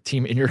for a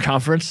team in your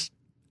conference.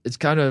 It's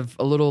kind of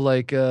a little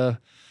like,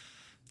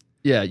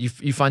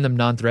 you find them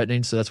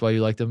non-threatening, so that's why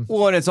you like them.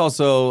 Well, and it's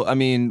also, I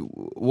mean,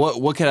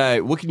 what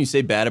can you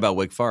say bad about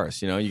Wake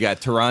Forest? You know, you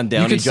got Teron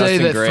Downey, You could Justin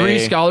say that Gray. 3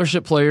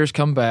 scholarship players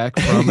come back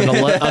from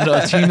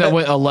a team that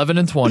went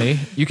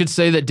 11-20. You could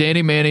say that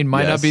Danny Manning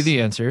might not be the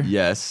answer.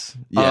 Yes.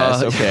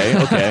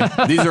 Okay.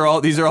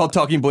 These are all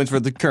talking points for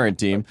the current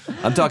team.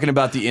 I'm talking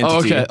about the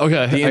entity. Okay. The I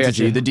got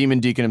entity, you. the Demon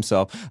Deacon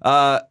himself.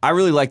 I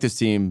really like this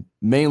team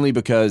mainly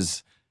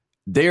because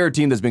they're a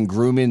team that's been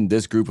grooming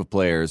this group of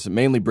players,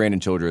 mainly Brandon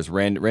Childress,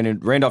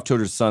 Randolph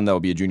Childress' son that will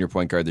be a junior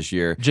point guard this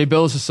year. Jay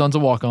Billis' son's a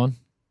walk-on.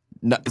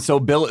 No, so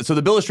the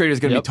Bill Illustrator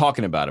is going to be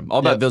talking about him, all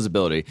about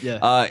visibility.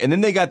 Yeah. And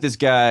then they got this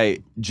guy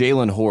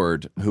Jalen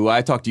Horde, who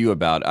I talked to you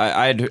about.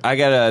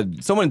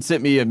 Someone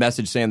sent me a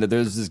message saying that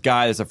there's this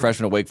guy that's a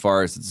freshman at Wake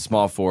Forest. It's a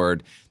small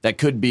forward that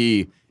could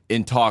be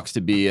in talks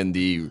to be in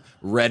the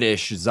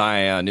Reddish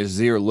Zion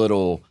Nazir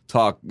Little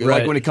talk,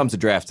 like when it comes to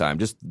draft time,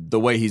 just the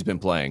way he's been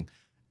playing.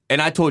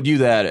 And I told you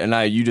that,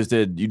 and you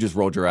just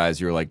rolled your eyes.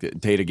 You were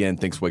like, Tate again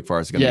thinks Wake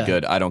Forest is going to be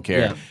good. I don't care.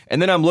 Yeah.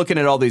 And then I'm looking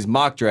at all these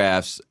mock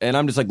drafts, and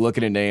I'm just like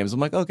looking at names. I'm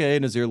like, okay,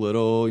 Nazir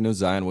Little,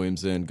 Zion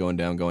Williamson, going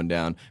down.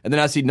 And then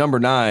I see number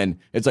 9.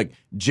 It's like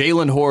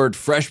Jalen Horde,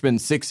 freshman,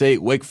 6'8",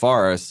 Wake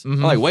Forest.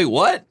 I'm like, wait,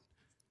 what?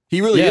 He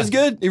really is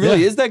good? He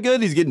really is that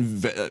good? He's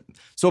getting...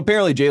 So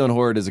apparently Jalen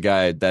Horde is a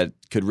guy that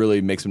could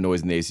really make some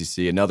noise in the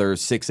ACC. Another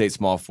 6'8"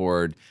 small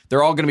forward.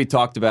 They're all going to be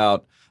talked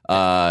about.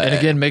 And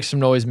again, make some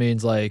noise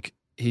means like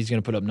he's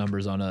going to put up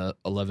numbers on a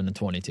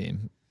 11-20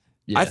 team.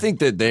 Yeah. I think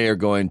that they are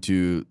going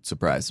to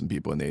surprise some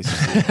people in the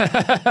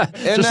ACC.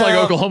 Just like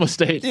Oklahoma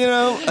State.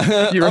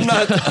 I'm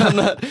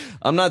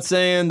not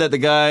saying that the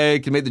guy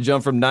can make the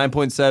jump from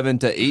 9.7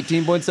 to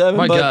 18.7.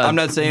 My but God, I'm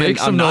not saying make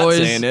some not noise,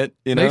 saying it.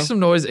 Make some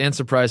noise and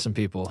surprise some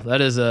people.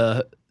 That is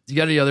you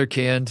got any other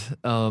canned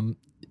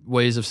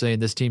ways of saying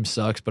this team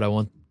sucks, but I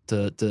want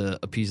to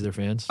appease their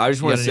fans? I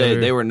just want to say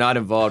they were not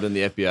involved in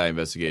the FBI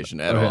investigation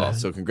at all.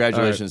 So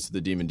congratulations to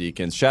the Demon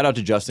Deacons. Shout out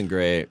to Justin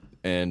Gray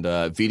and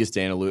Vita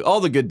Stanalou.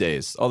 All the good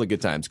days, all the good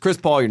times. Chris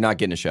Paul, you're not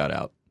getting a shout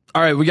out.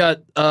 All right, we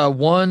got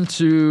 1,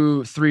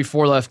 2, 3,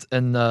 4 left,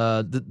 and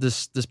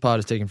this pod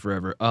is taking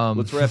forever.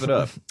 Let's wrap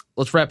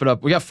it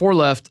up. We got 4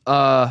 left.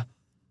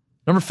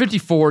 Number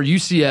 54,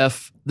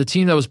 UCF, the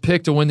team that was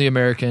picked to win the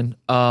American.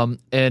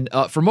 And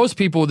for most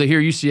people that hear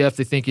UCF,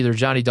 they think either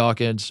Johnny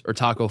Dawkins or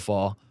Taco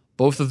Fall.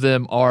 Both of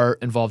them are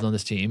involved on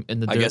this team.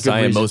 And I guess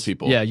I am most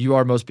people. Yeah, you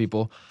are most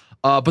people.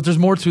 But there's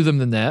more to them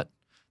than that.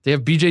 They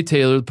have B.J.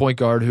 Taylor, the point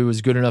guard, who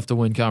is good enough to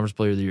win Conference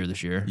Player of the Year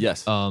this year.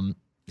 Yes.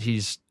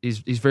 He's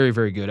very,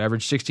 very good.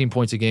 Averaged 16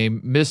 points a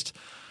game. Missed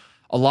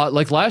a lot.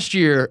 Like last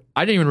year,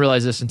 I didn't even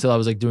realize this until I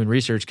was like doing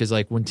research because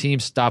like when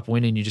teams stop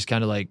winning, you just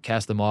kind of like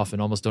cast them off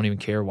and almost don't even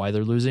care why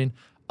they're losing.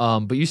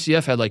 But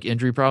UCF had like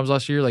injury problems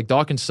last year. Like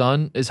Dawkins'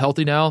 son is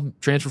healthy now,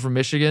 transferred from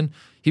Michigan.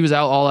 He was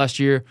out all last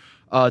year.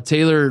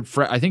 Taylor,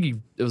 I think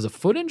it was a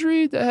foot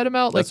injury that had him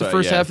out like the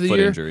first half of the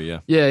year. Injury, yeah.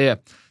 Yeah.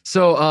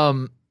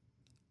 So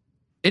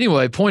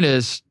anyway, point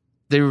is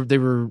they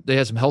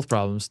had some health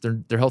problems.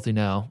 They're healthy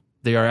now.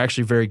 They are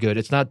actually very good.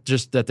 It's not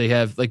just that they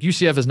have like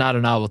UCF is not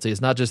a novelty. It's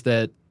not just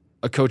that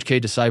a Coach K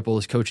disciple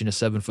is coaching a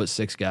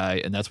 7'6"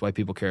 guy, and that's why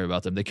people care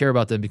about them. They care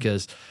about them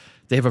because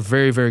they have a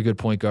very, very good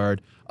point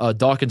guard.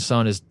 Dawkins'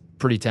 son is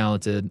pretty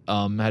talented.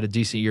 Had a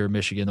decent year in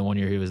Michigan the one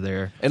year he was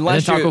there. And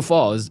then Taco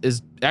Fall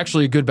is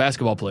actually a good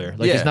basketball player.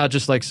 Like he's not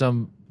just like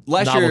some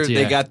last year novelty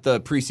they act. got the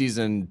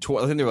preseason,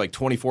 I think they were like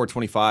 24,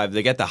 25.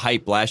 They got the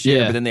hype last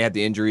year, but then they had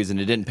the injuries and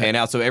it didn't pan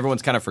out. So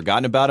everyone's kind of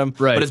forgotten about them.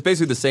 Right. But it's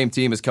basically the same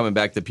team as coming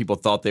back that people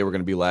thought they were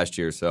going to be last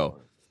year. So,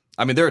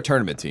 I mean, they're a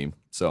tournament team.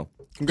 So,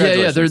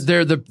 congratulations.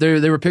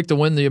 They were picked to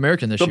win the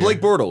American this year. The Blake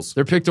Bortles.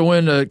 They're picked to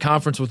win a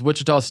conference with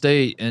Wichita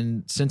State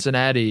and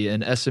Cincinnati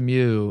and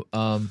SMU.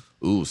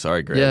 Ooh,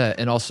 sorry, Greg. Yeah,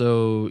 and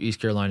also East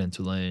Carolina and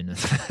Tulane.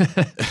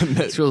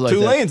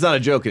 Tulane's not a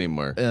joke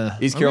anymore.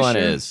 East Carolina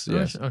is.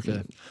 Yes.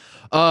 Okay.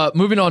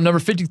 Moving on, number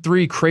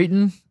 53,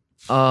 Creighton.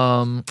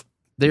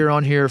 They are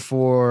on here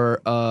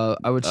for,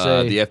 I would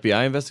say, the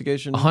FBI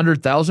investigation.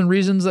 100,000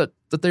 reasons that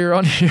they are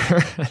on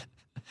here.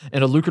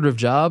 And a lucrative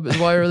job is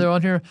why they're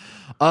on here.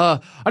 I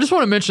just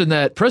want to mention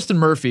that Preston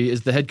Murphy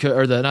is the head coach,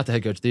 or not the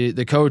head coach,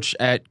 the coach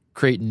at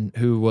Creighton,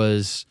 who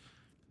was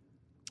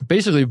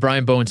basically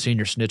Brian Bowen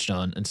Sr. snitched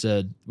on and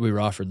said, we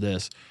were offered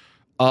this.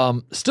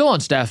 Still on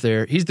staff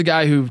there. He's the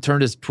guy who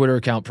turned his Twitter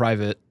account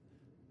private.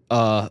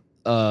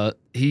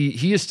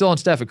 He is still on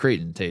staff at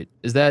Creighton, Tate.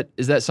 Is that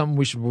something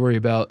we should worry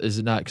about? Is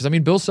it not? Because I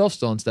mean, Bill Self's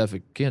still on staff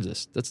at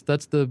Kansas.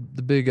 That's the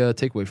big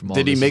takeaway from all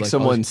Did this. he make Like,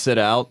 someone sit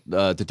out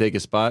to take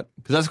his spot?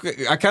 Because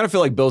I kind of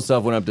feel like Bill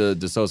Self went up to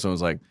DeSosa and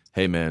was like,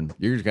 "Hey man,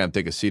 you're just gonna have to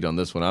take a seat on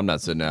this one. I'm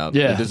not sitting out."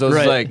 Yeah, And DeSosa's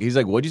right. like, he's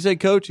like, "What'd you say,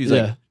 Coach?" He's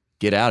Yeah. like,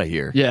 "Get out of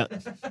here. Yeah.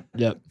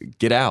 Yep.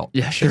 Get out."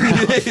 Yeah. Sure.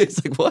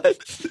 It's like, what?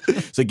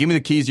 It's like, give me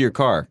the keys to your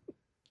car.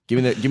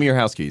 Give me your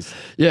house keys.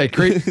 Yeah.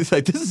 Great. It's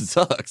like, this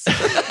sucks.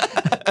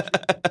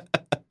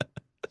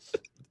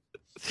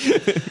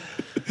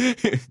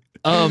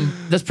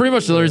 That's pretty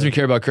much the only reason we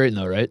care about Creighton,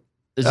 though, right?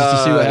 Is just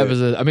to see what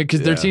happens. I mean,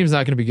 because their yeah. team's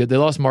not going to be good. They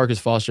lost Marcus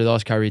Foster. They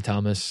lost Kyrie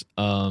Thomas.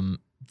 I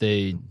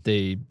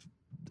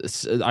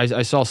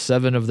saw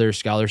 7 of their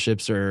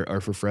scholarships are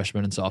for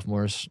freshmen and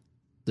sophomores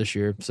this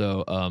year.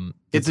 So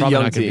It's a probably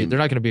young not gonna team. they're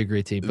not going to be a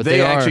great team, but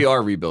they actually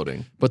are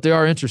rebuilding. But they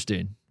are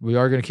interesting. We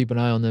are going to keep an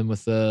eye on them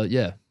with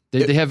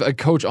They have a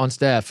coach on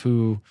staff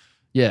who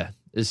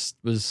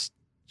was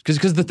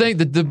because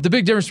the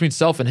big difference between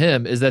Self and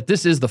him is that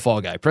this is the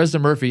fall guy.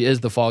 President Murphy is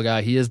the fall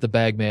guy. He is the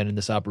bag man in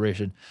this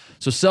operation.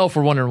 So Self,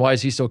 we're wondering, why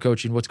is he still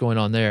coaching? What's going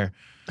on there?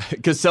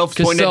 Because Self's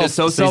pointed at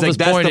Sosa. He's like,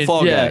 that's the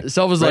fall guy.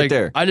 Self was right like,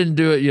 there. I didn't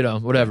do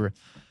it, whatever.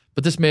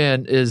 But this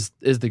man is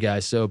the guy.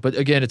 So, but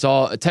again, it's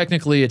all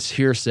technically it's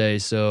hearsay.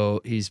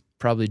 So he's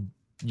probably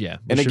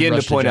And again,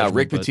 to point out,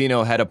 Rick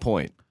Pitino had a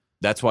point.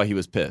 That's why he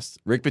was pissed.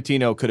 Rick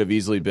Pitino could have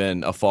easily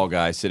been a fall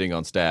guy sitting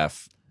on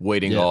staff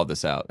waiting all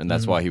this out, and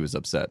that's why he was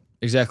upset.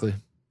 Exactly.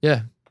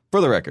 Yeah.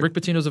 For the record. Rick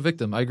Pitino's a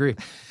victim. I agree.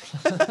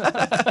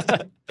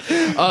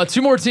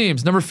 2 more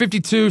teams. Number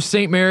 52,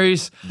 St.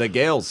 Mary's. The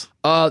Gales.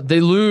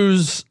 They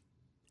lose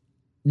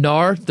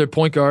Nar, their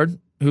point guard,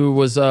 who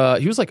was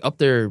he was like up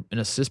there in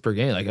assists per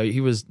game. Like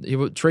he was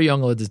Trae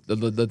Young led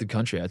the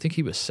country. I think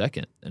he was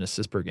second in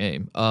assists per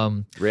game.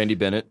 Randy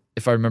Bennett.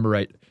 If I remember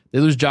right. They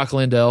lose Jock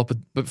Landell,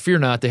 but fear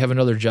not, they have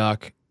another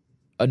jock,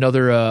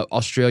 another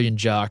Australian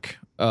jock.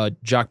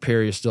 Jock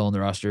Perry is still on the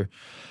roster.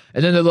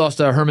 And then they lost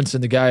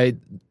Hermanson, the guy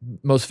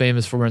most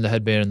famous for wearing the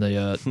headband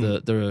and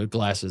the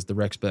glasses, the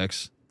Rec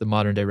Specs, the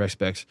modern day Rec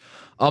Specs.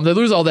 They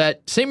lose all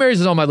that. St. Mary's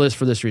is on my list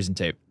for this reason,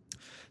 Tape.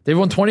 They've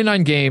won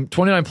 29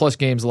 plus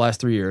games the last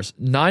 3 years.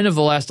 9 of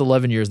the last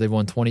 11 years they've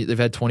won 20. They've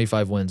had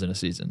 25 wins in a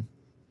season.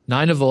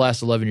 9 of the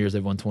last 11 years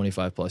they've won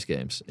 25 plus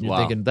games. And you're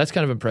thinking that's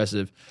kind of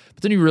impressive.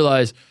 But then you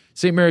realize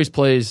St. Mary's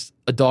plays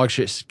a dog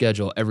shit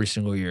schedule every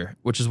single year,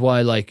 which is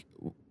why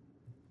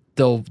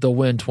they'll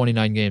win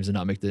 29 games and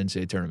not make the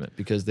NCAA tournament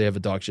because they have a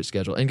dog shit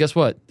schedule. And guess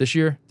what? This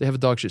year they have a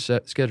dog shit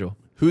schedule.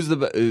 Who's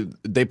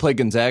they play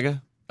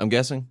Gonzaga, I'm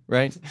guessing,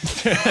 right?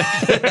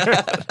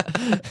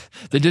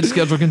 They did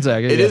schedule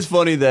Gonzaga. It is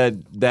funny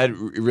that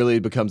really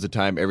becomes a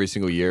time every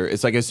single year.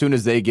 It's like as soon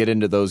as they get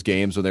into those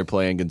games when they're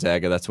playing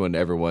Gonzaga, that's when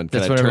everyone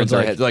kind of turns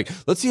their heads. Like,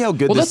 let's see how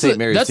good this St.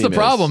 Mary's team is. That's the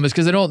problem is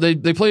because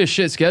they play a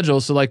shit schedule.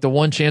 So like the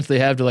one chance they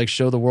have to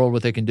show the world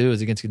what they can do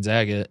is against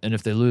Gonzaga, and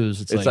if they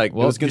lose, it's like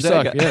well, it was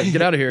Gonzaga. You suck. Yeah,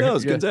 get out of here. No, it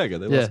was Gonzaga.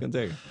 They lost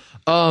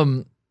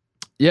Gonzaga.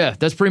 Yeah,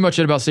 that's pretty much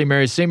it about St.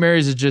 Mary's. St.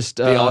 Mary's is just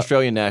the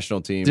Australian national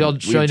team. The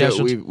Australian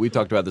national team. We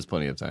talked about this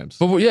plenty of times.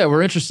 But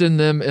we're interested in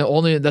them.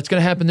 Only that's going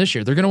to happen this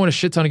year. They're going to win a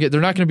shit ton of games. They're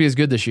not going to be as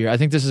good this year. I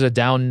think this is a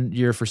down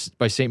year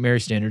by St.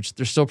 Mary's standards.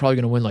 They're still probably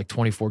going to win like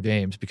 24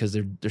 games because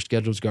their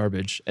schedule's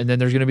garbage. And then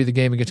there's going to be the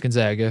game against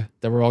Gonzaga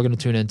that we're all going to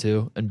tune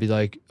into and be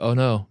like, oh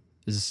no,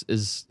 is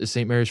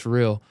St. Mary's for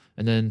real?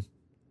 And then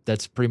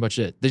that's pretty much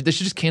it. They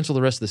should just cancel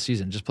the rest of the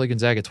season. Just play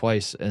Gonzaga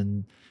twice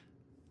and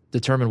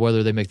determine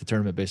whether they make the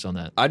tournament based on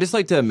that. I just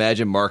like to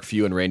imagine Mark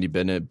Few and Randy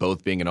Bennett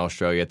both being in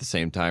Australia at the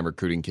same time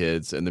recruiting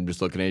kids, and them just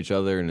looking at each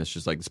other, and it's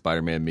just like the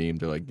Spider-Man meme.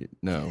 They're like,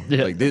 "No,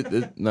 like this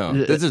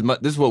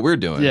is what we're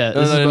doing. Yeah,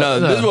 no,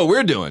 this is what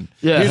we're doing."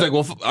 Yeah. He's like,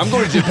 "Well, I'm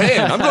going to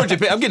Japan. I'm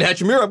getting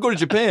Hachimura. I'm going to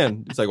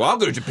Japan." It's like, "Well, I'll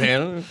go to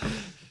Japan."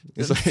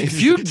 It's like,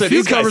 Few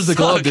covers the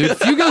globe, dude.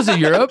 Few goes to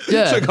Europe.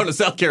 Yeah, should go to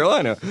South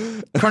Carolina.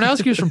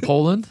 Karnowski was from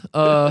Poland.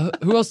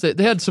 Who else? They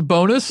had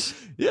Sabonis.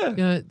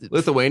 Yeah.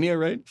 Lithuania,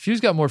 right? Few's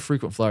got more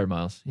frequent flyer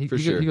miles. He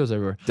goes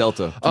everywhere.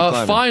 Delta.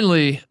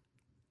 Finally,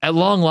 at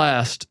long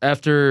last,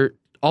 after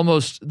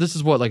almost, this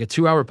is what, like a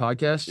 2-hour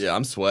podcast? Yeah,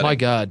 I'm sweating. My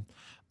God.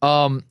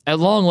 At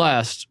long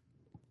last,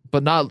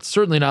 but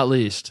certainly not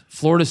least,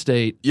 Florida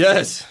State.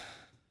 Yes.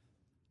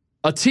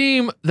 A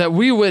team that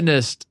we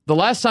witnessed the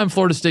last time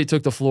Florida State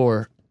took the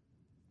floor.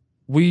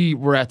 We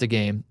were at the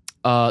game.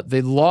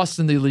 They lost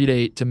in the Elite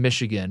Eight to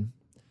Michigan.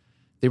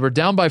 They were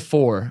down by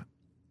 4.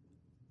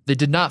 They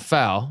did not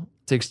foul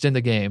to extend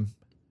the game.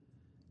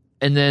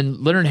 And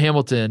then Leonard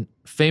Hamilton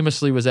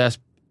famously was asked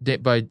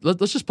by,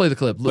 let's just play the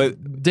clip.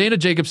 Dana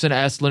Jacobson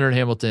asked Leonard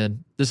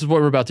Hamilton, this is what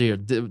we're about to hear.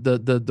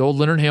 The old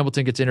Leonard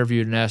Hamilton gets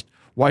interviewed and asked,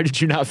 why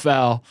did you not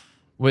foul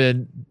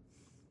when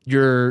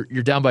you're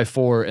down by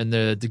 4 and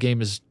the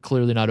game is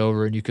clearly not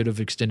over and you could have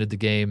extended the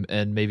game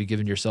and maybe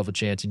given yourself a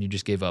chance and you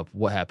just gave up?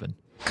 What happened?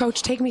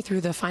 Coach, take me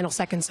through the final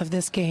seconds of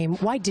this game.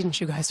 Why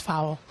didn't you guys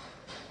foul?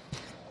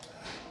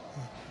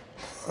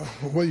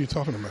 What are you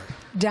talking about?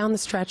 Down the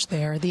stretch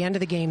there, the end of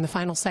the game, the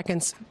final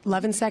seconds,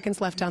 11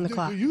 seconds left on the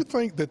clock. Do you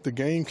think that the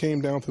game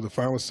came down to the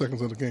final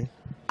seconds of the game?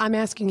 I'm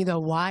asking you, though,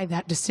 why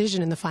that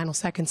decision in the final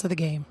seconds of the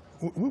game?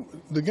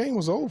 The game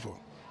was over.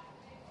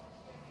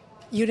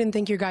 You didn't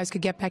think your guys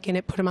could get back in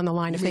it, put them on the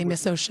line if they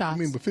miss those shots? I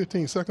mean, but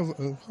 15 seconds,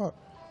 what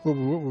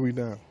were we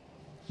down?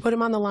 Put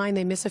them on the line,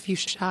 they miss a few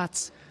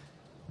shots.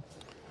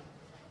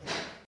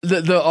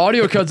 The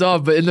audio cuts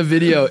off, but in the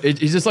video,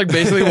 he's just like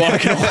basically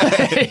walking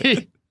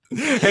away.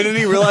 And then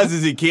he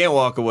realizes he can't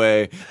walk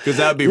away because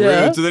that would be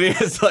rude. So then he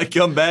has to like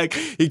come back.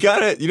 He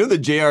kind of, you know, the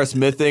J.R.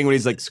 Smith thing when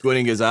he's like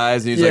squinting his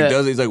eyes and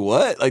he's like,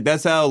 what? Like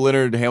that's how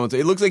Leonard Hamilton.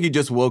 It looks like he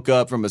just woke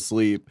up from a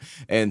sleep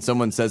and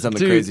someone said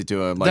something crazy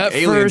to him. Like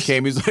aliens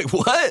came. He's like,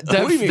 what?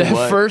 What do you mean? That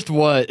what? first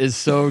what is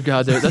so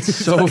goddamn. That's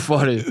so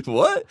funny.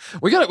 What?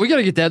 We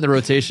gotta get that in the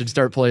rotation.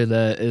 Start playing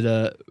that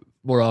in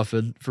more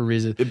often for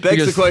reason. It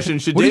begs the question: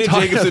 should Danny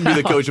Jacobson be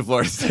the coach of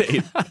Florida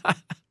State?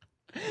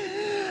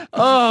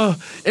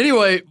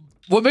 Anyway,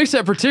 what makes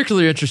that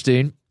particularly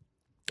interesting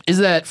is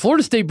that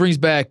Florida State brings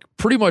back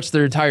pretty much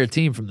their entire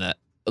team from that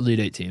Elite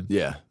Eight team.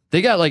 Yeah.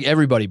 They got like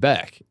everybody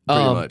back.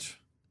 Pretty much.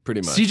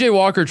 CJ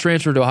Walker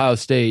transferred to Ohio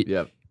State.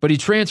 Yep. But he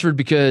transferred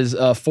because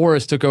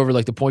Forrest took over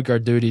like the point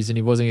guard duties and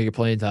he wasn't going to get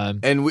playing time.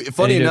 And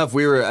funny enough,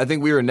 I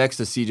think we were next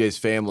to CJ's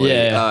family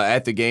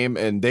at the game,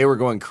 and they were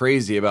going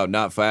crazy about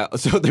not foul.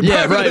 So they're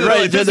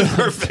right. This is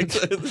perfect.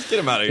 Let's get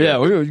him out of here. Yeah,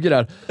 we would get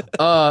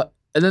out.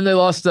 And then they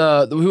lost.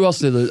 Who else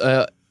did they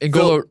lose?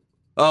 Angola.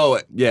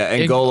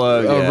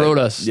 Angola. Wrote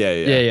us.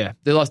 Yeah.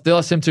 They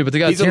lost him too, but they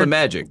got. He's on the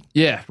Magic.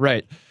 Yeah,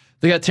 right.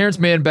 They got Terrence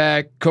Mann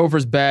back,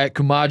 Cover's back,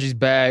 Kumaji's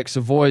back,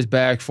 Savoy's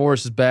back,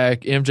 Forrest is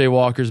back, MJ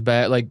Walker's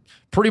back. Like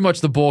pretty much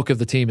the bulk of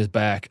the team is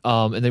back.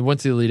 And they went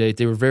to the Elite Eight.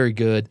 They were very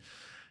good.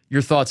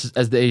 Your thoughts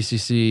as the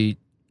ACC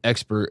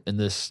expert in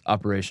this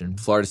operation?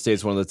 Florida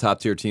State's one of the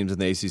top tier teams in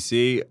the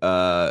ACC.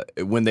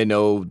 When they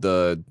know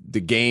the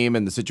game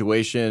and the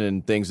situation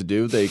and things to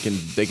do, they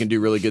can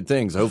do really good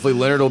things. Hopefully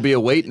Leonard will be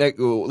awake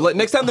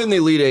next time they're in the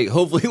Elite Eight.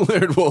 Hopefully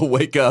Leonard will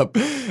wake up.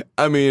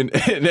 I mean,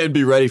 and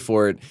be ready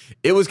for it.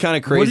 It was kind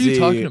of crazy. What are you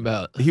talking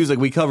about? He was like,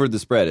 "We covered the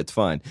spread. It's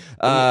fine."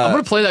 I'm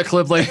gonna play that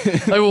clip like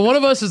when one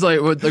of us is like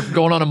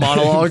going on a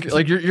monologue,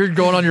 like you're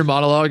going on your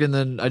monologue, and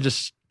then I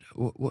just.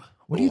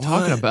 What are you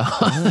talking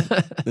about?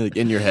 Like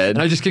in your head.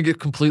 And I just can get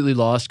completely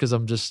lost because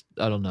I'm just,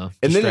 I don't know.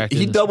 And then distracted.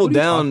 he doubled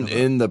down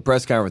in the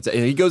press conference.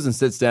 And he goes and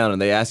sits down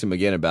and they ask him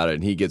again about it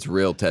and he gets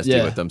real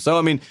testy with them. So,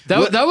 I mean.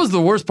 That was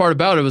the worst part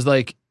about it was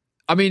like,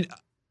 I mean,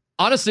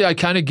 honestly, I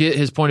kind of get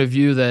his point of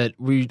view that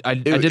I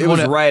didn't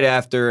want to. Right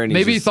after. And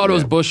maybe he thought it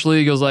was Bush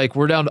League. It was like,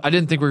 we're down. I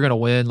didn't think we were going to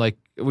win. Like,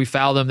 we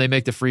foul them. They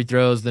make the free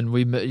throws. Then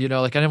we, like,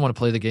 I didn't want to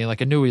play the game.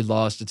 Like, I knew we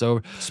lost. It's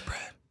over. Spread.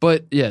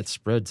 But yeah, it's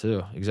spread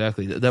too.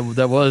 Exactly.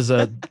 That was.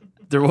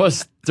 There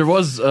was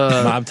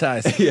Mob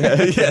ties.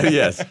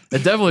 Yes.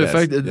 It definitely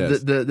affected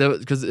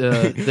because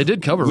they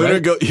did cover.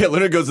 Leonard right?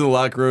 Leonard goes in the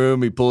locker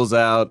room. He pulls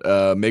out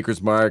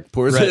Maker's Mark,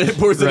 pours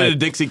it in a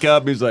Dixie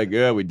cup. He's like,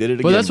 "Yeah, we did it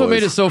again." Well, that's what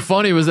boys. made it so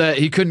funny was that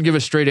he couldn't give a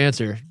straight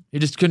answer. He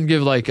just couldn't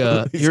give like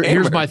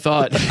here's my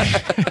thought.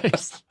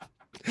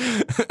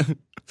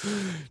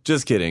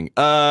 Just kidding.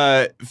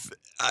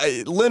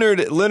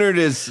 Leonard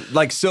is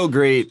like so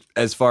great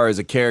as far as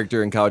a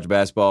character in college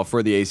basketball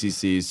for the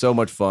ACC. So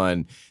much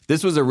fun.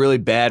 This was a really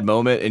bad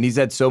moment, and he's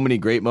had so many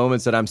great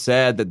moments that I'm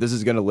sad that this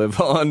is going to live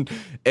on.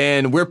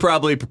 And we're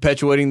probably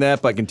perpetuating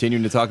that by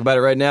continuing to talk about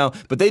it right now.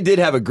 But they did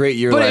have a great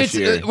year last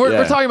year.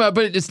 We're talking about,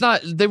 but it's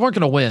not. They weren't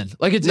going to win.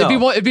 Like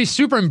it'd be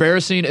super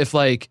embarrassing if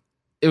like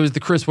it was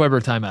the Chris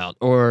Webber timeout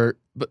or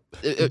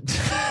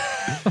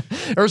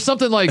or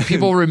something like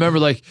people remember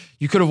like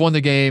you could have won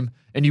the game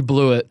and you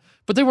blew it.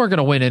 But they weren't going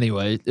to win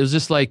anyway. It was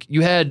just like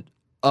you had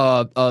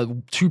a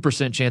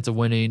 2% chance of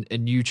winning,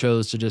 and you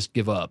chose to just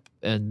give up.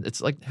 And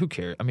it's like, who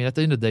cares? I mean, at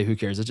the end of the day, who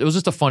cares? It was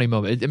just a funny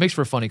moment. It makes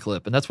for a funny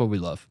clip, and that's what we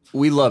love.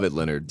 We love it,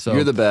 Leonard. So,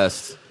 you're the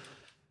best.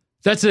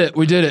 That's it.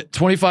 We did it.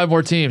 25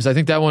 more teams. I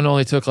think that one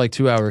only took like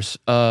 2 hours.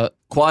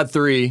 Quad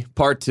 3,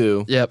 part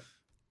 2. Yep.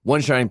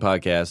 One Shining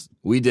podcast.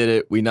 We did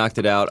it. We knocked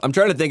it out. I'm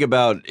trying to think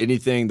about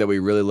anything that we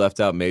really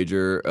left out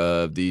major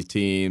of these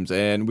teams,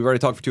 and we've already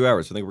talked for 2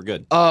 hours, so I think we're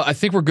good. I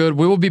think we're good.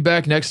 We will be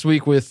back next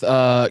week with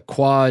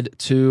Quad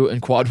 2 and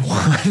Quad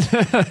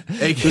 1.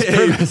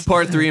 AKA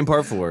Part 3 and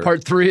Part 4.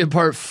 Part 3 and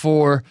Part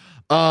 4.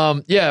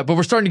 But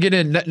we're starting to get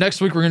in.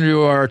 Next week, we're going to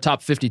do our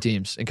top 50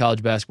 teams in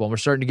college basketball. And we're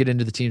starting to get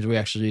into the teams we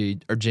actually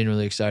are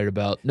genuinely excited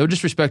about. No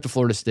disrespect to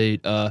Florida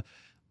State.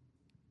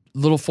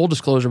 Little full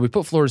disclosure, we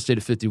put Florida State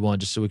at 51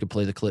 just so we could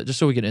play the clip, just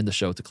so we can end the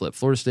show with the clip.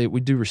 Florida State, we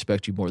do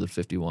respect you more than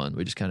 51.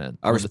 We just kind of...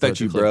 I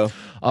respect you, bro.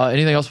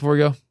 Anything else before we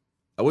go?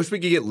 I wish we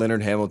could get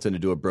Leonard Hamilton to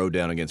do a bro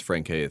down against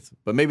Frank Haith,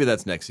 but maybe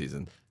that's next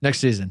season. Next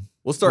season.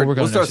 We'll start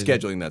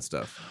scheduling that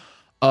stuff.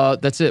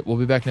 That's it. We'll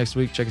be back next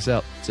week. Check us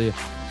out. See ya.